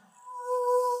享晚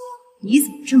年。你怎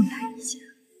么这么大意见？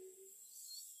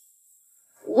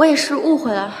我也是误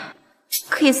会了，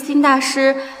克里斯汀大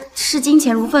师视金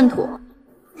钱如粪土，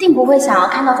定不会想要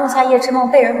看到《仲夏夜之梦》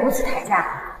被人如此抬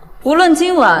价。无论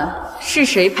今晚是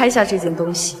谁拍下这件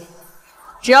东西，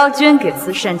只要捐给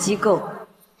慈善机构，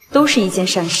都是一件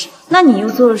善事。那你又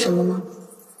做了什么呢？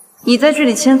你在这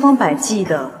里千方百计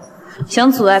的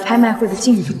想阻碍拍卖会的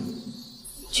进度，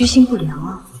居心不良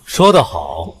啊！说得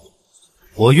好，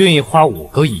我愿意花5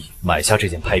个亿买下这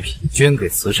件拍品，捐给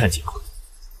慈善机构。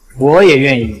我也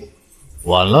愿意。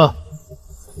晚了，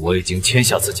我已经签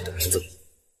下自己的名字了。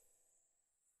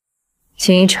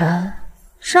秦一晨，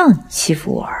让你欺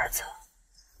负我儿子，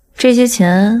这些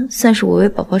钱算是我为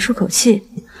宝宝出口气，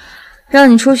让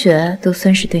你出血都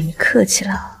算是对你客气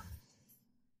了。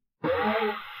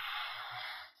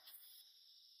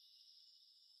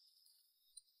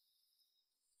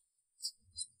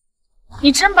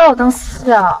你真把我当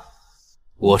死啊！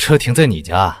我车停在你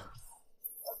家，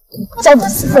叫你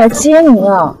死来接你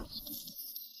啊！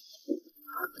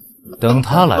等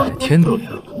他来天都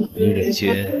亮，你忍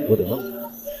心不得？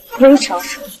非常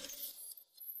爽。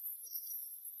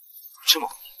这么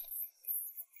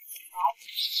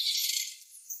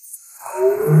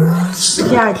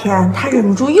第二天，他忍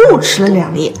不住又吃了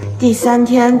2粒。第3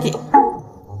天，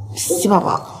喜宝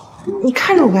宝，你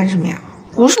看着我干什么呀？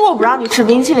不是我不让你吃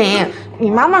冰淇淋，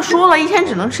你妈妈说了，1天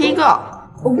只能吃1个。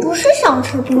我不是想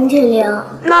吃冰淇淋。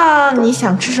那你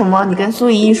想吃什么？你跟苏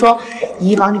姨姨说，姨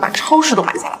姨帮你把超市都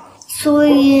买下来。苏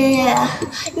姨，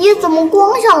你怎么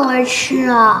光想着吃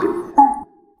啊？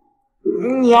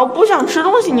你要不想吃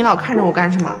东西，你老看着我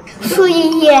干什么？苏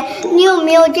姨姨，你有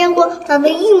没有见过长得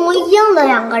一模一样的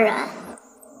2个人？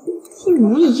一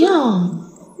模一样？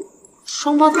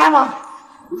双胞胎吗？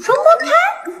双胞胎？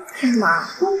什么？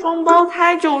双胞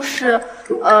胎就是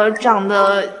长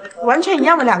得完全一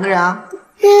样的2个人啊。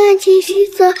原来金希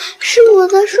泽是我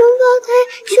的双胞胎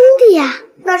兄弟呀。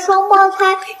那双胞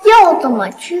胎要怎么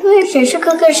区分谁是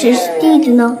哥哥谁是弟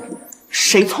弟呢？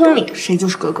谁聪明谁就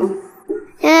是哥哥。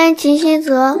原来金希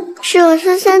泽是我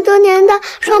失散多年的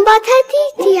双胞胎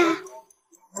弟弟呀。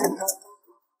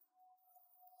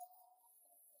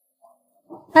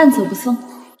慢走不送。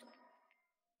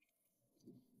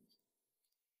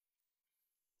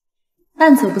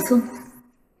慢走不送。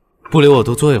不留我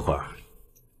多坐一会儿。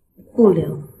不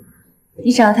留。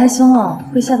你长得太凶了，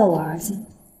会吓到我儿子。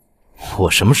我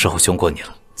什么时候凶过你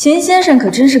了？秦先生可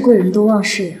真是贵人多忘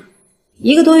事呀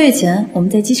！1个多月前，我们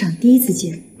在机场第1次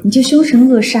见，你就凶神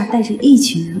恶煞，带着一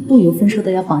群人不由分说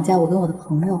的要绑架我跟我的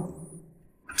朋友。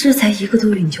这才1个多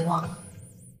月你就忘了？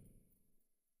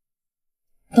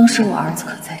当时我儿子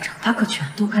可在场，他可全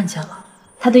都看见了。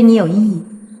他对你有阴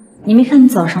影，你没看你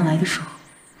早上来的时候，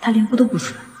他连呼都不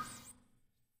出来吗？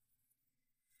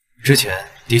之前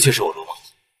的确是我鲁莽。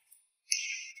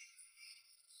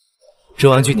这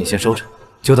玩具你先收着，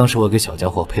就当是我给小家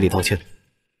伙赔礼道歉。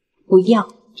不要。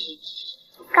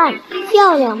干得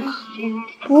漂亮嘛！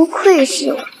不愧是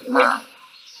我妈，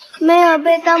没有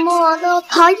被大魔王的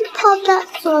跑一炮弹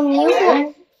所迷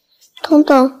惑。等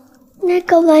等，那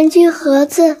个玩具盒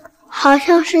子好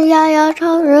像是摇摇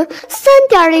超人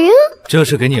3.0。这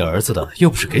是给你儿子的，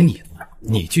又不是给你的，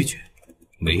你拒绝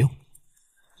没用。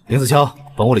林子乔，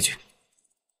往屋里去。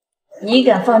你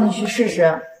敢放进去试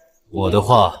试？我的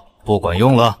话不管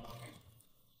用了。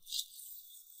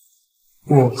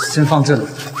我先放这里，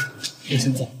我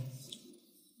先走。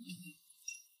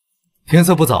天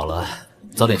色不早了，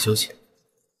早点休息。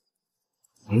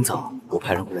明早我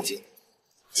派人过来接你。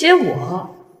接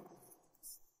我？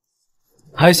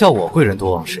还笑我贵人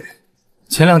多忘事？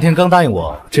前2天刚答应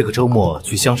我这个周末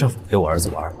去香山府陪我儿子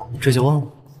玩，这就忘了？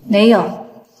没有，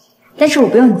但是我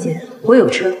不用你接，我有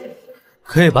车。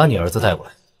可以把你儿子带过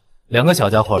来，2个小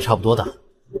家伙差不多大，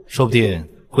说不定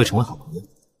会成为好朋友。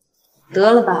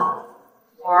得了吧，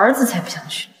我儿子才不想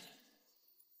去。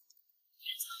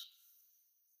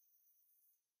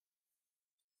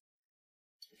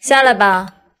下来吧，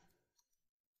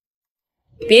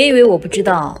别以为我不知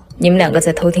道你们2个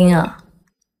在偷听啊！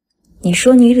你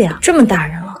说你俩这么大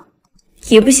人了，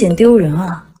也不嫌丢人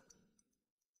啊？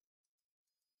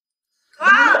为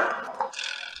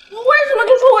什么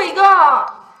就说我一个？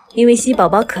因为西宝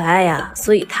宝可爱呀，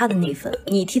所以他的那份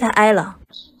你替他挨了。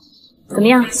怎么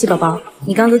样，西宝宝，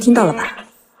你刚刚都听到了吧？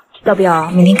要不要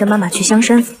明天跟妈妈去香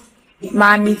山府？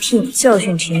妈咪替你教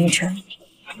训秦一晨，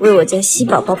为我家西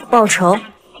宝宝报仇。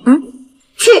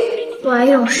去！我要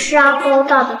用沙包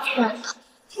大的拳头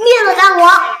灭了大魔。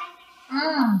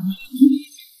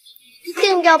一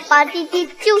定要把弟弟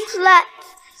救出来。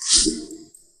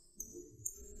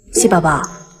西宝宝，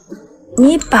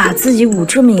你把自己捂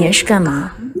这么严是干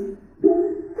嘛？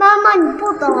妈妈，你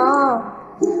不懂，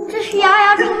这是丫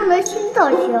丫出门的新造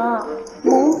型，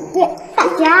蒙骗大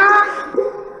家。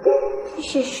这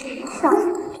是时尚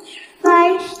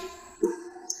fashion。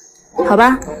好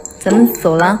吧，咱们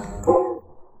走了。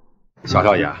小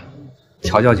少爷，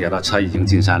乔小姐的车已经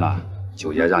进山了，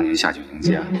九爷让您下去迎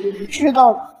接。知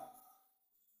道了。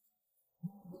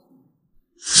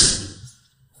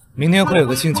明天会有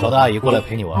个姓乔的阿姨过来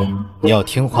陪你玩，你要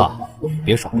听话，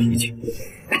别耍脾气。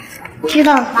知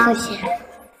道了，父亲。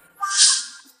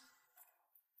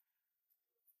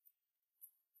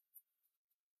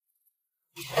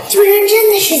居然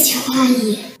真的是乔阿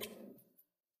姨！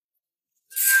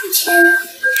父亲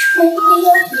是不会邀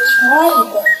请乔阿姨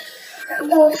过来，难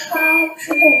道他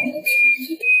知道我的决定？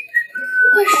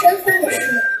会身份的事。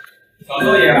小少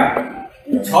爷，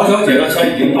乔小姐的车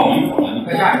已经到门口了，你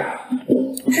快下去。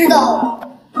知道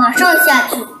了，马上下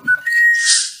去。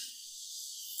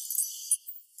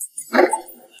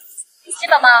西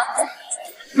宝宝，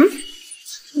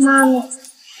妈咪，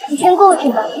你先过去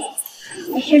吧，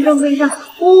我先准备上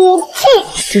武器。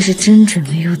这是真准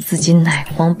备用自己奶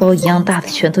黄包一样大的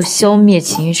拳头消灭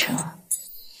秦玉成啊！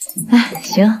哎，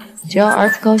行，只要儿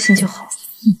子高兴就好。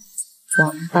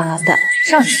王八蛋，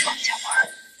让你放假玩，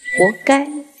活该。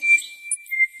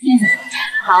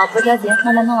好，不着急，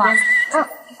慢慢弄啊。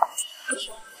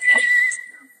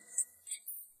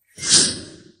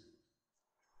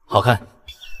好看。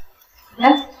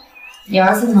哎，你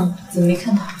儿子呢？怎么没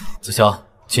看到？子潇，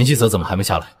秦希泽怎么还没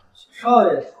下来？少爷，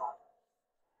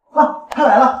啊，他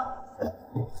来了。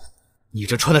你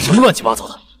这穿的什么乱七八糟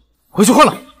的？回去换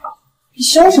了。你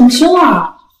凶什么凶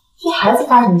啊？这孩子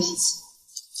发什么脾气？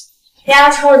人家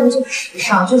穿的就是时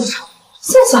尚，就是潮。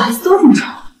现在小孩子都这么穿。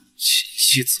秦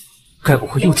希泽该不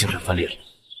会又精神分裂了？偏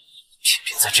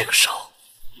偏在这个时候。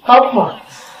老婆，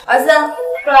儿子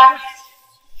过来。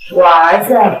我儿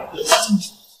子也是这么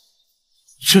说。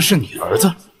这是你儿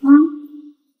子？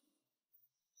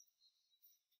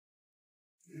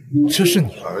这是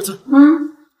你儿子？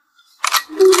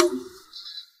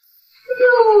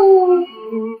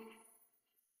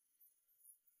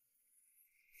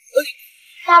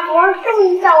大伯这么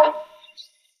一叫，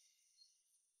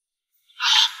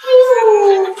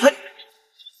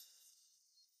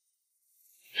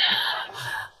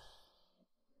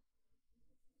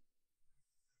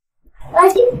来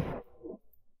听。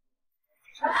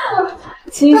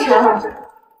清晨，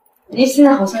你现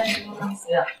在好像是什么样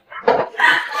子呀？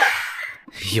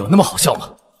有那么好笑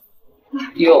吗？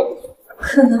有，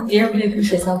可能别人被喷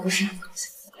水枪不是很高兴，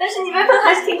但是你被喷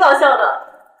还是挺搞笑的。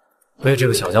被这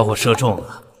个小家伙射中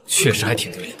了，确实还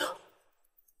挺丢脸的。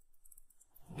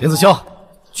林子潇，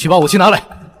去把武器拿来。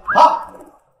好。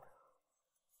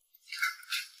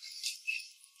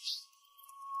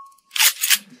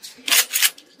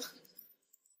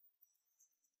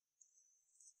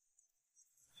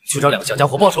去找2个小家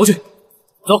伙报仇去。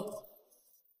走。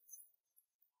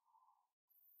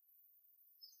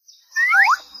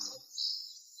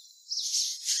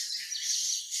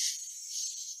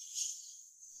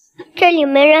这里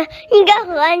没人，应该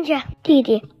很安全。弟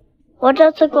弟，我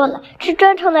这次过来是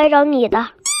专程来找你的。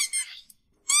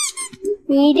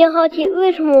你一定好奇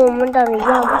为什么我们长得一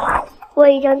样吧？我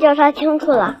已经调查清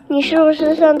楚了，你是不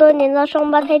是3多年的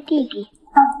双胞胎弟弟？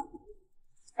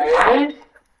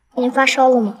你发烧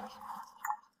了吗？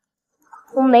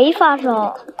我没发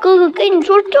烧，哥哥跟你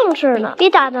说正事呢，别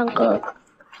打断哥哥。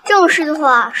正事的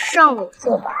话上午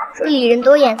说吧，这里人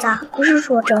多眼杂，不是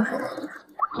说正事的。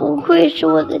不愧是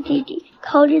我的弟弟，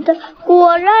考虑的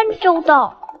果然周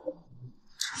到。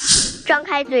张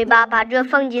开嘴巴，把这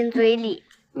放进嘴里。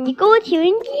你给我体温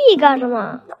计干什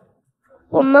么？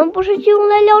我们不是就用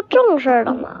来聊正事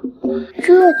的吗？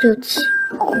这就奇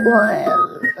怪了，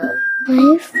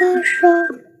没发烧，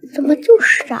怎么就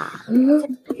傻了呢？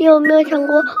你有没有想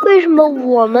过，为什么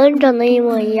我们长得一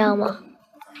模一样吗？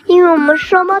因为我们是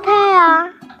双胞胎啊，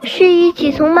是一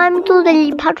起从妈咪肚子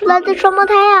里爬出来的双胞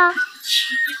胎啊。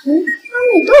妈咪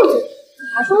肚子里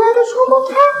爬出来的双胞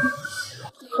胎？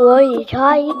所以乔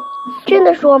阿姨真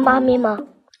的是我妈咪吗？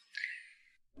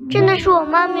真的是我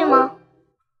妈咪吗？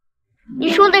你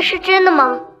说的是真的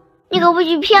吗？你可不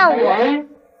许骗我！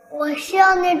我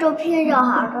像那种骗小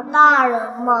孩的大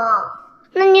人吗？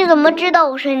那你怎么知道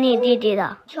我是你弟弟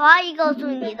的？乔阿姨告诉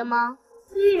你的吗？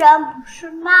虽然不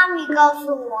是妈咪告诉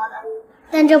我的，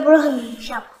但这不是很明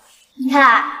显吗？你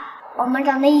看，我们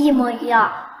长得一模一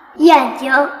样，眼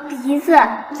睛、鼻子、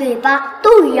嘴巴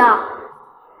都一样，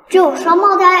只有双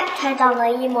胞胎才长得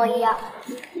一模一样，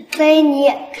所以你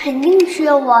肯定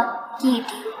是我弟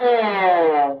弟。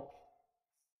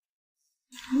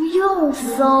不用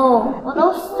搜，我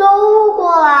都搜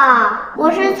过了。我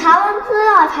是查完资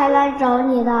料才来找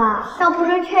你的，要不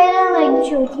是确认了你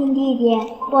是我亲弟弟，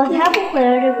我才不回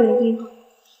来这鬼地方。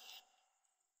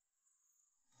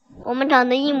我们长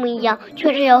得一模一样，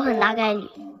确实有很大概率，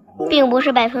并不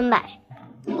是100%。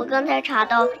我刚才查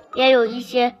到，也有一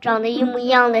些长得一模一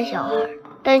样的小孩，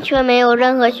但却没有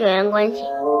任何血缘关系。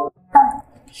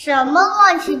什么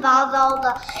乱七八糟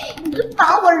的，你都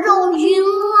把我绕晕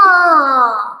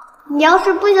了。你要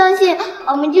是不相信，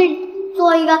我们就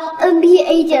做一个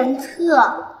NPA 检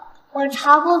测。我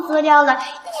查过资料了，一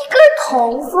根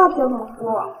头发这么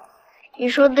多。你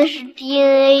说的是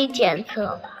DNA 检测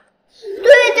吧？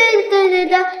对，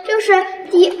就是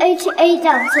DHA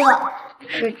检测，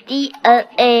是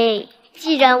DNA。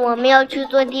既然我们要去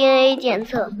做 DNA 检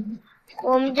测，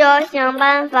我们就要想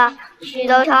办法取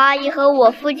到乔阿姨和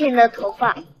我父亲的头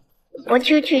发。我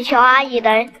去取乔阿姨的，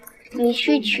你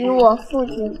去取我父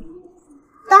亲。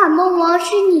大魔王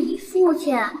是你父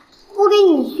亲，不给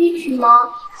你去取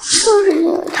吗？就是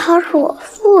因为他是我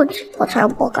父亲，我才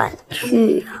不敢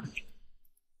去呀。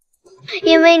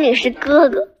因为你是哥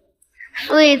哥，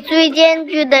所以最艰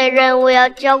巨的任务要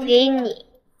交给你。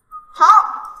好，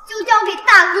就交给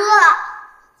大哥了。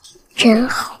真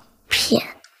好骗。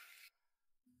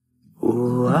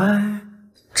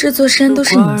这座山都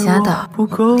是你家的，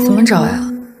怎么找呀？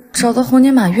找到猴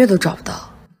年马月都找不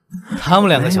到。他们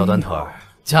两个小短腿儿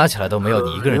加起来都没有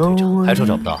你一个人腿长，还说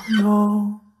找不到？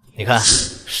你看，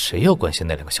谁要关心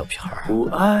那两个小屁孩？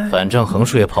反正横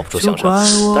竖也跑不出香山，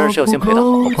当然是要先陪他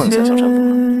好好碰一下香山坡。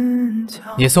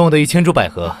你送我的1000株百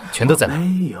合全都在那，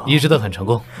移植得很成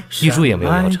功，一株也没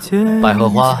有夭折。百合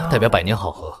花代表100年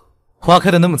好合，花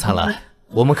开的那么灿烂，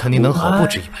我们肯定能好不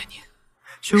止100年。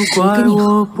谁跟你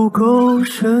好？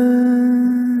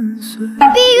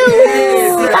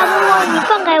大魔王，你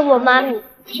放开我妈咪！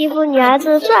欺负女孩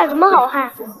子算什么好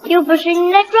汉？又不是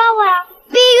你来抓我呀！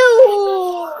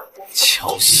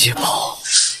乔西宝，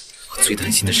我最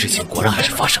担心的事情果然还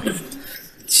是发生了。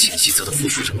钱希泽的附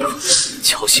属人格，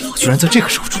乔西宝居然在这个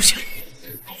时候出现。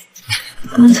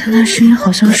刚才那声音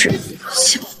好像是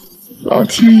西宝。老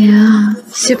天爷啊，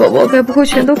西宝宝该不会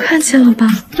全都看见了吧？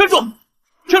站住！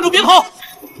站住！别跑！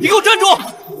你给我站住！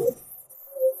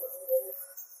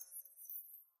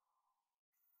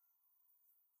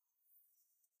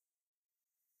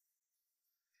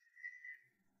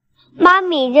妈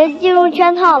咪，这进入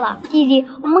圈套了，弟弟，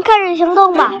我们开始行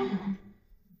动吧。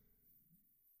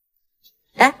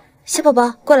哎，小宝宝，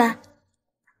过来，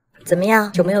怎么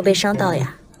样？有没有被伤到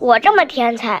呀？我这么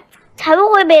天才，才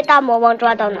不会被大魔王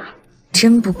抓到呢。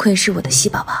真不愧是我的西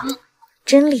宝宝，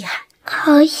真厉害！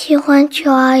好喜欢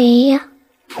乔阿姨呀，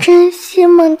真希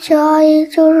望乔阿姨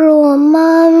就是我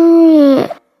妈咪。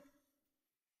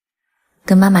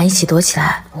跟妈妈一起躲起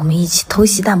来，我们一起偷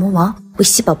袭大魔王，为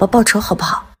西宝宝报仇，好不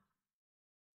好？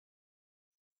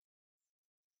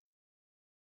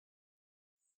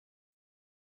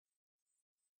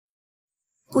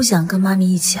不想跟妈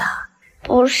咪一起啊？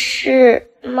不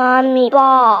是，妈咪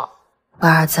抱。我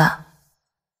儿子。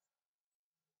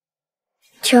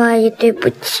乔阿姨，对不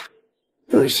起，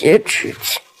有些事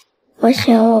情，我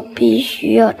想我必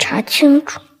须要查清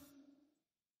楚。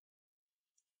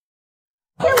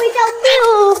这位叫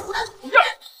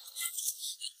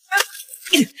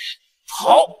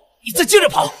跑！你再接着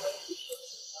跑！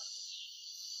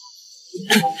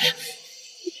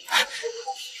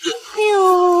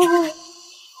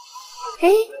哎，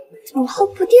怎么后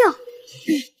不掉？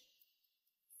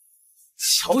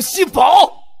乔西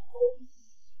宝！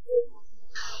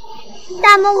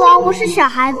大魔王，我是小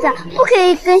孩子，不可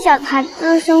以跟小孩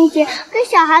子生气，跟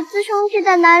小孩子生气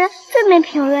的男人最没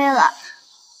品味了。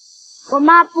我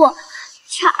妈不，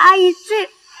乔阿姨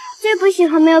最不喜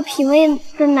欢没有品味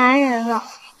的男人了。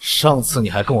上次你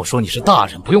还跟我说你是大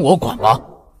人，不用我管了，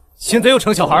现在又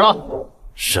成小孩了。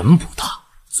人不大，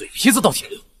嘴皮子倒挺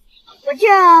溜。我这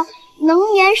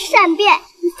能言善辩，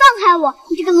你放开我，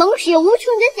你这个冷血无情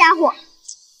的家伙！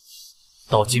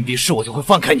到禁闭室我就会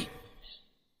放开你。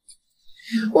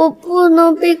我不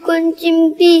能被关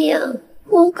禁闭呀，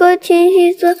我和钱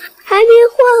希泽还没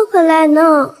换回来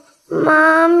呢。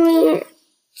妈咪，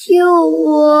救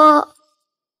我！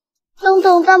等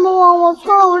等，大魔王，我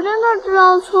错了，我真的知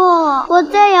道错了，我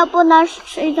再也不拿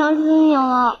谁当师你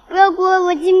了，不要关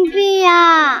我禁闭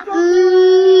呀！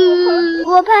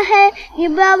我怕黑，你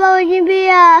不要把我禁闭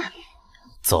呀！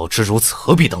早知如此，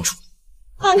何必当初？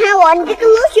放开我，你这个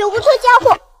冷血无情家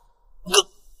伙！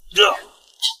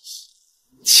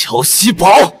乔西宝，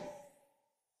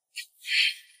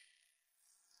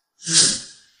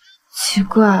奇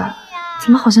怪，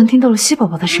怎么好像听到了西宝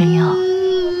宝的声音啊？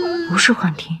不是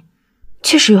幻听，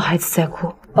确实有孩子在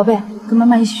哭。宝贝，跟妈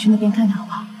妈一起去那边看看好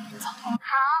不好？走。好。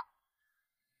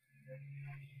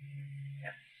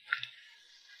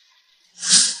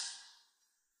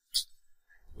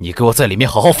你给我在里面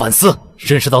好好反思，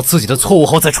认识到自己的错误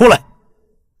后再出来。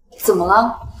怎么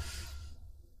了？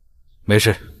没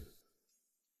事。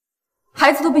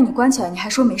孩子都被你关起来，你还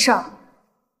说没事儿？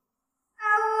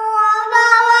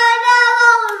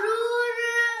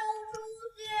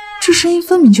这声音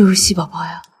分明就是西宝宝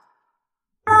呀！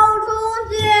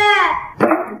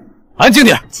安静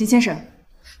点！秦先生，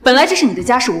本来这是你的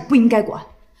家事，我不应该管，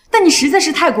但你实在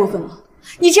是太过分了。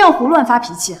你这样胡乱发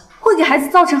脾气，会给孩子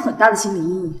造成很大的心理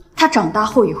阴影，他长大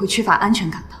后也会缺乏安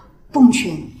全感的。奉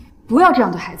劝你不要这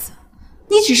样对孩子，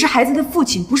你只是孩子的父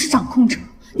亲，不是掌控者，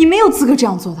你没有资格这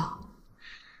样做的。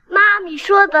妈咪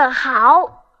说得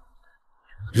好，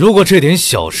如果这点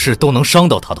小事都能伤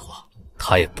到他的话，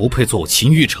他也不配做我秦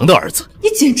玉成的儿子。你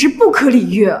简直不可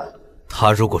理喻！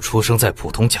他如果出生在普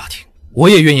通家庭，我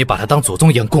也愿意把他当祖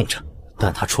宗一样供着。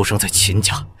但他出生在秦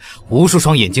家，无数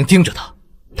双眼睛盯着他，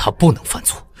他不能犯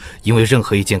错，因为任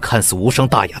何一件看似无伤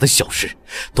大雅的小事，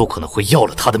都可能会要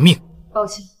了他的命。抱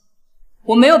歉，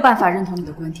我没有办法认同你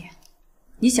的观点。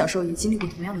你小时候也经历过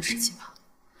同样的事情吧？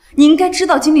你应该知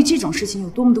道经历这种事情有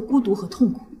多么的孤独和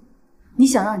痛苦。你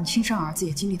想让你亲生儿子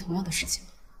也经历同样的事情吗？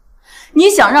你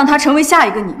想让他成为下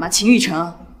一个你吗？秦雨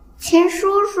辰。秦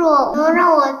叔叔，能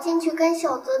让我进去跟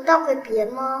小泽道个别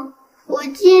吗？我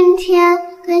今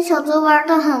天跟小泽玩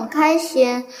得很开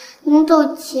心，临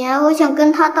走前我想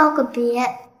跟他道个别。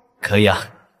可以啊。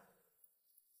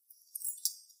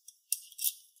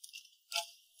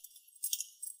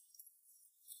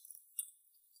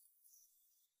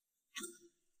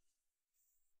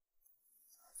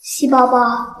细宝宝，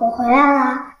我回来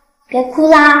啦，别哭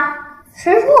啦。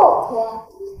谁说我哭？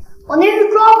我那是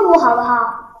装哭，好不好？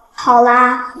好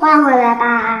啦，换回来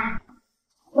吧。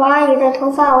王阿姨的头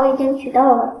发我已经取到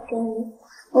了，给你。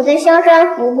我在香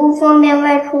山府不方便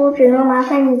外出，只能麻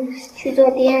烦你去做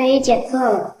DNA 检测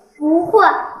了。不会，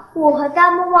我和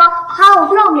大木蛙拍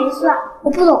我照没事。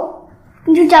我不懂，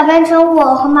你就假扮成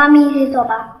我和妈咪一起走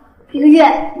吧。1个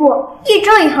月不1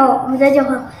周以后，我们再交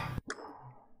换回来。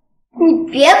你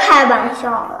别开玩笑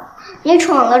了，你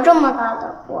闯了这么大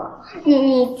的祸，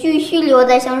你继续留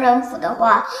在香山府的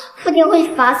话，父亲会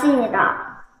罚死你的。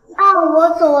那我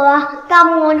走了，大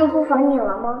魔王就不罚你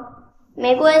了吗？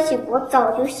没关系，我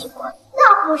早就习惯。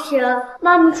那不行，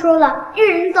妈咪说了，一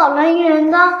人倒了一人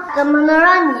当，怎么能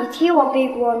让你替我背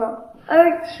锅呢？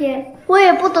而且我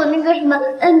也不懂那个什么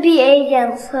NBA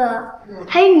检测，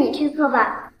还是你去测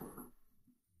吧。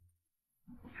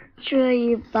这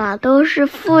一把都是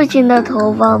父亲的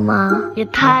头发吗？也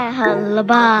太狠了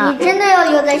吧！你真的要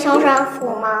留在香山府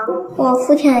吗？我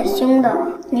父亲很凶的，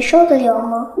你受得了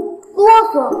吗？啰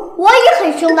嗦，我也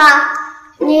很凶的。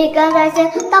你刚才先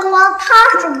大魔王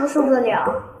他是不受得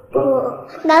了。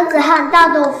男子汉大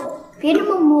豆腐，别这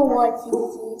么磨磨唧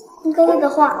唧。你哥哥的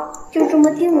话就这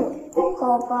么定了，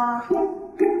好吧？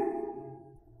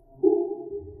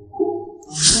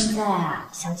现在啊，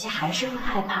小七还是会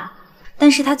害怕。但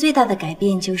是他最大的改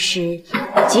变就是，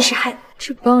即使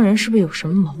这帮人是不是有什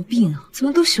么毛病啊？怎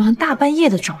么都喜欢大半夜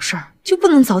的找事儿，就不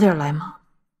能早点来吗？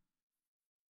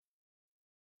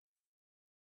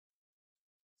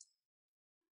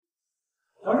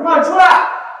小师妹，出来！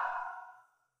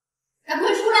赶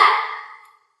快出来！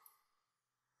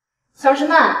小师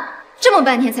妹，这么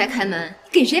半天才开门，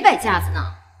给谁摆架子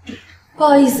呢？不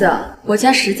好意思啊，我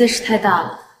家实在是太大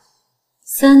了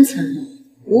，3层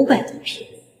楼500多平。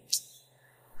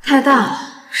太大了，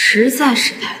实在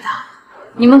是太大了。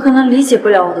你们可能理解不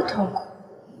了我的痛苦，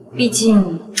毕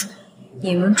竟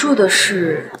你们住的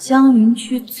是江云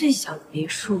区最小的别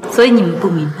墅，所以你们不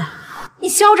明白。你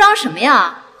嚣张什么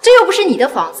呀？这又不是你的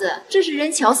房子，这是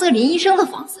人乔瑟琳医生的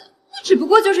房子，你只不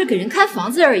过就是给人看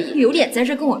房子而已，有脸在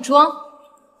这跟我装，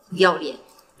不要脸！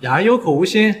雅儿有口无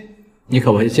心，你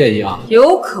可不会介意啊？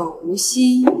有口无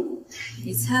心，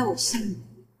你猜我信吗？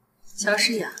乔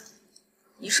诗雅。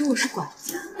你说我是管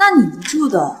家，那你们住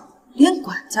的连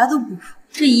管家都不如，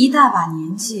这一大把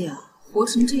年纪啊，活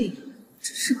成这样，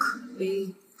真是可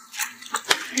悲。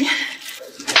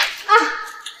啊！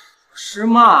师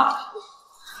妈，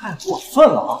太过分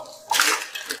了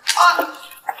啊！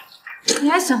你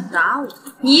还想打我？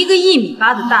你一个1.8米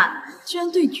的大男人，居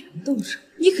然对女人动手，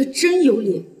你可真有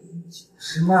脸！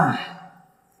师妈，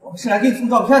我们是来给你送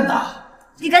照片的。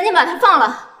你赶紧把它放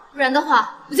了，不然的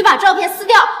话，我就把照片撕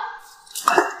掉。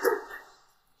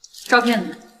照片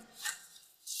呢？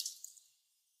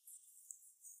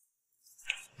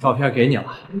照片给你了，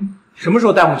什么时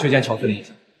候带我去见乔瑟琳医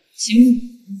生？秦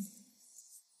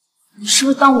牧，你是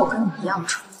不是当我跟你一样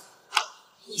蠢？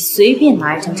你随便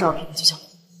拿一张照片就想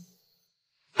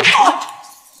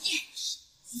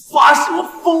发什么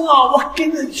疯啊！我给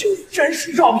你的就是真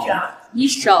实照片。你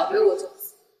少给我装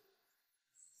死！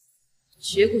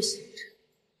学过刑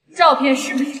侦，照片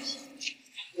是美品，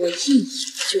我一眼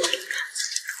就能看。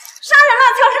杀人了，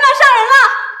乔诗曼杀人了！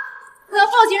我要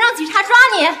报警，让警察抓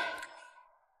你。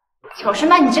乔诗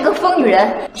曼，你这个疯女人，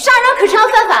杀人可是要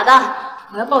犯法的。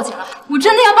我要报警了，我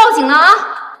真的要报警了啊！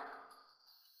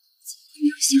怎么没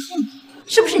有信号呢？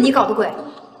是不是你搞的鬼？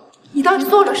你到底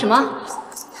做了什么？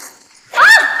啊！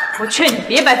我劝你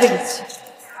别白费力气，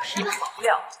要是你跑不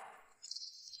了。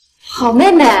好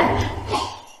妹妹，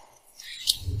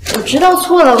我知道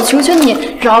错了，我求求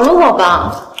你饶了我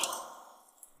吧。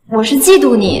我是嫉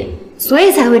妒你，所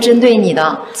以才会针对你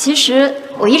的。其实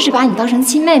我一直把你当成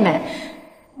亲妹妹，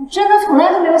我真的从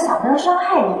来都没有想过要伤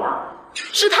害你啊。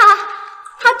是他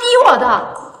逼我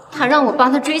的，他让我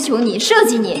帮他追求你，设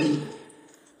计你。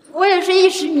我也是一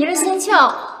时迷了心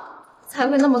窍，才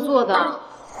会那么做的。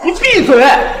你闭嘴！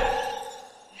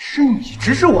是你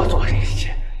指使我做这一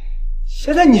切，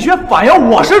现在你却反要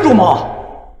我是主谋，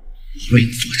我为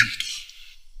你做这么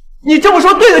多，你这么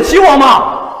说对得起我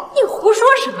吗？你胡说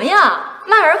什么呀？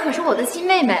曼儿可是我的亲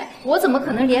妹妹，我怎么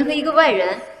可能联合一个外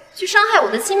人去伤害我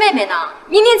的亲妹妹呢？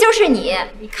明明就是你，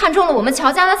你看中了我们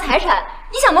乔家的财产，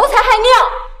你想谋财害命。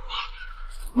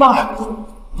妈，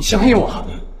你相信我，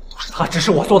他只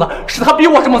是我做的，是他逼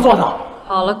我这么做的。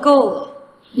好了，够了，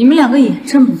你们两个也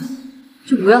这么冷，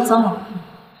就不要脏了。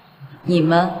你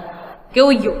们给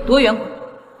我有多远滚，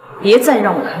别再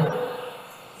让我看到，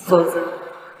否则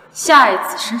下一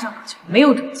次身上可就没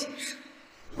有这种件事。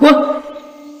滚！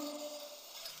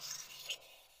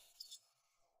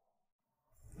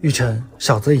玉成，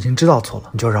小泽已经知道错了，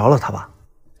你就饶了他吧。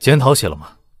检讨写了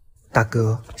吗？大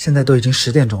哥，现在都已经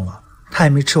10点钟了，他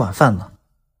还没吃晚饭呢。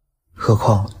何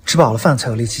况吃饱了饭才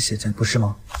有力气写检，不是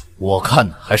吗？我看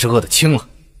呢，还是饿得轻了。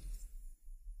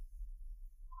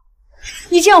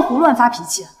你这样胡乱发脾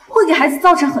气，会给孩子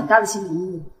造成很大的心理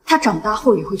阴影，他长大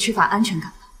后也会缺乏安全感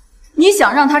的。你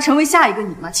想让他成为下一个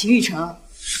你吗，秦玉成？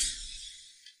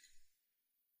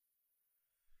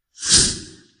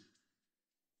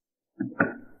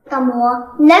大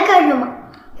魔，你在干什么？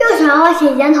又想让我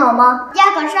写检讨吗？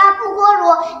呀，可是啊，不锅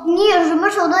炉，你有什么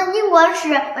手段尽管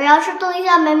使。我要是动一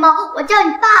下眉毛，我叫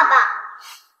你爸爸。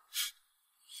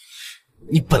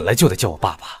你本来就得叫我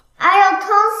爸爸。哎呦，疼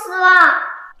死了！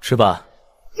吃吧。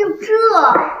就这？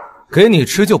给你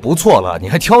吃就不错了，你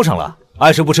还挑上了，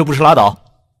爱吃不吃不吃拉倒。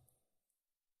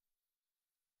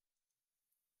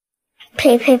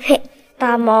呸呸呸！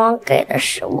大魔王给的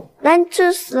食物难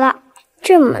吃死了。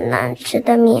这么难吃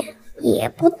的面也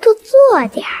不多做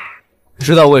点儿。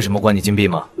知道为什么关你禁闭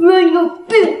吗？人有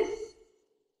病。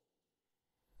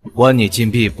关你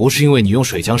禁闭不是因为你用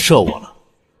水枪射我了，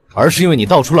而是因为你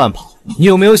到处乱跑。你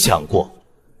有没有想过，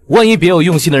万一别有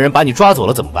用心的人把你抓走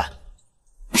了怎么办？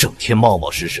整天冒冒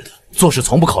失失的，做事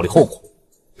从不考虑后果，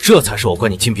这才是我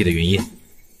关你禁闭的原因。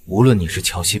无论你是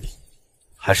乔西宝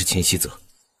还是秦希泽，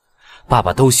爸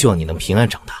爸都希望你能平安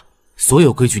长大。所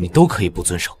有规矩你都可以不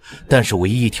遵守，但是唯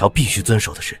一一条必须遵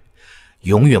守的是，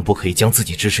永远不可以将自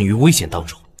己置身于危险当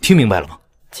中。听明白了吗？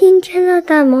今天的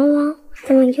大魔王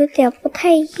怎么有点不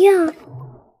太一样？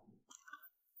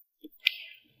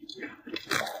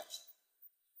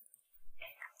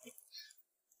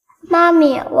妈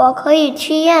咪，我可以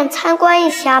去医院参观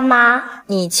一下吗？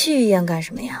你去医院干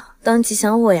什么呀？当吉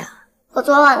祥物呀？我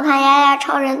昨晚看《丫丫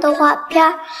超人》动画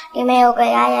片，里面有个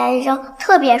丫丫医生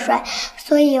特别帅，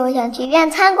所以我想去医院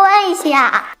参观一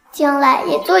下，将来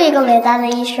也做一个伟大的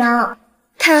医生。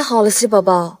太好了，西宝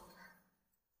宝，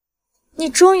你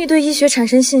终于对医学产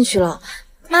生兴趣了，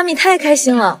妈咪太开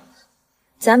心了。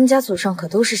咱们家祖上可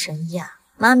都是神医啊，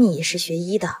妈咪也是学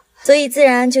医的，所以自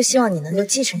然就希望你能够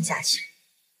继承下去。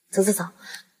走走走，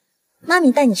妈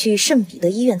咪带你去圣彼得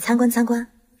医院参观参观，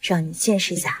让你见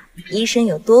识一下医生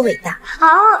有多伟大。好，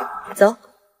走。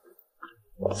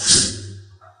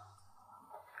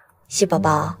西宝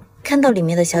宝，看到里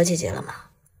面的小姐姐了吗？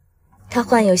她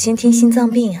患有先天心脏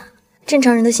病啊，正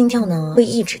常人的心跳呢会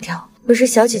一直跳，可是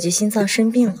小姐姐心脏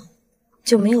生病了，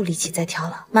就没有力气再跳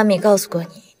了。妈咪告诉过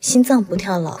你，心脏不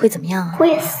跳了会怎么样啊？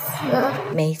会死。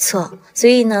没错，所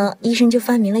以呢，医生就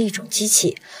发明了一种机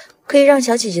器，可以让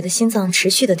小姐姐的心脏持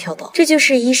续的跳动，这就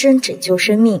是医生拯救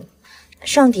生命。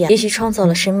上帝也许创造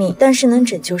了生命，但是能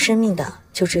拯救生命的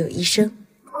就只有医生。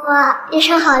哇，医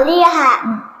生好厉害！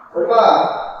同志们，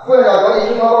副院长找你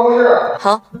去办公室。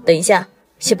好，等一下，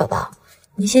西宝宝，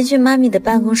你先去妈咪的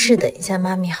办公室等一下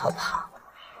妈咪好不好？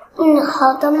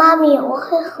好的，妈咪，我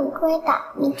会很乖的。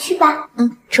你去吧。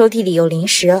抽屉里有零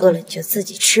食，饿了你就自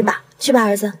己吃吧。去吧，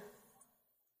儿子。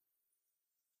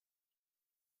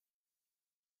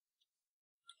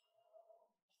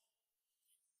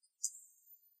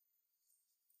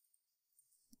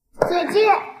姐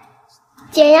姐，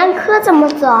检验科怎么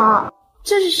走？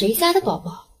这是谁家的宝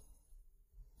宝？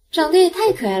长得也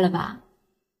太可爱了吧！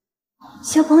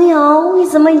小朋友，你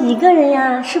怎么一个人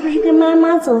呀？是不是跟妈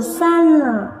妈走散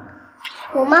了？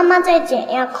我妈妈在检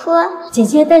验科，姐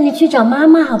姐带你去找妈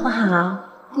妈好不好？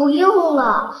不用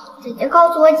了，姐姐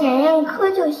告诉我检验科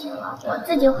就行了，我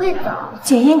自己会走。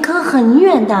检验科很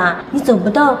远的，你走不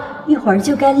到，一会儿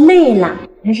就该累了，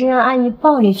还是让阿姨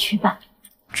抱你去吧。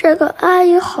这个阿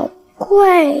姨好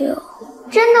怪哟。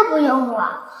真的不用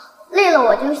了，累了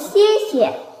我就歇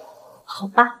歇。好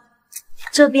吧，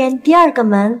这边第二个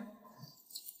门。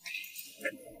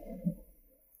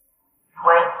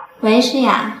喂，诗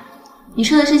雅，你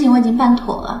说的事情我已经办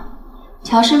妥了。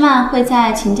乔诗曼会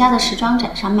在秦家的时装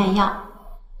展上卖药。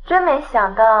真没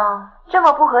想到，这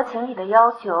么不合情理的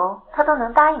要求，他都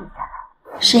能答应下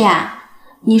来。诗雅，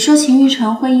你说秦玉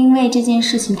成会因为这件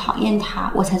事情讨厌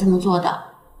他，我才这么做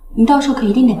的。你到时候可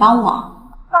一定得帮我。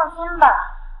放心吧，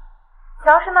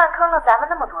乔诗曼坑了咱们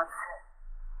那么多次，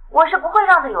我是不会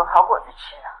让他有好果子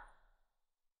吃的。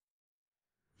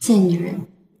贱女人！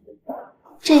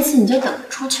这次你就等着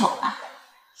出糗吧。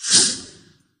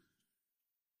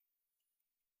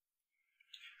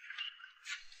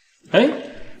哎，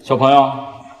小朋友，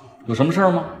有什么事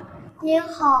儿吗？你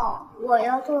好，我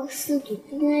要做4组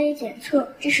DNA 检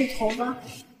测，这是头发。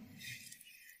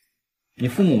你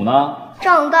父母呢？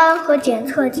账单和检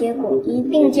测结果一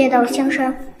并接到香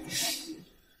山。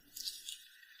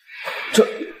这，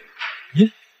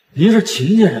您是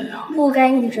秦家人呀？不该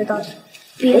你知道的，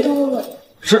别多问。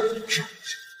是。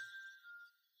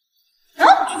啊，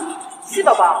西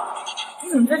宝宝，你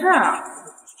怎么在这儿啊？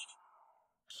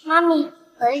妈咪，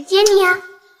我来接你啊。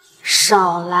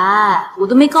少来，我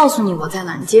都没告诉你我在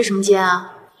哪，你接什么接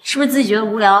啊？是不是自己觉得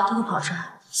无聊，偷偷跑出来？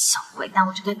小坏蛋，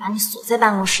我绝对把你锁在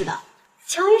办公室的。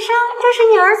乔医生，这是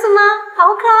你儿子吗？好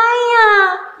可爱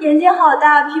呀，眼睛好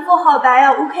大，皮肤好白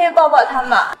呀，我可以抱抱他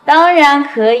吗？当然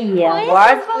可以，我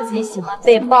儿子不仅喜欢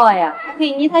被抱呀，还可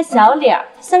以捏他小脸，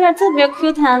小脸特别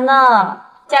Q 弹呢。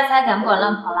下次还敢不敢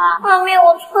乱跑啦？妈咪，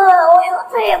我错了，我以后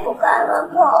再也不敢乱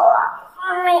跑了。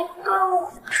妈咪，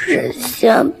只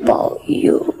想保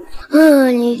佑。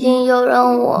你一定要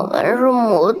让我们是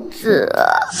母子。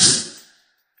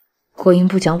果因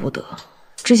不讲武德，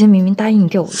之前明明答应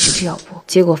调我去制药部，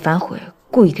结果反悔，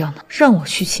故意刁难，让我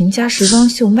去秦家时装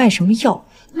秀卖什么药，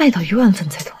卖到1万份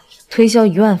才同意。推销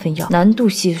1万份药，难度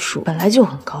系数本来就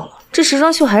很高了，这时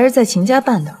装秀还是在秦家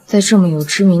办的，在这么有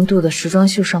知名度的时装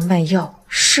秀上卖药，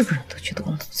是个人都觉得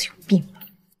我脑子有病吧？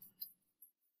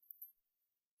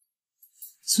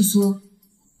苏苏，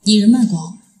你人脉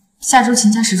广，下周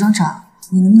秦家时装展，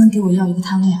你能不能给我要一个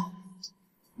摊位啊？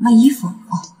卖衣服？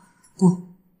哦，不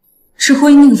是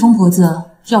婚姻那个疯婆子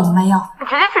要我卖药。你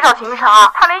直接去找秦明成，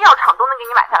他连药厂都能给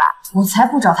你买下来。我才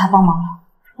不找他帮忙呢，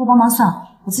不帮忙算了，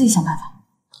我自己想办法。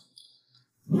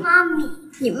妈咪，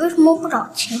你为什么不找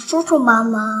秦叔叔帮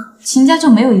忙？秦家就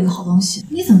没有一个好东西，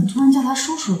你怎么突然叫他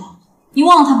叔叔了？你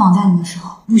忘了他绑架你的时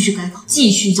候，不许改口，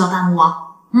继续叫大魔王。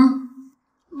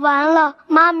完了，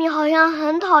妈咪好像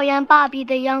很讨厌芭比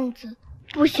的样子。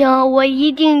不行，我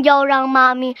一定要让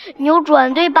妈咪扭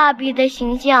转对芭比的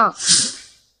形象。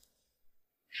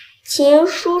秦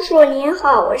叔叔您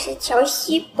好，我是乔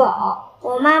西宝，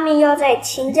我妈咪要在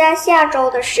秦家下周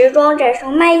的时装展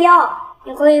上卖药，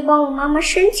你可以帮我妈妈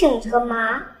申请一个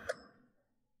吗？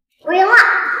我赢了。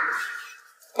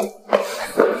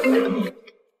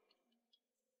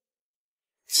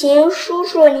秦叔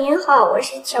叔您好，我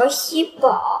是乔西宝，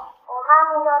我妈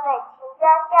咪要在秦家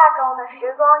下周的时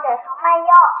装展上卖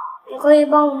药，你可以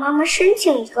帮我妈妈申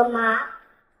请一个吗？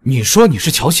你说你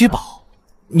是乔西宝，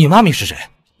你妈咪是谁？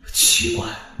奇怪，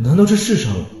难道这世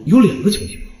上有2个乔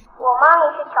西宝？我妈咪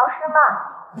是乔诗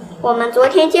曼，我们昨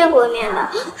天见过面的，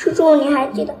叔叔你还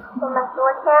记得我们昨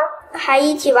天还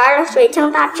一起玩了水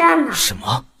枪大战呢？什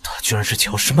么？他居然是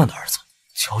乔诗曼的儿子？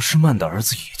乔诗曼的儿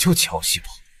子也叫乔西宝？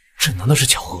这难道是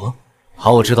巧合？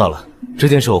好，我知道了，这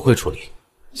件事我会处理。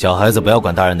小孩子不要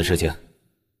管大人的事情。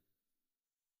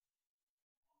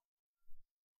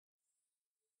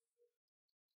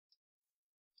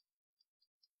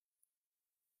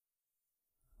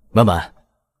曼曼，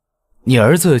你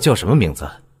儿子叫什么名字？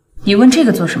你问这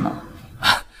个做什么？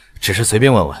只是随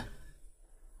便问问。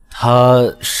他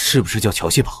是不是叫乔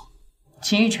西宝？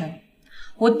秦逸晨，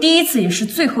我第一次也是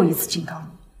最后一次警告你，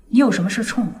你有什么事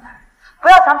冲我来。不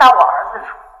要想打我儿子的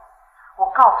主意，我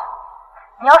告诉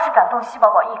你，你要是敢动西宝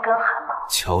宝一根汗毛，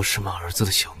乔诗曼儿子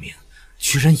的小名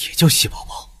居然也叫西宝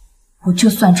宝，我就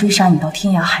算追杀你到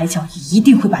天涯海角，也一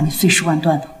定会把你碎尸万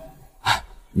段的。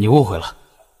你误会了。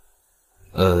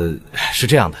是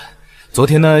这样的，昨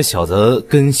天呢，小泽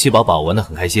跟西宝宝玩得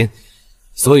很开心，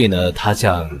所以呢，他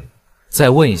想再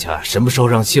问一下，什么时候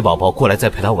让西宝宝过来再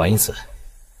陪他玩一次。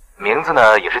名字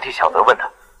呢，也是替小泽问的。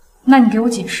那你给我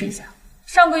解释一下，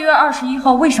上个月21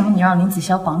号，为什么你让林子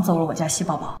潇绑走了我家西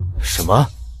宝宝？什么？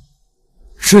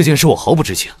这件事我毫不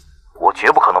知情，我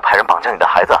绝不可能派人绑架你的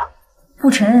孩子。不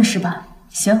承认是吧？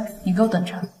行，你给我等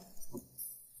着。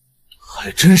还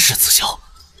真是子潇，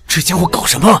这家伙搞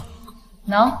什么？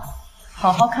能，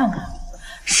好好看看，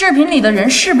视频里的人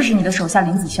是不是你的手下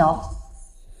林子潇？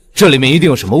这里面一定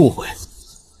有什么误会。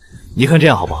你看这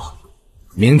样好不好？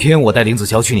明天我带林子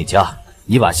潇去你家，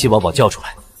你把西宝宝叫出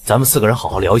来，咱们4个人好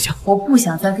好聊一下。我不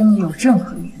想再跟你有任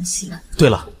何联系了。对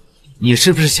了，你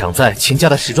是不是想在秦家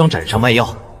的时装展上卖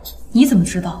药？你怎么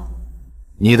知道？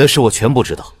你的事我全部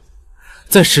知道。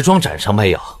在时装展上卖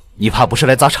药，你怕不是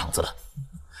来砸场子的？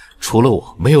除了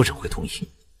我，没有人会同意。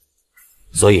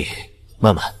所以，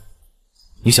曼曼，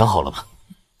你想好了吗？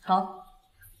好，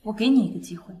我给你一个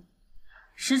机会。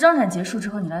时装展结束之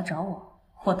后，你来找我，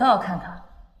我倒要看看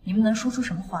你们能说出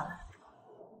什么话来。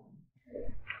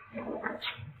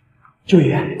舅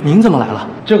爷，您怎么来了？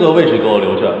这个位置给我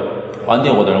留着，晚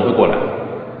点我的人会过来，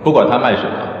不管他卖什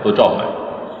么都照卖，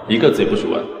一个字也不许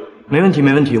问。没问题，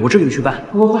没问题，我这就去办。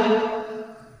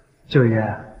舅爷，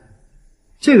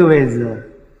这个位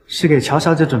子是给乔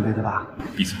小姐准备的吧？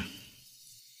闭嘴。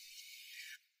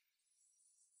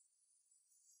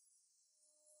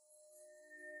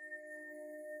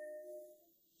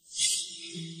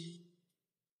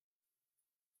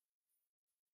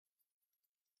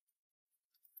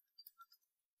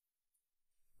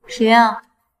谁呀？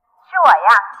是我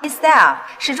呀 ，Estelle，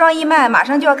 时装义卖马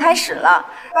上就要开始了，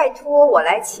拜托我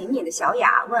来请你的小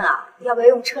雅问啊，要不要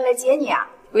用车来接你啊？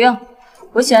不用，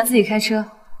我喜欢自己开车。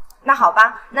那好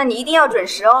吧，那你一定要准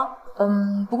时哦。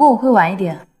不过我会晚一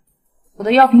点，我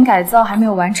的药品改造还没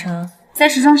有完成，在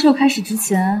时装秀开始之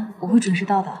前，我会准时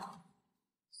到的。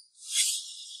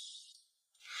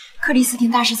克里斯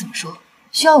汀大师怎么说？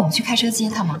需要我们去开车接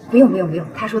他吗？不用，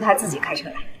他说他自己开车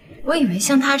来。我以为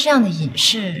像他这样的隐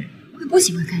士会不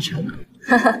喜欢开车呢。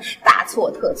大错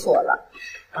特错了。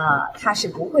他是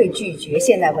不会拒绝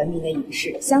现代文明的隐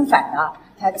士，相反的，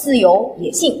他自由、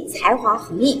野性、才华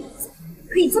横溢，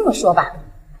可以这么说吧。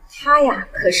他呀，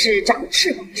可是长着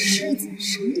翅膀的狮子，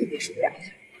什么都约束不了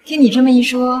他。听你这么一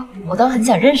说，我倒很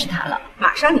想认识他了。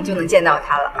马上你就能见到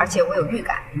他了，而且我有预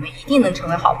感，你们一定能成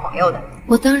为好朋友的。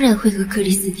我当然会和克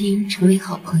里斯汀成为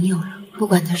好朋友了，不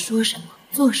管他说什么、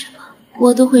做什么，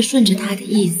我都会顺着他的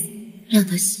意思，让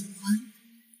他喜欢。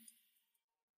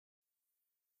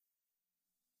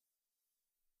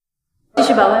继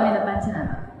续把外面的搬进来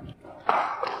吧。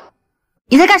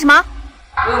你在干什么？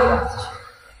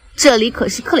这里可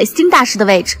是克里斯汀大师的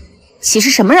位置，岂是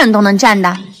什么人都能站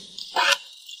的？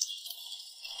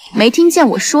没听见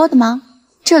我说的吗？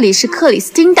这里是克里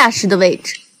斯汀大师的位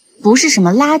置，不是什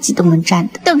么垃圾都能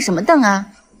站的。瞪什么瞪啊？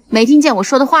没听见我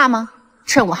说的话吗？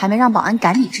趁我还没让保安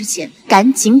赶你之前，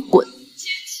赶紧滚！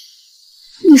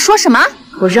你说什么？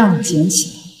我让你捡起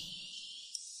来。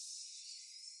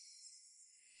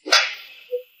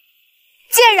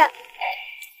贱人！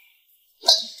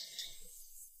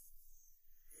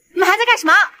你们还在干什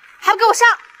么？还不给我上！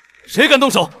谁敢动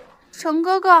手？程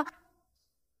哥哥，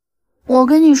我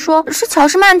跟你说，是乔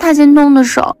诗曼他先动的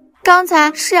手。刚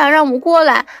才是想让我过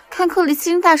来看克里斯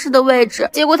汀大师的位置，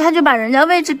结果他就把人家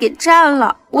位置给占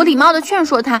了。我礼貌的劝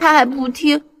说他，他还不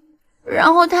听，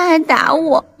然后他还打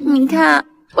我。你看，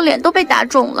我脸都被打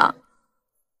肿了。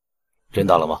真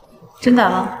打了吗？真打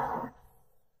了。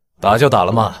打就打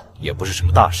了嘛，也不是什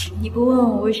么大事。你不问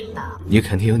我为什么打？你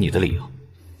肯定有你的理由。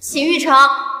秦玉成，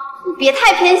你别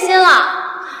太偏心了。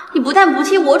你不但不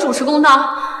替我主持公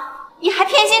道，你还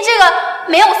偏心这个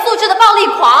没有素质的暴力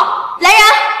狂！来人，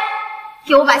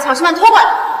给我把乔诗曼拖过来！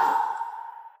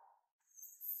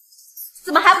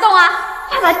怎么还不动啊？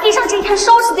快把地上这一摊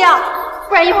收拾掉，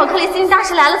不然一会儿克里斯汀大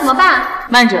师来了怎么办？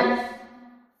慢着，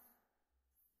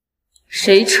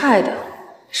谁踹的，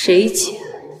谁捡。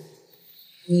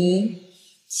你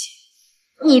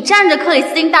捡。你占着克里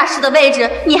斯汀大师的位置，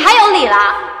你还有理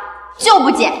啦？就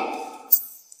不捡。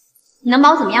你能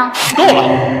把我怎么样？够了！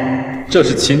这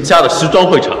是秦家的时装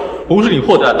会场，不是你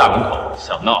货在大门口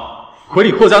想闹，回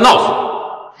你霍家闹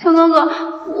去。程哥哥，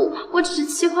我只是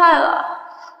气坏了。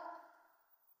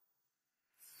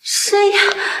谁呀？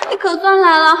你可算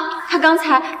来了！他刚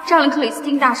才占了克里斯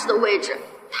汀大师的位置，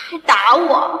他还打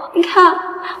我，你看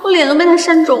我脸都被他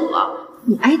扇肿了。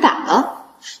你挨打了？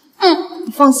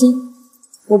你放心，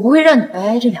我不会让你白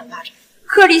挨这2巴掌。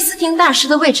克里斯汀大师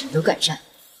的位置你都敢占，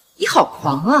你好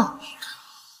狂啊！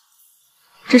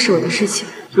这是我的事情，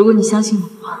如果你相信我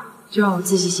的话，就让我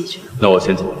自己解决。那我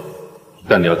先走，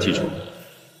但你要记住，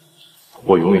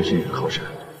我永远是你的靠山。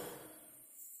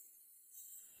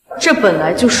这本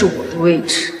来就是我的位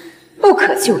置，不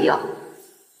可救药。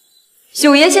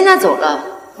九爷现在走了，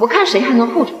我看谁还能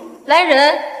护着。来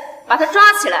人，把他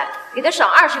抓起来，给他赏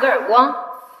20个耳光。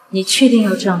你确定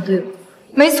要这样对我？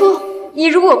没错，你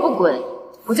如果不滚，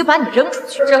我就把你扔出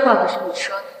去。这话可是你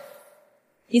说的。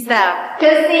Estelle，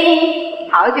 Jessie，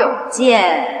 好久不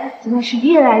见，真的是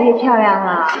越来越漂亮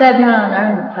了。再漂亮哪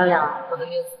有你漂亮啊？我的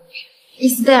岳父。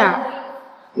Estelle，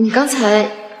 你刚才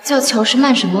叫乔诗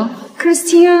曼什么？克里斯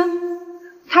汀啊，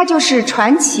她就是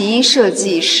传奇设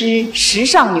计师、时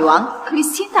尚女王克里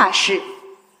斯汀大师。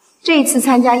这一次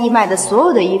参加义卖的所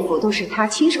有的衣服都是她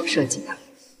亲手设计的。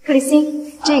克里斯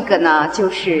汀，这个呢就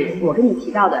是我跟你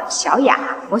提到的小雅，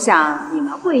我想你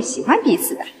们会喜欢彼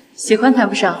此的。喜欢谈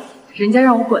不上，人家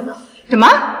让我滚了。什么？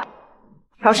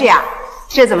乔诗雅，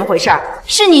这怎么回事？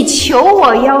是你求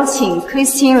我邀请克里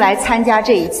斯汀来参加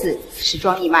这一次时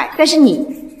装义卖，但是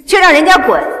你却让人家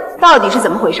滚，到底是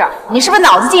怎么回事？你是不是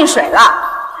脑子进水了？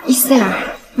伊斯尔，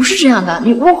不是这样的，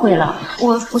你误会了。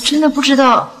我真的不知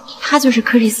道他就是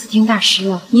克里斯汀大师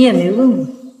了。你也没问我。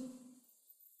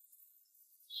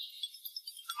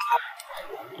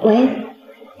喂，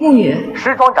沐雨。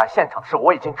时装展现场的事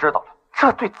我已经知道了，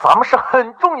这对咱们是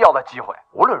很重要的机会。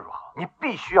无论如何，你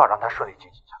必须要让它顺利进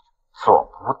行下去。做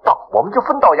不到，我们就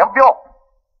分道扬镳。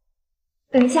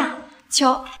等一下，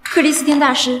乔，克里斯汀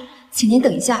大师，请您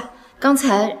等一下。刚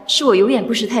才是我有眼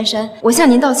不识泰山，我向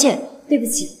您道歉。对不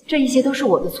起，这一切都是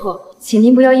我的错，请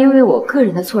您不要因为我个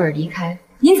人的错而离开。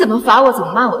您怎么罚我，怎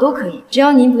么骂我都可以，只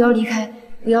要您不要离开，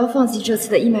不要放弃这次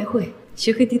的义卖会。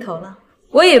学会低头了。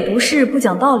我也不是不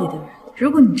讲道理的人，如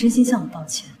果你真心向我道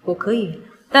歉，我可以原谅，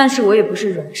但是我也不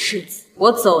是软柿子。我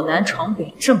走南闯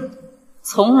北这么多，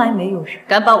从来没有人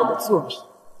敢把我的作品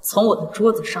从我的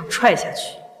桌子上踹下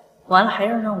去，完了还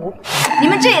要让我。你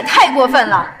们这也太过分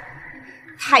了，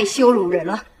太羞辱人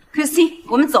了。可惜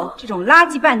我们走，这种垃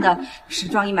圾办的时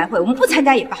装义卖会，我们不参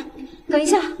加也罢。等一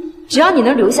下，只要你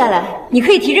能留下来，你可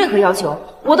以提任何要求，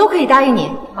我都可以答应你。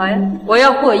好呀，我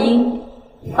要破音，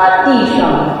把地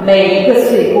上每一个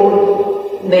碎玻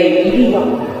璃，每一粒药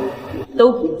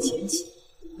都给我捡起，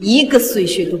一个碎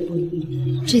屑都不留。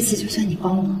这次就算你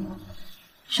帮我了。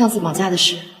上次绑架的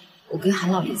事，我跟韩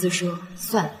老爷子说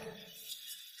算了。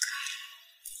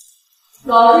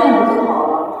老店不做好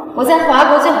了。我在华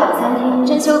国最好的餐厅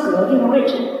珍馐阁定了位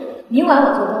置，明晚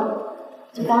我做东，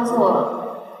就当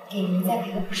做给您再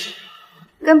赔个不是。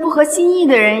跟不合心意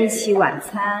的人一起晚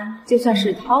餐，就算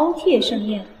是饕餮盛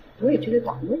宴，我也觉得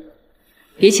档位。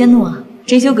别迁怒啊，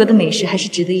珍馐阁的美食还是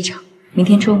值得一尝。明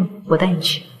天中午我带你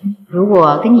去。如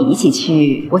果跟你一起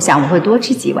去，我想我会多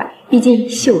吃几碗，毕竟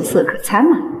秀色可餐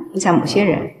嘛，不像某些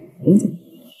人。你怎么？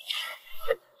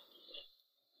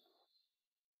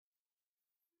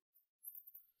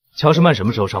乔什曼什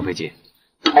么时候上飞机？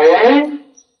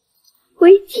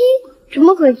飞机？什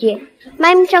么飞机？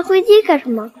妈咪上飞机干什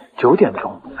么？9点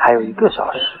钟，还有1个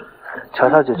小时。乔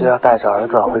乔姐姐要带着儿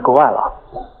子回国外了。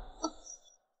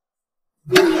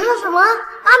你说什么？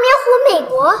妈咪要回美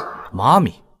国？妈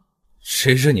咪？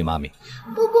谁是你妈咪？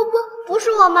不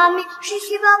是我妈咪，是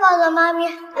西宝宝的妈咪。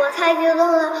我太激动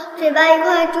了，嘴巴一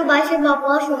块就把西宝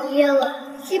宝手噎了。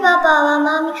西宝宝的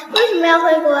妈咪为什么要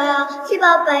回国呀？西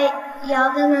宝宝也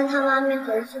要跟着他妈咪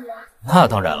回去吗？那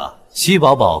当然了，西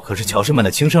宝宝可是乔什曼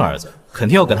的亲生儿子，肯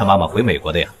定要跟他妈妈回美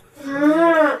国的呀。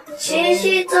学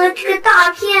习泽这个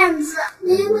大骗子，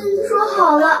你们说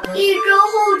好了，1周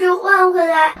后就换回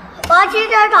来。我要去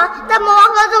机场，带妈妈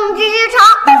和总去机场。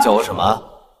叫我什么？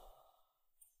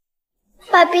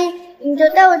爸比，你就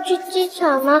带我去机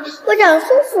场呢，我想送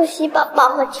送西宝宝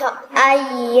和乔阿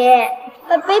姨。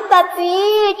爸比，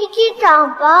去机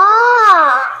场吧，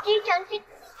去机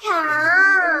场。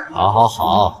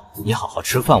好，你好好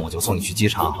吃饭，我就送你去机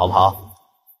场，好不好？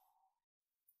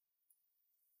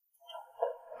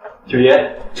九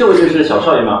爷，这位就是小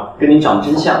少爷吗？跟您长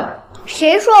真像。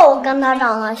谁说我跟他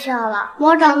长得像了？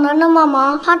我长得那么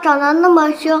忙，他长得那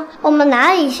么凶，我们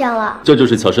哪里像了？这就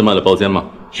是乔什曼的包间吗？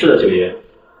是的，九爷。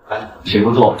来，请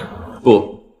入座。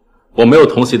不，我没有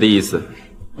同席的意思，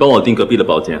帮我订隔壁的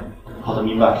包间。好的，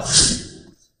明白。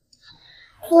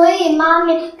所以妈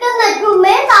咪根本就没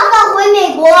打算回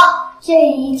美国，这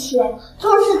一切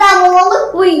都是大魔王的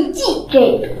诡计。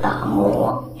这个大魔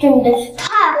王真的是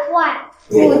太坏了。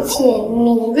父亲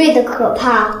敏锐的可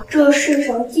怕，这世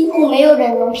上几乎没有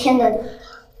人能骗得他。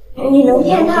你能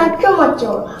骗他这么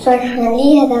久了，算是很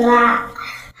厉害的啦。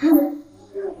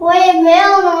我也没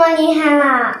有那么厉害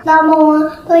啦，大魔王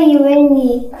都以为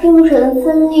你精神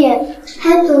分裂，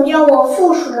还总叫我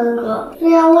附属人格。虽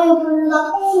然我也不知道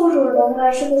附属人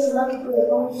格是个什么鬼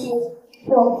东西，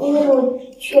我姑姑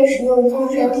确实有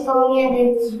精神方面的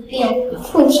疾病，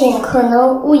父亲可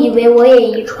能误以为我也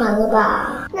遗传了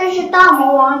吧？那是大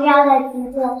魔王家的疾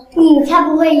病，你才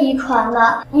不会遗传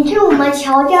的。你是我们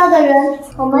乔家的人，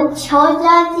我们乔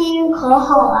家基因可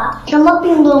好了，什么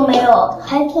病都没有，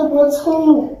还特别聪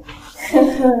明。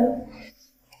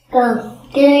等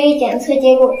DNA 检测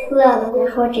结果出来了再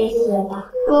说这些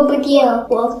吧，说不定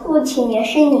我父亲也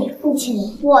是你父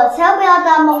亲，我才不要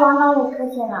大魔王当你父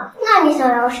亲呢。那你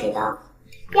想要谁的？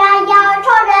丫丫超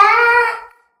人。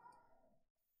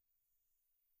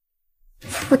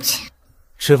父亲。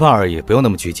吃饭而已，不用那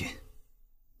么拘谨。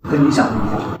跟你想的一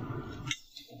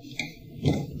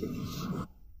样。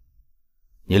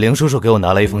你林叔叔给我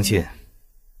拿了一封信，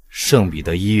圣彼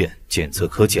得医院检测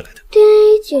科寄来的。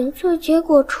DNA 检测结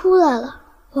果出来了，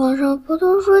网上不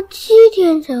都说7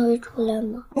天才会出来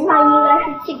吗？那应该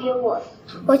是寄给我的。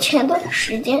我前段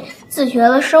时间自学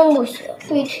了生物学，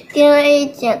对 DNA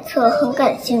检测很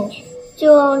感兴趣。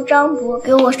就让张伯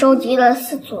给我收集了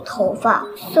4组头发，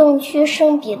送去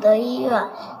圣彼得医院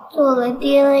做了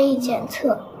DNA 检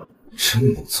测。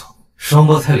真不错，双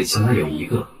胞胎里竟然有一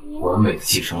个完美的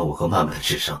继承了我和曼曼的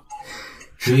智商。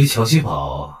至于乔西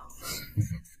宝，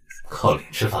靠脸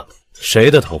吃饭吧。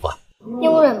谁的头发？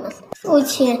佣人们，父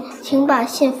亲，请把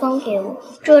信封给我。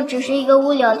这只是一个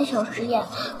无聊的小实验，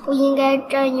不应该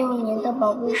占用您的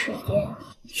宝贵时间。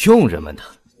佣人们的？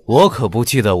我可不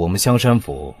记得我们香山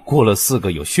府雇了4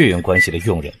个有血缘关系的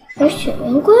佣人。有血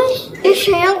缘关系？有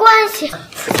血缘关系？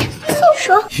父亲，放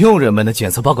手！佣人们的检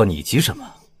测报告你急什么？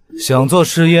想做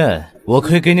试验，我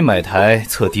可以给你买台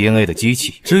测 DNA 的机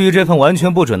器。至于这份完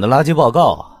全不准的垃圾报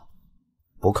告，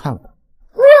不看了。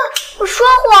不要！我说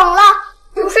谎了，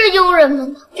不是佣人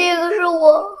们的，这个是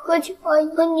我和乔阿姨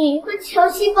和你和乔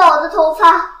西宝的头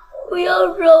发。不要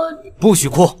揉你！不许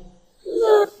哭！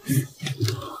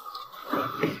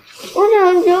我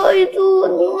想叫一做我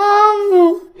的妈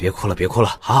咪。别哭了，别哭了，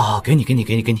好，给你。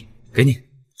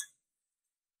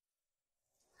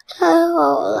太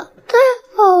好了，太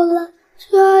好了！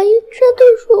乔阿姨真的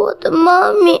是我的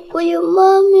妈咪，我有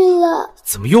妈咪了。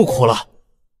怎么又哭了？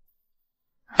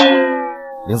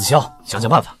林子潇，想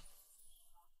办法。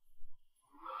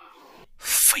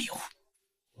废物，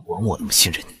枉我那么信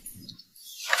任你。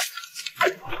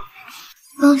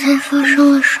刚才发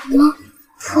生了什么？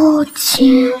父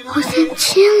亲好像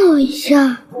亲了我一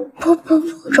下。不，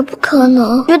这不可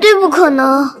能，绝对不可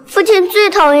能！父亲最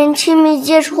讨厌亲密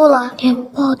接触了，连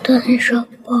抱都很少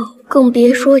抱，更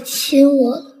别说亲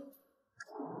我了。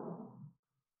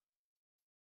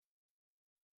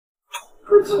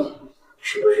父亲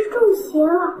是不是中邪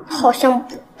了？好像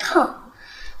不烫，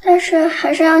但是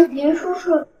还是让林叔叔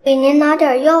给您拿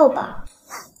点药吧。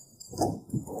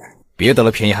别得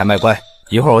了便宜还卖乖，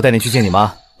一会儿我带你去见你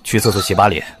妈。去厕所洗把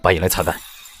脸，把眼泪擦干。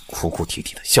哭哭啼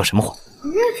啼的，像什么谎？我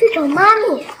们要去找妈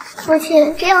咪。父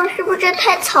亲，这样是不是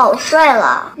太草率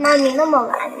了？妈咪那么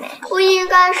完美，不应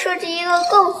该设计一个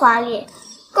更华丽、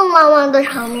更浪漫的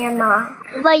场面吗？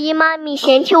万一妈咪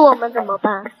嫌弃我们怎么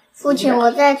办？父亲，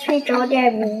我再去找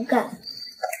点灵感。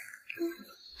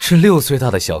这6岁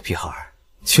大的小屁孩，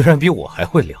居然比我还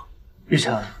会聊。玉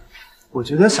成，我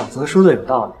觉得小泽说的有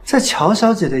道理。在乔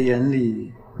小姐的眼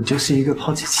里，你就是一个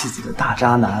抛弃妻子的大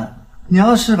渣男。你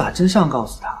要是把真相告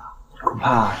诉他，恐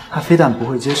怕他非但不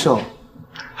会接受，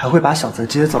还会把小泽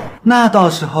接走。那到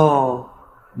时候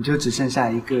你就只剩下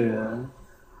一个人，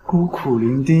孤苦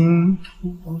伶仃，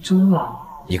孤独终老。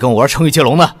你跟我玩成语接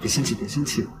龙呢？别生气，别生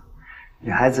气。女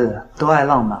孩子都爱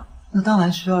浪漫，那当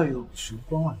然需要有烛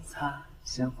光晚餐、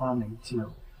鲜花美酒、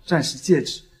钻石戒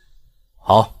指。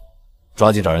好，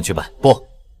抓紧找人去办。不，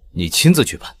你亲自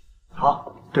去办。好。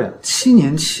对了，7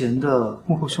年前的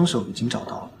幕后凶手已经找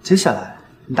到了，接下来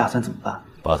你打算怎么办？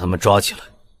把他们抓起来，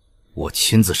我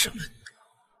亲自审问。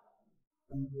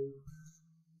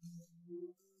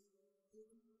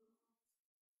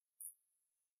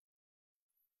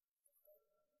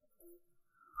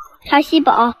乔西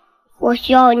宝，我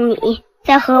需要你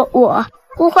再和我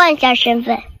互换一下身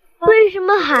份。为什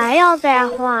么还要再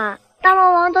换？大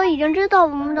魔王都已经知道我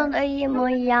们长得一模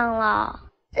一样了。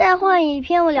再换也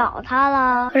骗不了他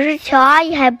了，可是乔阿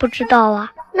姨还不知道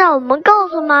啊。那我们告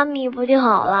诉妈咪不就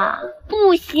好了？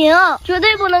不行，绝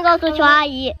对不能告诉乔阿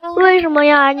姨。为什么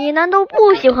呀？你难道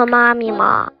不喜欢妈咪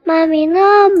吗？妈咪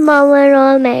那么温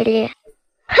柔美丽，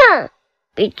哼，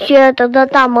比缺德的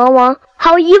大魔王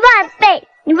好10000倍。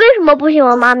你为什么不喜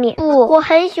欢妈咪？不，我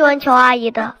很喜欢乔阿姨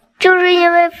的，正是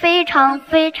因为非常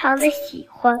非常的喜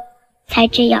欢，才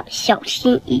这样小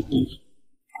心翼翼。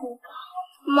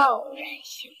贸然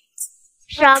行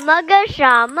什么跟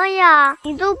什么呀？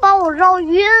你都把我绕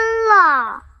晕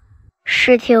了。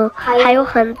事情还有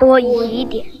很多疑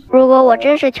点。如果我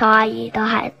真是乔阿姨的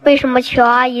孩子，为什么乔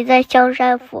阿姨在香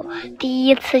山府第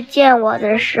一次见我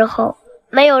的时候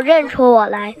没有认出我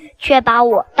来，却把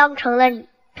我当成了你？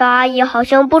乔阿姨好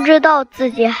像不知道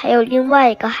自己还有另外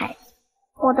一个孩子。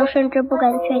我都甚至不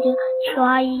敢确定乔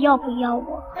阿姨要不要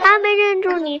我。她没认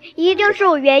出你，一定是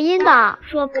有原因的，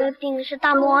说不定是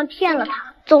大魔王骗了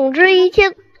她。总之，一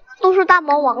切都是大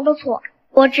魔王的错。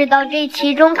我知道这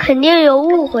其中肯定有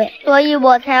误会，所以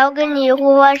我才要跟你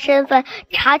互换身份，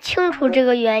查清楚这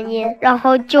个原因，然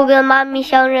后就跟妈咪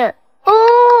相认。哦，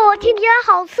听起来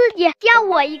好刺激，加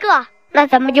我一个。那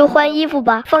咱们就换衣服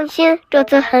吧，放心，这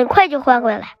次很快就换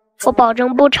回来，我保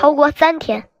证不超过3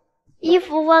天。衣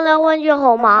服换来换去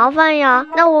好麻烦呀，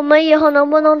那我们以后能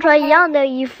不能穿一样的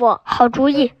衣服？好主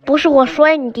意，不是我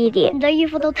说你弟弟，你的衣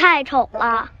服都太丑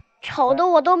了，丑的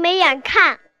我都没眼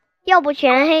看，要不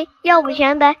全黑，要不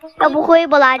全白，要不灰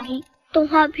不拉几。动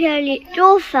画片里只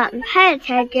有反派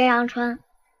才这样穿，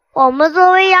我们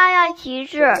作为丫丫骑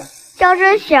士，穿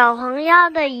着小黄鸭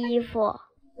的衣服。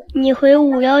你回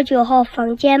519号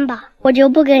房间吧，我就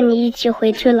不跟你一起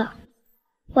回去了。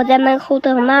我在门口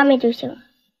等妈咪就行了。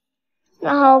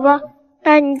那好吧，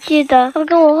那你记得要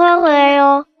跟我换回来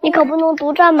哟，你可不能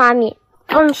独占妈咪。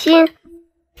放心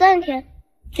，3天，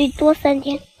最多3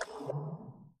天。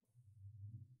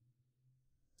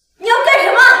你要干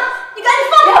什么？你赶紧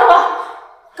放开我！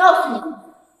告诉你，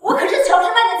我可是乔治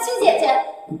曼的亲姐姐。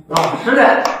老实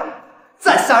点，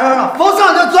再瞎嚷嚷，封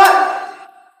上你的嘴！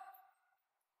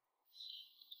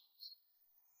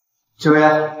九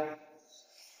爷，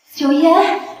九爷，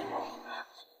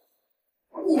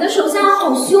你的手下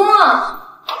好凶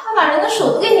啊！他把人的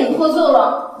手都给拧脱臼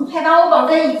了，还把我绑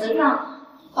在椅子上，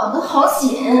绑得好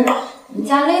紧，人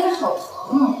家勒得好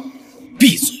疼。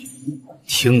闭嘴，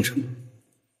听着，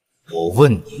我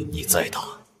问你，你再打。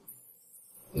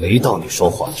没到你说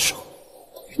话的时候，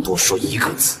你多说1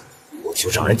个字，我就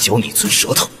让人嚼你一寸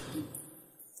舌头。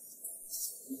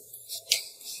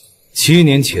7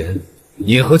年前，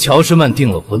你和乔什曼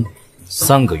订了婚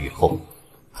，3个月后，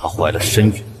她怀了身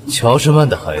孕。乔什曼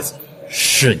的孩子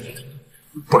是你的。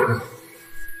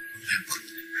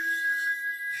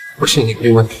不信你可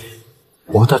以问他，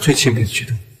我和他最亲密的举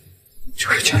动就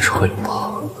是牵手和拥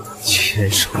抱。牵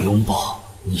手拥抱，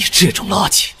你这种垃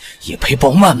圾也配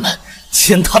抱曼曼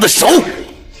牵她的手？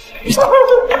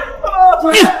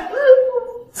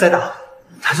再打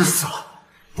他就死了。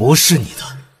不是你的，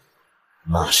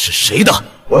那是谁的？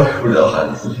我也不知道孩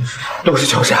子父亲是谁，都是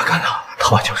乔治亚干的。他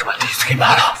把乔治曼第一次给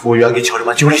卖了，服务员给乔治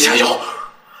曼9粒下药，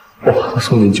我把他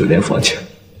送进酒店房间，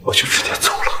我就直接走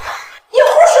了。你胡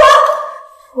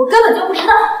说！我根本就不知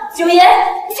道。九爷，你千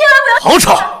万不要！好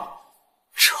吵，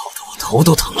吵得我头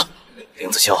都疼了。林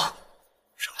子潇，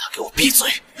让他给我闭嘴。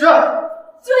是。九爷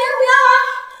不要啊！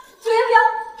九爷不要，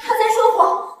他在说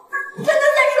谎，真的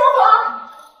在说谎。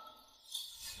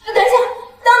等一下，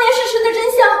当年事实的真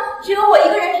相只有我一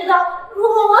个人知道。如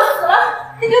果我死了，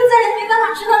你就再也没办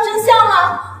法知道真相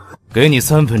了。给你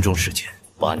3分钟时间，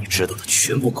把你知道的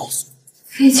全部告诉我。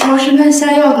给乔什曼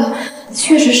下药的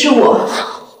确实是我，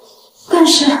但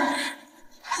是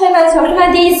拍卖乔什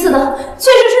曼第一次的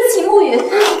确实是秦慕雨。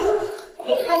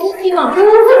你看你黑网上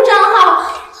的账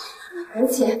号，而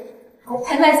且我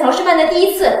拍卖乔什曼的第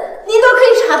一次，你都可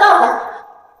以查到的，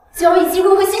交易记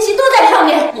录和信息都在上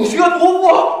面。你是个屠夫，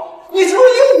你是不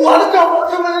是以我的账号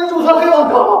身份注册黑网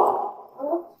账号？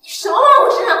你少往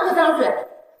我身上泼脏水，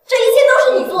这一切都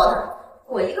是你做的。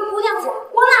我一个姑娘家，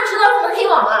我哪知道什么黑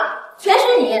网啊？全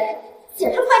是你，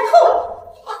简直坏透了！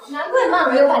难怪曼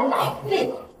儿又把你打成废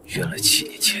物。原来7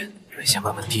年前认下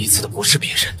曼曼第一次的不是别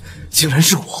人，竟然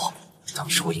是我。当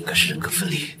时我应该是人格分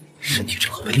裂，身体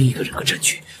正好被另一个人格占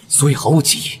据，所以毫无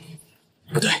记忆。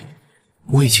不对，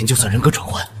我以前就算人格转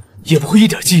换，也不会一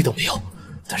点记忆都没有。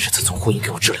但是自从婚姻给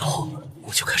我治疗后，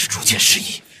我就开始逐渐失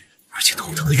忆，而且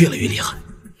头疼的越来越厉害。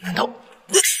难道？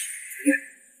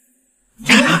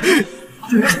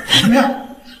怎么样？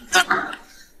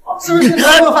是不是你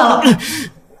又犯了？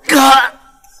干！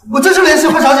我这就联系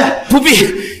花小姐。不必。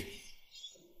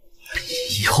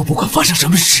以后不管发生什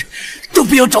么事，都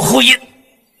不要找后因。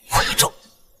我要找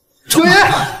九爷，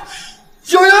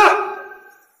九爷。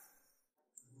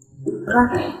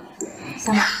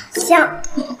香吗？香。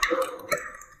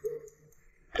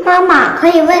妈妈，可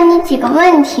以问你几个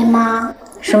问题吗？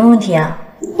什么问题啊？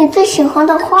你最喜欢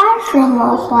的花是什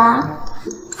么花？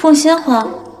凤仙花。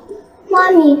妈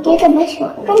咪，你怎么喜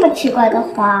欢这么奇怪的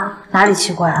花？哪里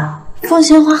奇怪啊？凤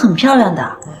仙花很漂亮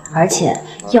的，而且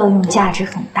药用价值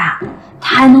很大，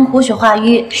它还能活血化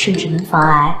瘀，甚至能防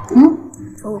癌。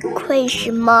不愧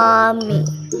是妈咪，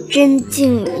真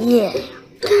敬业呀！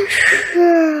但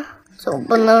是总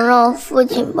不能让父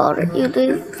亲抱着一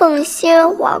堆凤仙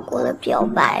花过来表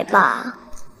白吧？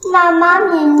那妈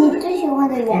咪，你最喜欢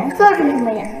的颜色是什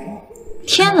么颜色？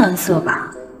天蓝色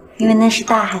吧，因为那是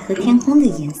大海和天空的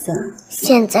颜色。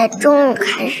现在终于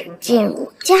开始进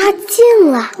入佳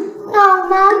境了。那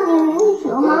妈咪，你喜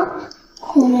欢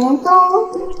孔明灯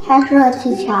还是热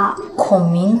气球？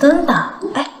孔明灯吧，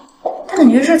哎，但感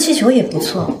觉热气球也不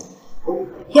错。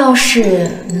要是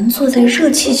能坐在热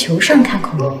气球上看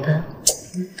孔明灯，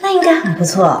那应该很不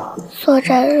错。坐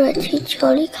在热气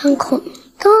球里看孔明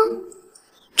灯，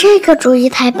这个主意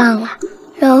太棒了！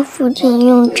让父亲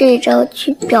用这招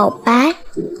去表白，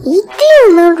一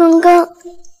定能成功。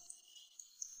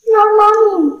那妈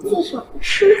咪，你最喜欢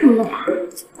吃什么呀？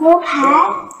牛排、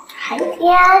海鲜？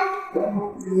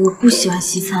我不喜欢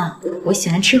西餐，我喜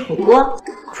欢吃火锅。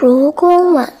烛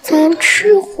光晚餐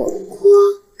吃火锅，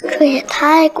这也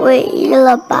太诡异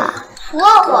了吧！除了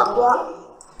火锅，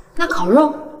那烤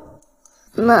肉？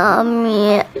妈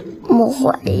咪，我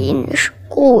怀疑你是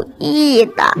故意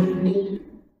的。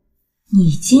你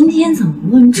今天怎么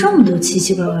问这么多奇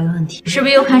奇怪怪的问题？是不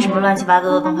是又看什么乱七八糟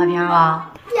的动画片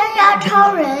了？丫丫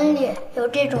超人里有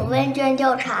这种问卷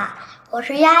调查，我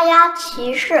是丫丫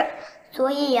骑士，所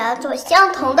以也要做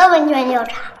相同的问卷调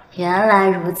查。原来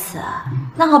如此，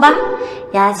那好吧，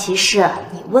丫丫骑士，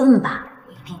你问吧，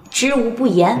我一定知无不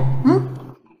言。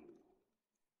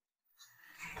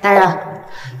大人，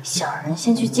小人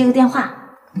先去接个电话，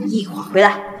一会儿回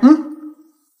来。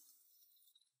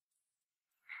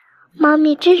妈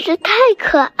咪真是太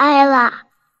可爱了。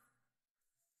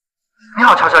你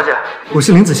好，乔小姐，我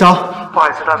是林子潇。不好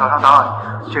意思，大早上打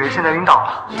扰你，九爷现在晕倒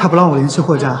了，他不让我联系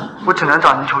货架，我只能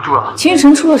找您求助了。秦雨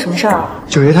辰出了什么事儿？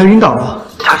九爷他晕倒了。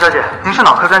乔小姐，您是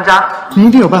脑科专家，您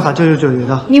一定有办法救救九爷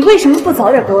的。你为什么不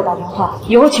早点给我打电话？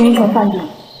以后秦雨辰犯病，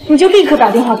你就立刻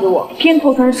打电话给我。偏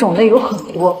头疼种类有很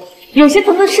多，有些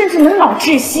疼的甚至能脑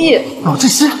窒息。脑窒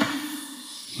息？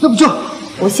那不就……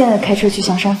我现在开车去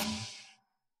香山。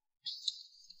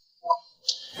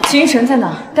秦雨辰在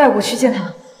哪？带我去见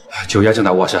他。九爷正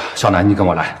在卧室，少南，你跟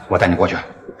我来，我带你过去。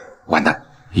完蛋，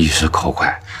一时口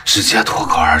快，直接脱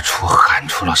口而出喊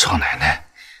出了少奶奶。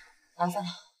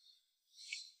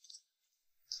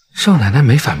少奶奶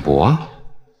没反驳，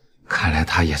看来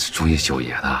她也是注意九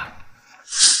爷的。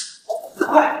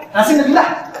快拿新的皮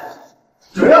带！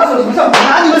九爷要是有什么事，我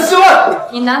拿你们试问。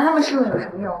你拿他们试问有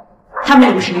什么用？他们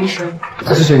又不是医生。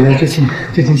可是九爷最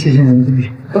近谢谢您的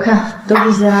力。不看，都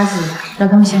是些垃圾，让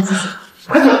他们先自己。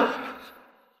快走！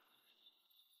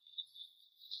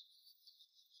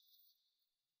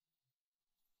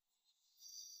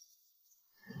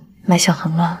脉象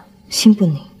很乱，心不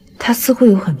宁，他似乎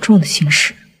有很重的心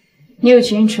事。你有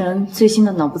秦雨辰最新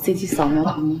的脑部 CT 扫描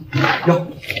图吗？有。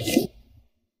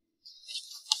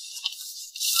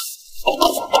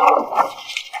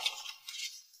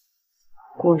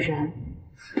果然。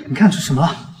你看出什么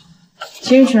了？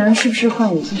秦雨辰是不是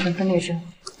患有精神分裂症？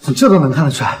你这都能看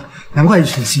得出来，难怪一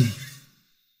身心。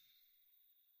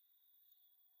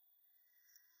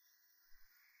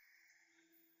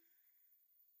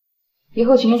以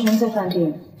后秦雨辰再犯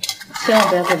病，千万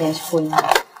不要再联系霍英了。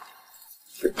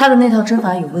他的那套针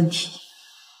法有问题，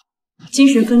精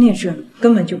神分裂症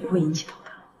根本就不会引起到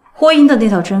他。霍英的那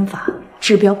套针法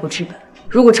治标不治本，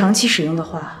如果长期使用的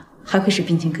话，还会使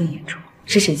病情更严重。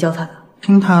是谁教他的？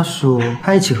听他说，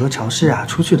他一起和乔诗雅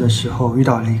出去的时候遇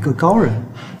到了一个高人。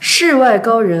世外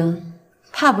高人，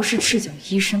怕不是赤脚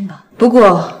医生吧？不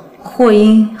过霍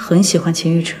英很喜欢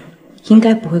秦雨辰，应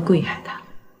该不会故意害他，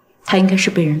他应该是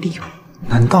被人利用。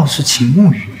难道是秦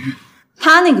沐雨？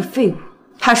他那个废物，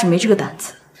怕是没这个胆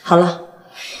子。好了，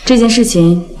这件事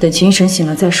情等秦雨辰醒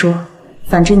了再说。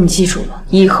反正你记住了，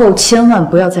以后千万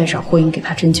不要再找霍英给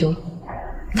他针灸了。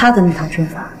他的那套针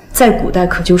法，在古代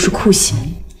可就是酷刑。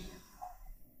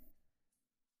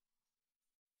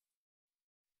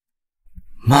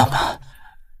妈妈，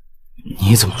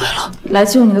你怎么来了？来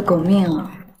救你的狗命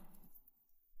啊！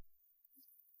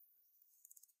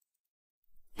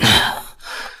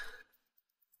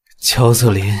乔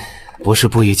瑟琳不是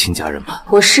不宜亲家人吗？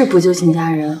我是不救亲家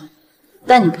人，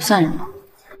但你不算人吗？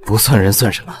不算人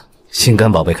算什么？心肝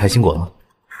宝贝开心果吗？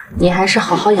你还是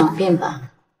好好养病吧。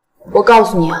我告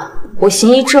诉你啊，我行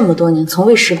医这么多年，从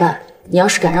未失败。你要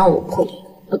是敢让我破脸，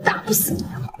我打不死你。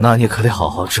那你可得好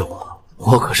好治我，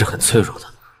我可是很脆弱的。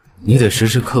你得时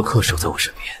时刻刻守在我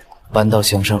身边，搬到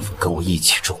香山府跟我一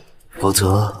起住，否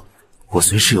则我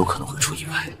随时有可能会出意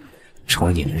外，成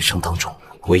为你人生当中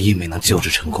唯一没能救治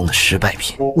成功的失败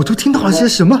品。我都听到了些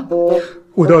什么？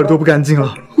我的耳朵不干净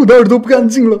了，我的耳朵不干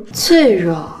净了。脆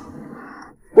弱？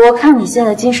我看你现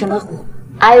在精神的很，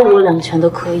挨我2拳都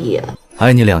可以。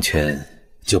挨你2拳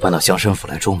就搬到香山府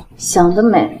来住吗？想得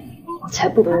美，我才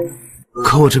不搬。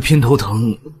可我这偏头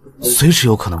疼随时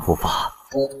有可能复发，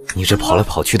你这跑来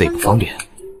跑去的也不方便。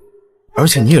而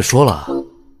且你也说了，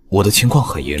我的情况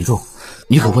很严重，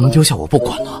你可不能丢下我不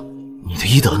管呢。你的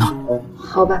医德呢？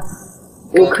好吧，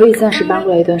我可以暂时搬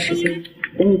过来一段时间，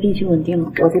等你病情稳定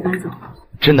了，我再搬走。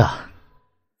真的？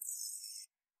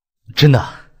真的？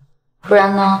不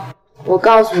然呢？我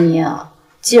告诉你啊，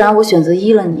既然我选择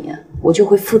医了你，我就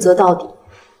会负责到底，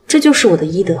这就是我的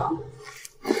医德。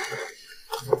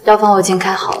药方我已经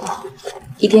开好了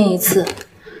，1天1次，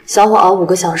小火熬5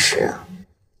个小时。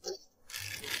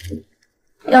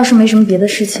要是没什么别的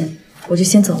事情，我就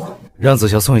先走了。让子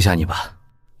乔送一下你吧，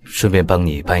顺便帮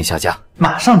你搬一下家。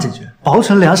马上解决，保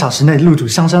准2小时内入住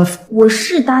香山府。我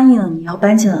是答应了你要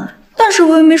搬进来，但是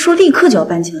我又没说立刻就要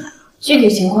搬进来。具体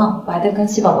情况我还得跟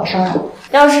西宝宝商量。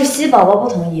要是西宝宝不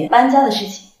同意搬家的事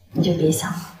情，你就别想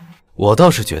了。我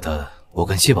倒是觉得我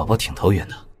跟西宝宝挺投缘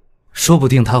的，说不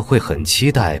定他会很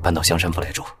期待搬到香山府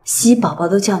来住。西宝宝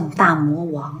都叫你大魔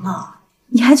王了，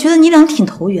你还觉得你俩挺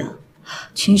投缘？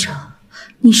秦一晨，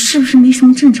你是不是没什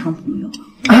么正常朋友？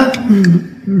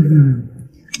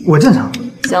我正常。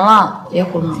行了，别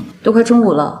胡闹了，都快中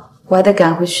午了，我还得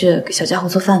赶回去给小家伙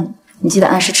做饭呢。你记得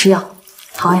按时吃药，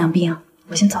好好养病啊！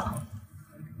我先走了。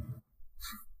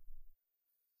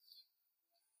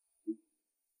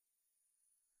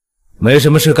没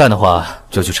什么事干的话，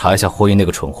就去查一下霍英那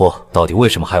个蠢货到底为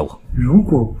什么害我。如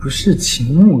果不是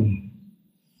秦牧女，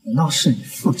难道是你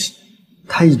父亲？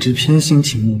他一直偏心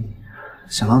秦牧女，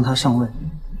想让他上位。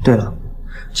对了，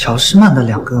乔诗曼的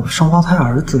2个双胞胎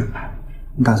儿子，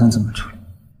你打算怎么处理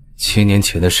？7年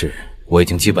前的事我已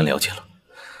经基本了解了，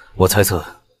我猜测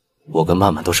我跟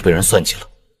曼曼都是被人算计了。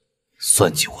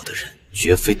算计我的人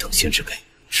绝非等闲之辈，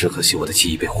只可惜我的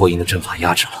记忆被霍英的阵法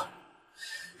压制了，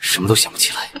什么都想不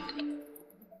起来。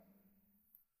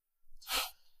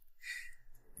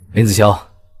林子潇，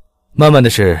曼曼的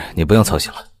事你不用操心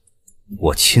了，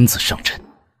我亲自上阵。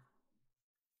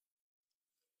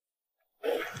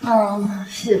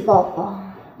是宝宝，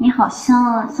你好香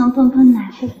啊，香喷喷、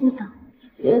奶乎乎的。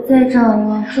别再长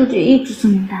了，手指一直这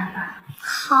么大吧。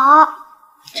好，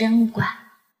真乖。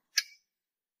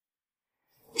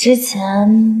之前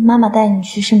妈妈带你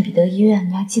去圣彼得医院，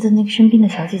你还记得那个生病的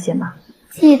小姐姐吗？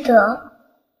记得。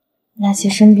那些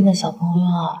生病的小朋友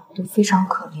啊，都非常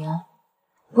可怜。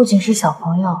不仅是小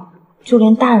朋友，就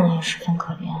连大人也十分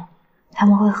可怜，他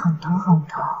们会很疼很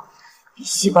疼，比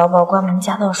细宝宝关门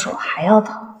夹到手还要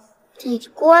疼。你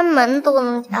关门都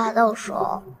能夹到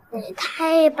手，你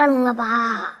太笨了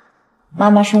吧！妈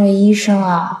妈身为医生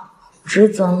啊，职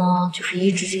责呢就是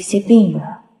医治这些病人，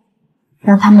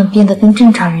让他们变得跟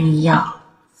正常人一样。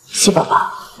细宝宝，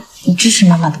你支持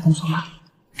妈妈的工作吗？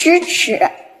支持。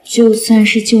就算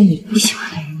是救你不喜欢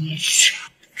的人，你也支持？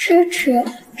支持，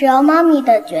只要妈咪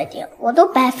的决定，我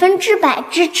都100%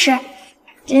支持。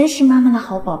真是妈妈的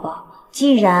好宝宝。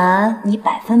既然你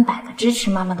100%的支持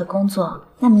妈妈的工作，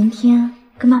那明天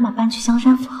跟妈妈搬去香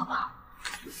山府好不好？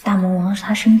大魔王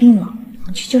他生病了，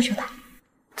你去救救他。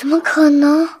怎么可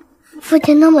能？父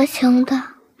亲那么强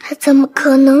大，他怎么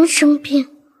可能生病？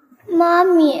妈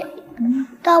咪，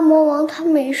大魔王他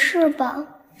没事吧？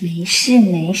没事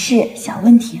没事，小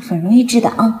问题很容易治的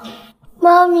啊。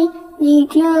妈咪，你一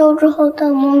定要治好大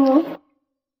魔王。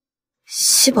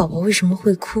西宝宝为什么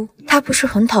会哭？他不是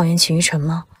很讨厌秦玉晨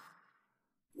吗？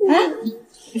哎，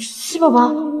西宝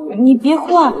宝，你别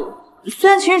哭啊！虽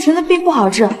然秦玉晨的病不好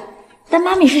治，但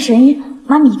妈咪是神医，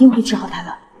妈咪一定会治好他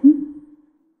的。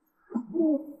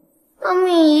妈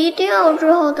咪一定要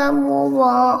治好大魔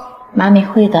王。妈咪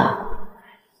会的。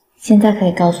现在可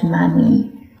以告诉妈咪，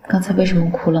刚才为什么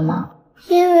哭了吗？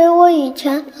因为我以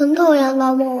前很讨厌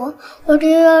大魔王，我就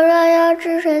要让压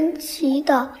制神祈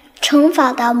祷惩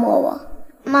罚大魔王。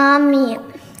妈咪，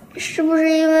是不是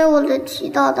因为我的祈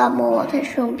祷大魔王才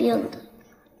生病的？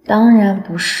当然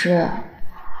不是，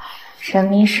神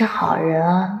明是好人，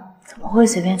怎么会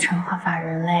随便惩罚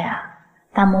人类啊？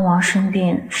大魔王生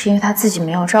病是因为他自己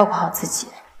没有照顾好自己，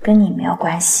跟你没有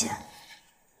关系。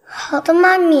好的，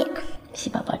妈咪。皮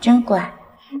宝宝真乖。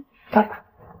爸爸。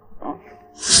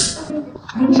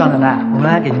少奶奶，我们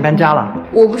来给您搬家了。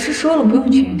我不是说了不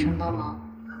用秦玉晨帮忙？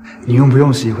你用不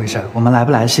用是一回事，我们来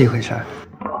不来是一回事。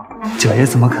九爷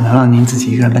怎么可能让您自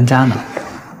己一个人搬家呢？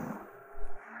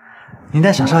您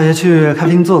带小少爷去咖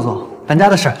啡厅坐坐，搬家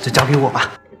的事就交给我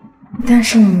吧。但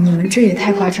是你们这也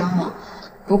太夸张了。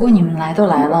不过你们来都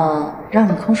来了，让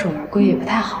你空手而归也不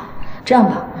太好。这样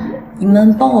吧，你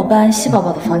们帮我搬西宝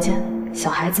宝的房间，小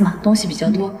孩子嘛，东西比较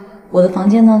多。我的房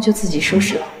间呢，就自己收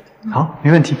拾了。好，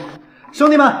没问题。兄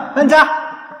弟们，搬家！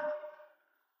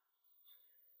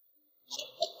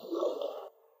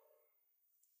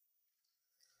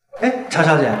哎，乔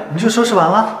小姐，你就收拾完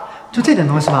了？就这点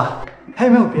东西吗？还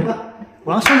有没有别的？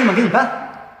我让兄弟们给你搬。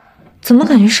怎么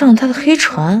感觉上了他的黑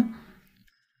船？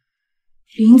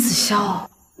林子潇，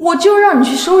我就让你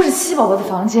去收拾西宝宝的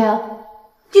房间，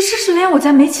你这是连我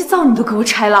家煤气灶你都给我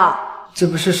拆了。这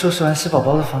不是收拾完西宝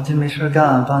宝的房间没事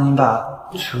干，帮您把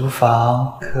厨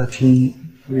房、客厅、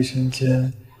卫生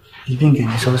间一并给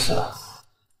您收拾了。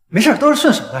没事，都是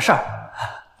顺手的事儿。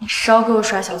你少给我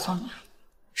耍小聪明，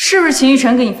是不是秦玉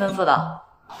晨给你吩咐的？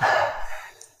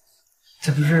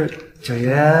这不是九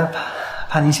爷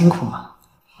怕您辛苦吗？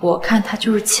我看他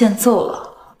就是欠揍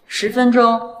了。10分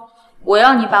钟，我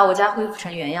要你把我家恢复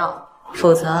成原样，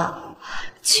否则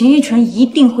秦玉晨一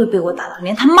定会被我打到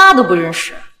连他妈都不认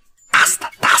识。打死他，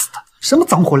打死他！什么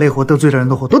脏活累活得罪了人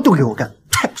的活都给我干，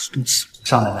太不是东西了。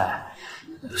少奶奶，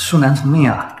恕难从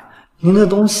命啊，您的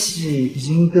东西已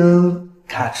经跟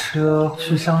卡车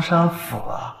去香山府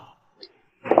了，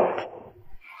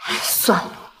算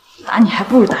了，打你还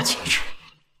不如打秦宇辰。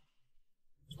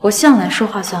我向来说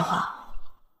话算话，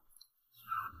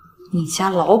你家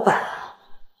老板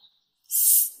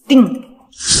死定了！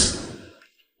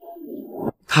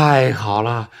太好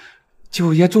了，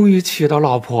九爷终于娶到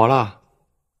老婆了。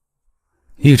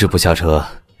一直不下车，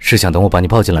是想等我把你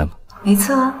抱进来吗？没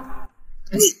错啊。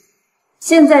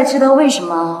现在知道为什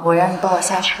么我让你抱我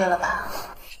下车了吧？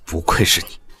不愧是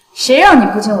你。谁让你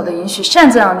不经我的允许擅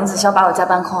自让林子潇把我家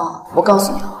搬空啊？我告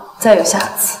诉你，再有下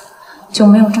次就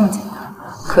没有这么简单，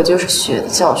可就是血的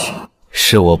教训。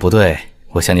是我不对，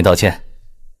我向你道歉，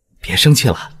别生气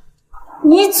了。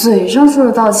你嘴上说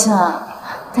着道歉，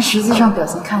但实际上表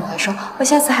情看起来说我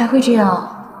下次还会这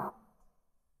样。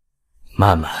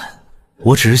曼曼，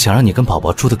我只是想让你跟宝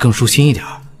宝住得更舒心一点，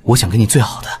我想给你最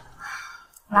好的。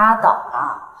拉倒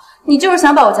吧，你就是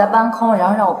想把我家搬空，然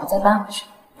后让我不再搬回去。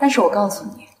但是我告诉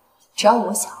你，只要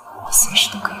我想，我随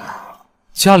时都可以来。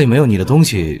家里没有你的东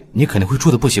西，你肯定会住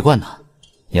得不习惯的。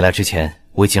你来之前，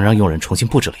我已经让佣人重新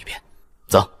布置了一遍。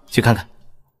走，去看看。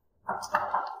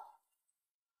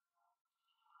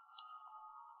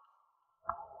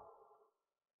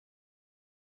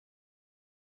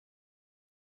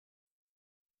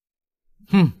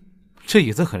这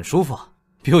椅子很舒服，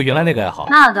比我原来那个还好。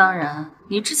那当然，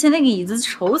你之前那个椅子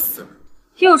丑死了，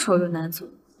又丑又难坐，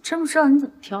真不知道你怎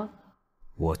么挑的。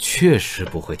我确实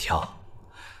不会挑，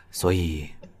所以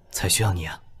才需要你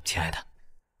啊，亲爱的。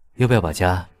要不要把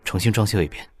家重新装修一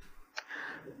遍？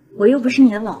我又不是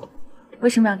你的老婆，为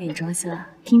什么要给你装修啊？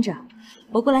听着，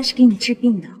我过来是给你治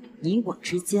病的，你我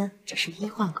之间这是医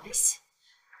患关系，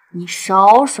你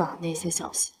少耍那些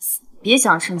小心思，别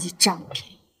想趁机占我便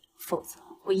宜，否则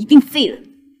我一定废了你。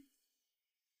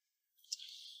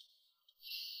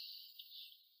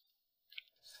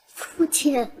父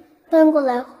亲，搬过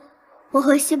来后，我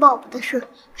和西宝宝的事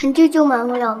肯定就瞒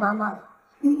不了妈妈了。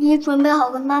你准备好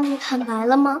跟妈咪坦白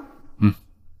了吗？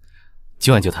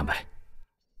今晚就坦白。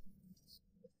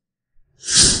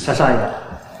小少爷，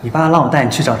你爸让我带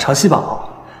你去找潮汐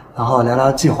宝，然后聊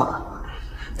聊计划。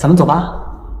咱们走吧。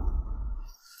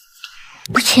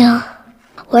不行，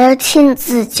我要亲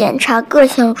自检查各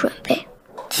项准备，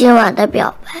今晚的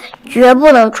表白绝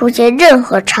不能出现任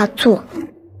何差错。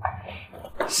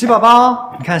喜宝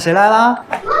宝，你看谁来啦？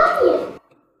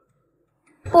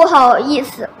不好意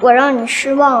思，我让你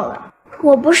失望了。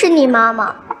我不是你妈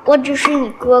妈，我只是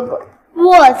你哥哥。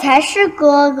我才是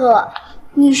哥哥，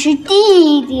你是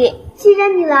弟弟。既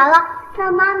然你来了，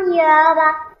那妈咪也来了吧？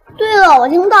对了，我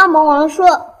听大魔王说，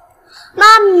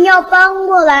妈咪要搬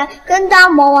过来跟大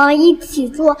魔王一起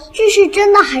住，这是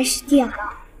真的还是假的？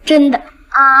真的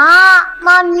啊！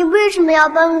妈咪为什么要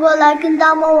搬过来跟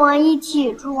大魔王一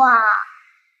起住啊？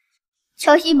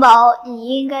乔西宝，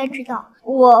你应该知道，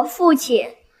我父亲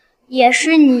也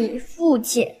是你父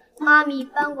亲。妈咪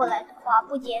搬过来的话，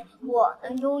不仅我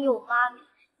能拥有妈咪，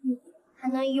你还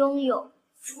能拥有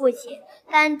父亲。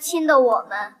单亲的我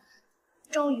们，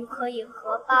终于可以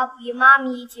和爸比与妈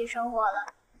咪一起生活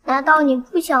了。难道你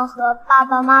不想和爸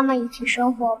爸妈妈一起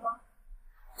生活吗？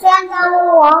虽然大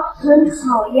魔王很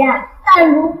讨厌，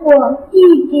但如果弟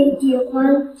弟喜欢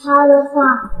他的话，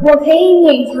我可以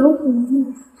勉强同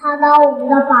意他当我们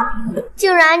的爸比。既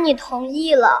然你同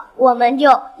意了，我们就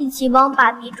一起帮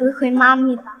爸比追回妈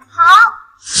咪吧。好。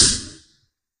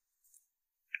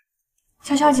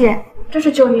小小姐，这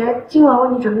是九爷今晚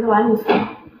为你准备的晚礼服。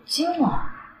今晚？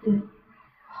对。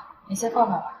你先放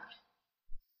那吧。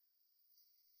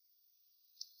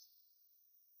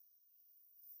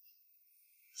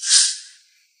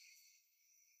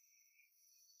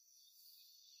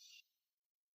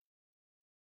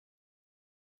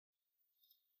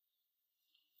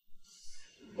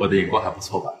我的眼光还不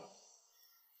错吧？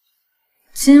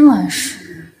今晚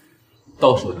是？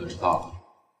到时候就知道了。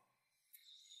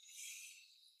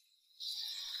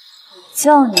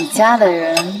叫你家的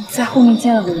人在后面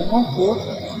建了个人工湖。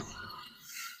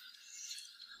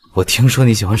我听说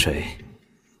你喜欢水，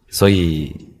所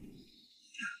以……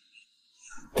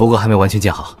不过还没完全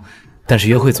建好，但是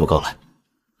约会足够了。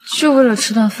就为了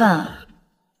吃顿饭，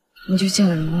你就建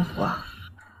了人工湖啊？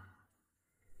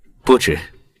不止。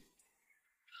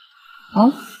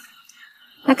哦，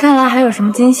那看来还有什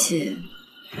么惊喜，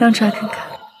亮出来看看。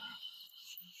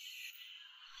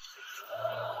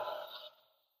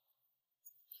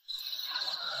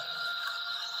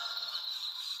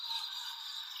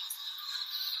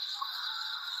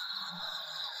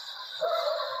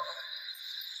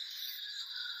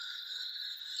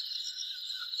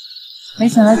没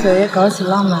想到九爷搞起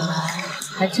浪漫来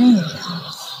还真有一套。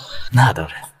那当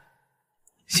然。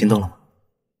心动了吗？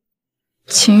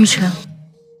秦玉晨，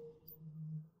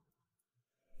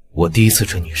我第一次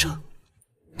追女生，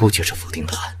不接受否定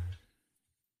答案。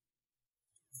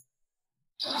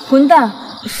混蛋！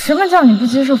什么叫你不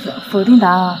接受否定答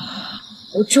案？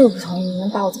我就是不同意，你能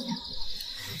把我怎么样？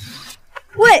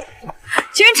喂，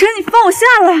秦云晨，你放我下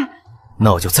来！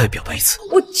那我就再表白一次。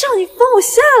我叫你放我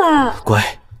下来！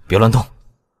乖，别乱动。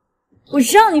我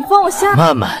让你放我下来。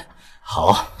慢慢，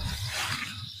好。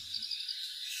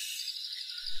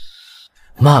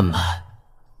慢慢，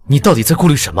你到底在顾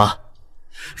虑什么？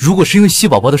如果是因为西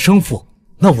宝宝的生父，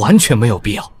那完全没有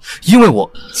必要。因为我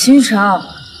秦云晨，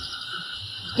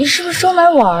你是不是收买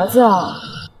我儿子啊？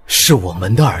是我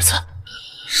们的儿子。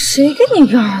谁跟你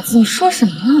个儿子？你说什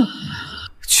么？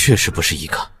确实不是一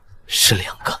个，是2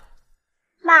个。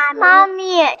妈咪，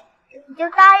你就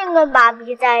答应跟爸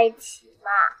比在一起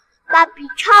嘛。爸比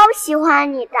超喜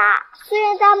欢你的，虽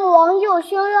然大魔王又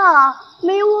凶又老，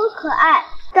没我可爱，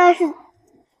但是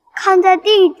看在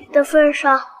弟弟的份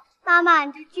上，妈妈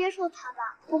你就接受他吧。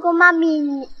不过妈咪，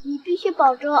你必须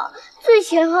保证，最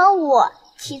喜欢我，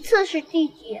其次是弟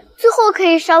弟，最后可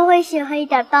以稍微喜欢一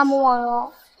点大魔王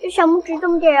哦。就小拇指这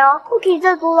么点哦，不可以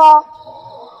再多喽。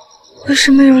为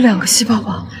什么有2个西宝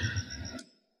宝？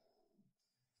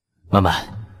慢慢，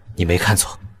你没看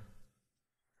错，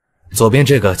左边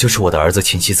这个就是我的儿子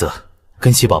秦希泽，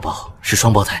跟西宝宝是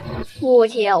双胞胎。父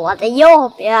亲，我的右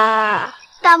边。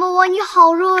大魔王你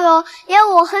好弱哟，连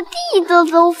我和弟弟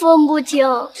都分不清。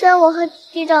虽然我和弟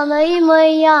弟长得一模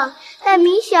一样，但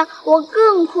明显我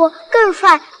更酷、更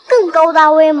帅、更高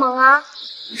大威猛啊！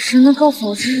谁能告诉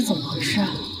我这是怎么回事？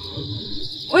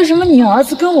为什么你儿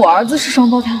子跟我儿子是双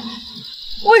胞胎？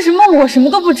为什么我什么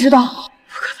都不知道？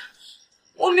不可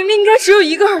能，我明明应该只有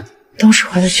一个儿子。当时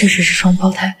怀的确实是双胞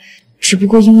胎，只不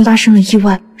过因为发生了意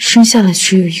外，生下来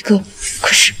只有一个。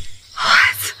可是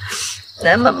孩子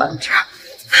在妈妈这儿，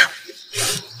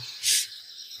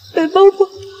白宝宝，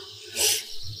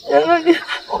原来你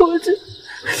还活着，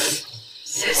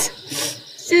谢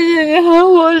谢你还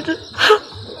活着。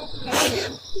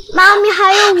妈咪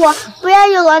还有我，不要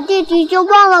有了弟弟就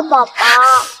忘了宝宝。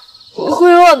不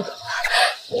会忘的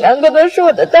，2个都是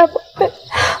我的大宝贝。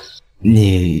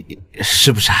你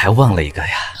是不是还忘了一个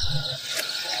呀？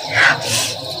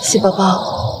西宝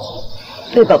宝，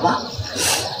贝宝宝，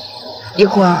一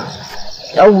会儿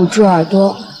要捂住耳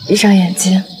朵，闭上眼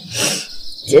睛。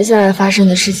接下来发生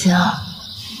的事情啊，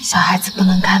小孩子不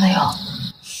能看的哟。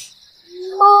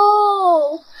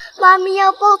哦，妈咪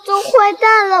要抱走坏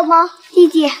蛋了吗？弟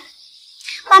弟，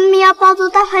妈咪要抱走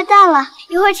大坏蛋了，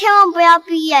一会儿千万不要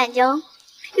闭眼睛，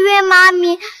因为妈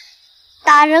咪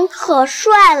打人可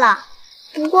帅了。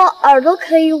不过耳朵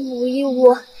可以捂一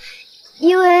捂，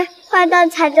因为坏蛋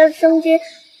踩着声音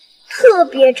特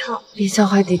别吵。别教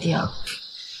坏弟弟啊！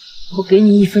我给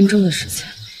你1分钟的时间，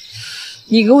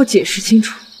你给我解释清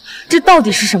楚，这到底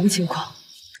是什么情况？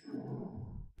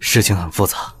事情很复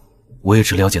杂，我也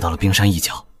只了解到了冰山一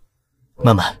角。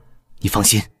曼曼，你放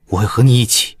心，我会和你一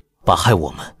起把害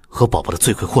我们和宝宝的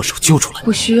罪魁祸首揪出来。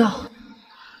不需要，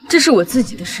这是我自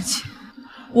己的事情，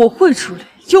我会处理，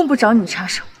用不着你插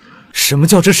手。什么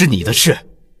叫这是你的事？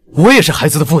我也是孩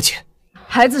子的父亲。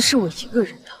孩子是我一个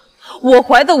人的，我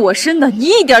怀的，我生的，你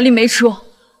一点力没出。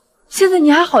现在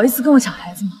你还好意思跟我抢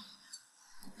孩子吗？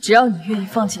只要你愿意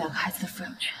放弃2个孩子的抚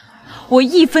养权，我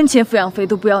1分钱抚养费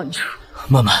都不要你出。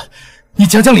曼曼，你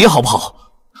讲讲理好不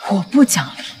好？我不讲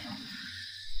理，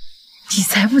你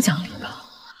才不讲理吧！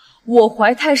我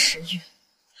怀胎10月，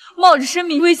冒着生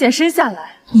命危险生下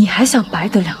来，你还想白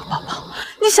得2个宝宝？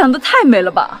你想的太美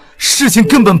了吧！事情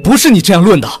根本不是你这样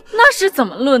论的。那是怎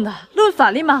么论的？论法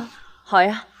律吗？好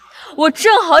呀，我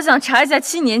正好想查一下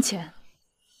7年前，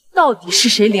到底是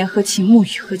谁联合秦沐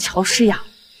雨和乔诗雅，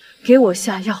给我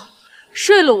下药，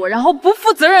睡了我，然后不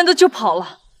负责任的就跑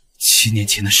了。7年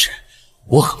前的事，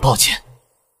我很抱歉。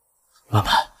曼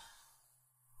曼，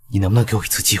你能不能给我一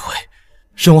次机会，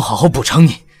让我好好补偿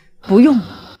你？不用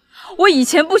了，我以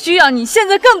前不需要你，现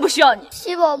在更不需要你。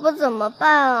西宝宝怎么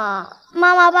办啊？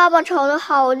妈妈爸爸吵得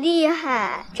好厉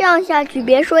害，这样下去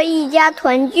别说一家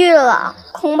团聚了，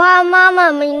恐怕妈妈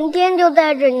明天就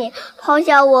带着你抛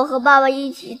下我和爸爸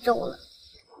一起走了。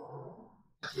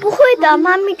不会的，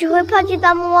妈咪只会抛弃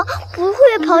大魔王，不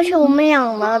会抛弃我们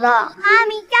2个的。妈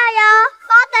咪加油，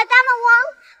好的，大魔王，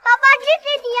爸爸支持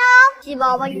你哦。鸡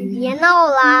宝宝，你别闹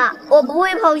了，我不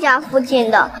会抛下父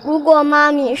亲的。如果妈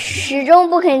咪始终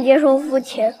不肯接受父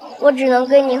亲，我只能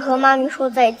跟你和妈咪说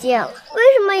再见了。为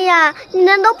什么呀？你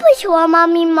难道不喜欢妈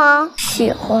咪吗？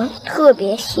喜欢，特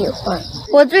别喜欢。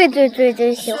我最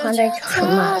喜欢的就是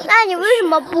妈。那你为什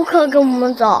么不肯跟我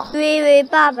们走？因为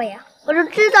爸爸呀，我就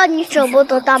知道你舍不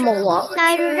得大魔王，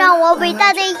那就让我伟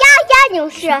大的丫丫牛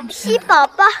士西宝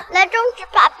宝来终止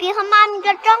爸比和妈咪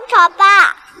的争吵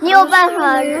吧。你有办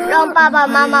法让爸爸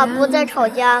妈妈不再吵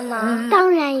架吗？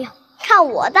当然有，看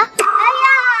我的！哎呀，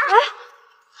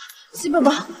西宝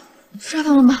宝，摔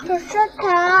疼了吗？这摔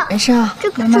疼。没事啊，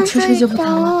妈妈吹吹就不疼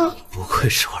了。不愧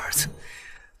是我儿子，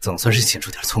总算是显出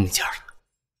点聪明劲儿了。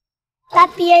爸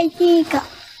比也一个。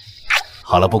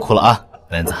好了，不哭了啊！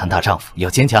男子汉大丈夫要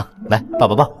坚强，来抱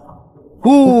抱抱。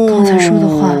我刚才说的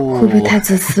话会不会太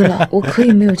自私了？我可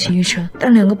以没有情绪成，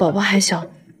但2个宝宝还小，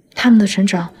他们的成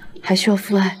长还需要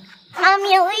父爱。妈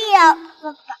咪，我也要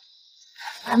爸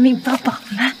爸。妈咪抱宝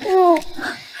来。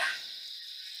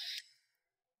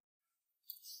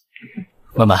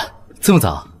曼曼，这么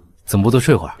早，怎么不多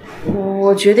睡会儿？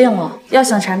我决定了，要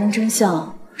想查明真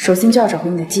相，首先就要找回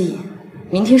你的记忆。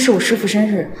明天是我师父生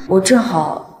日，我正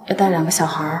好要带2个小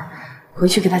孩回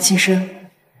去给他庆生，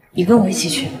你跟我一起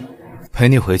去。陪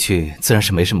你回去自然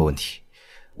是没什么问题，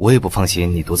我也不放心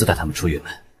你独自带他们出远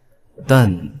门。但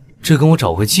这跟我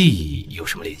找回记忆有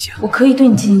什么联系啊？我可以对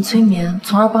你进行催眠，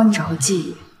从而帮你找回记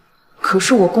忆。可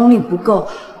是我功力不够，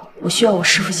我需要我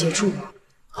师父协助。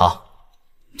好，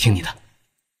听你的。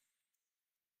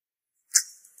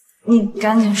你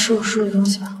赶紧收拾东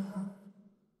西吧。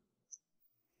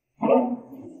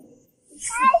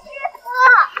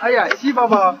哎呀，西宝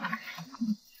宝，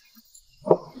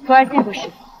多少见过师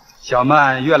傅？小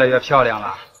曼越来越漂亮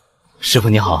了。师傅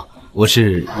你好，我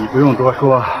是……你不用多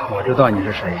说，我知道你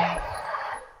是谁。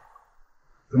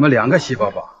怎么2个西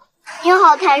宝宝？你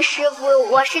好，太师傅，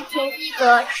我是田西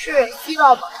泽，是西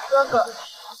宝宝的哥哥。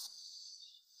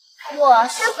我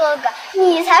是哥哥，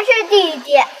你才是弟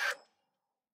弟。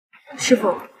师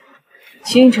傅，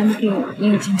秦雨辰的病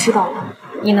你已经知道了，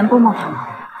你能帮帮他吗？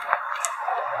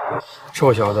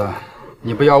臭小子，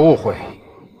你不要误会，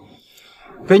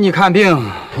给你看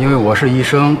病，因为我是医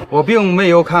生，我并没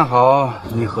有看好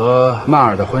你和曼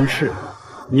儿的婚事。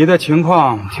你的情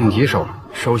况挺棘手，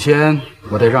首先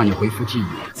我得让你恢复记忆，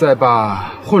再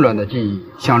把混乱的记忆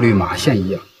像绿马线一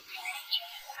样。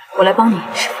我来帮你，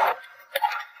师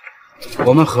傅。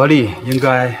我们合力应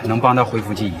该能帮他恢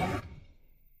复记忆。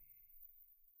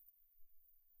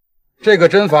这个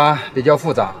针法比较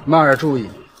复杂，曼儿注意，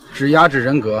只压制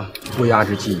人格，不压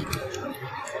制记忆。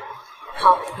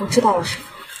好，我知道了，师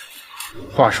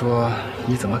傅。话说，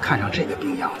你怎么看上这个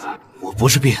病样子？我不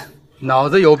是病，脑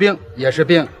子有病也是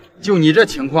病。就你这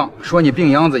情况，说你病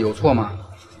样子有错吗？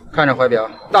看着怀表，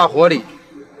大火里，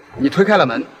你推开了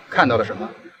门，看到了什么？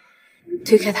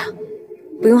推开它，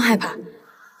不用害怕，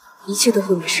一切都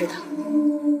会没事的。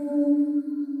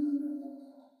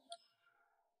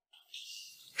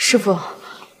师傅，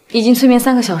已经催眠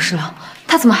3个小时了，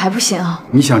他怎么还不醒啊？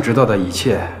你想知道的一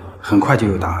切，很快就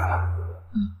有答案了。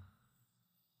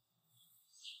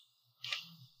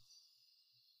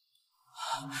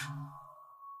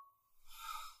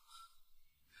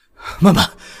曼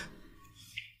曼，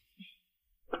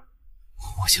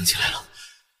我想起来了，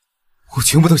我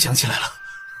全部都想起来了。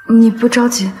你不着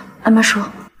急，慢慢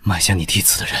说。埋下你弟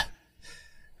子的人，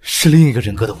是另一个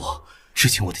人格的我。之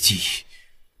前我的记忆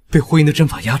被霍英的针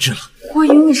法压制了。霍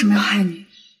英为什么要害你？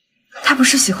他不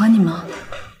是喜欢你吗？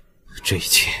这一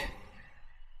切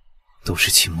都是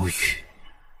秦沐雨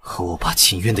和我爸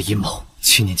秦渊的阴谋。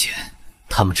7年前，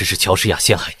他们只是乔诗雅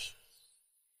陷害你，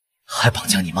还绑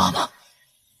架你妈妈，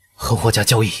和霍家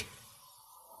交易。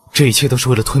这一切都是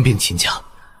为了吞并秦家。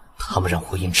他们让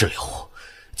霍英治疗我，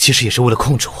其实也是为了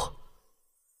控制我，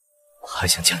还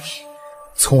想将你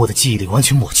从我的记忆里完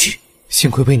全抹去。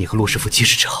幸亏被你和陆师傅及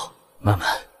时治好。曼曼，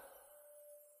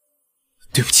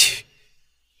对不起，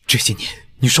这些年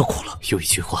你受苦了。有一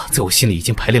句话在我心里已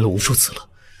经排练了无数次了，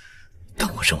但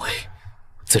我认为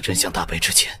在真相大白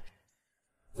之前，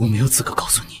我没有资格告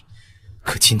诉你。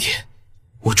可今天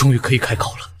我终于可以开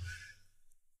口了。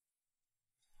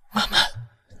曼曼，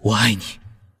我爱你。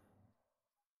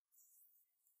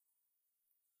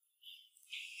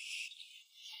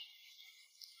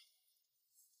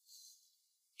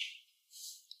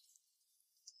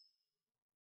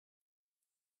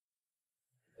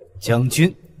将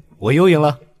军，我又赢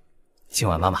了。今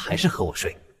晚妈妈还是和我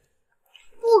睡。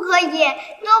不可以，你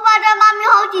都霸占妈咪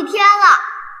好几天了，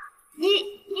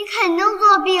你肯定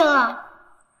作弊了，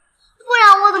不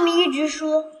然我怎么一直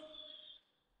输？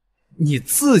你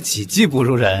自己技不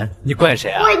如人，你怪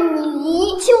谁啊？怪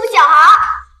你欺负小孩。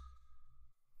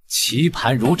棋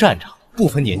盘如战场，不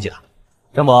分年纪的。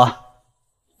张伯，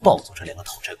抱走这2个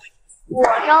讨债鬼。我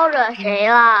招惹谁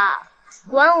了？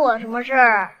关我什么事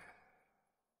儿？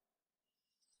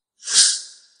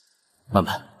曼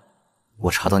曼，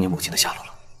我查到你母亲的下落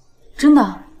了。真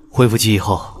的？恢复记忆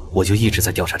后，我就一直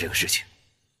在调查这个事情。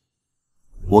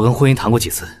我跟婚姻谈过几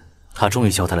次，他终于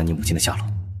交代了你母亲的下落。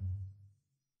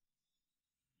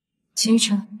秦玉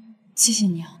琛，谢谢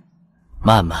你啊。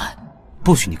曼曼，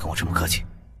不许你跟我这么客气，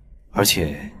而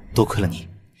且多亏了你，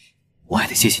我还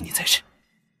得谢谢你才是。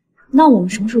那我们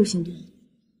什么时候行动？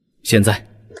现在。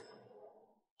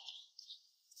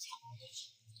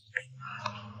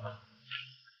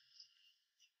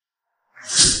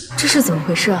这是怎么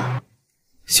回事啊？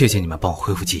谢谢你们帮我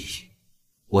恢复记忆，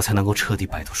我才能够彻底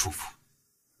摆脱束缚，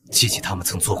记起他们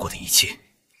曾做过的一切。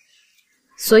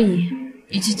所以，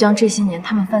你就将这些年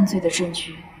他们犯罪的证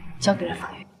据交给了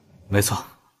法院。没错，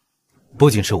不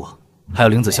仅是我，还有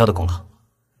林子潇的功劳。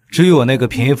至于我那个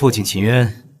便宜父亲秦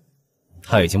渊，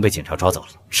他已经被警察抓走了。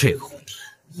这个混蛋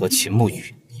和秦沐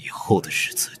雨以后的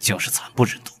日子将是惨不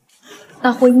忍睹。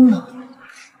那婚姻呢？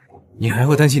你还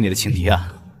会担心你的情敌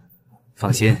啊？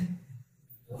放心，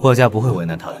霍家不会为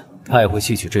难他的，他也会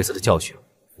吸取这次的教训，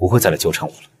不会再来纠缠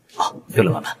我了。哦，对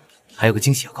了，曼曼，还有个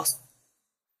惊喜要告诉你。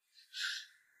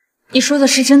你说的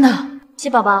是真的？七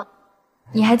宝宝，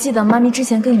你还记得妈咪之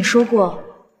前跟你说过，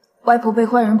外婆被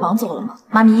坏人绑走了吗？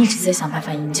妈咪一直在想办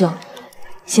法营救。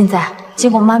现在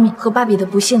经过妈咪和爸比的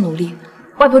不懈努力，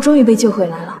外婆终于被救回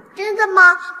来了。真的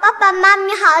吗？爸爸妈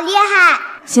咪好厉害！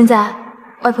现在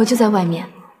外婆就在外面，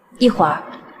一会儿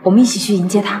我们一起去迎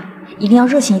接她，一定要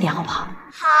热情一点，好不好？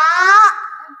好。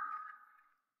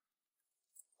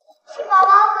七宝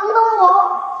宝，等等我。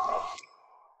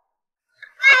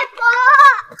外婆，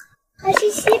我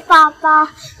是西宝宝，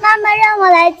妈妈让我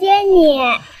来接你。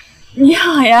你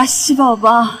好呀，西宝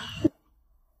宝。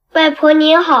外婆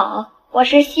您好，我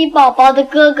是西宝宝的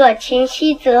哥哥秦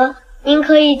西泽，您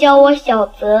可以叫我小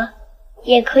泽，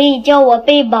也可以叫我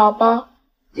贝宝宝。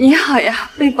你好呀，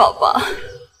贝宝宝。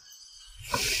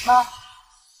妈。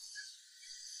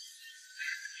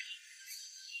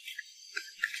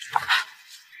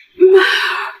妈，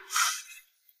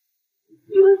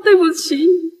对不起你，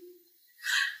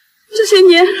这些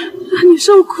年让你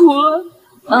受苦了。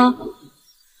妈，你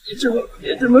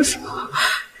别这么说，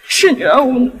是女儿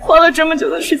无能，花了这么久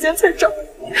的时间才找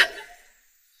你。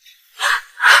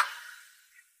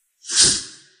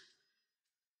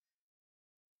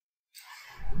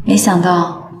没想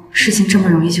到事情这么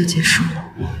容易就结束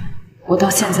了，我到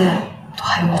现在都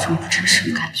还有一种不真实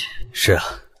的感觉。是啊，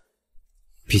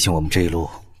毕竟我们这一路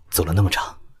走了那么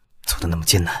长，走得那么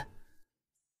艰难。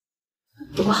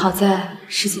不过好在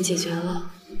事情解决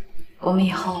了，我们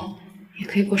以后也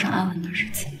可以过上安稳的日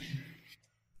子。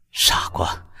傻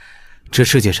瓜，这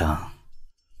世界上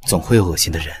总会有恶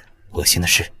心的人、恶心的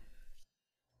事，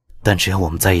但只要我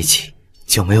们在一起，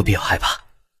就没有必要害怕。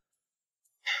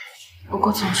不过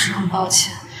总是很抱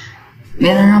歉，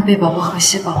没能让贝宝宝和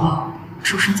西宝宝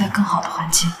出生在更好的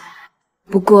环境。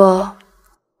不过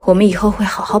我们以后会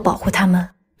好好保护他们，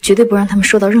绝对不让他们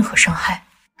受到任何伤害。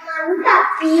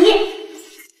大鼻，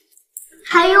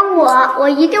还有我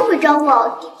一定会照顾好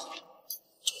弟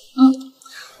弟。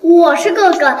我是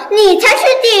哥哥，你才是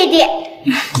弟弟。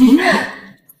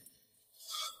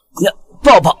呀，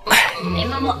抱抱。哎，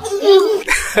妈妈。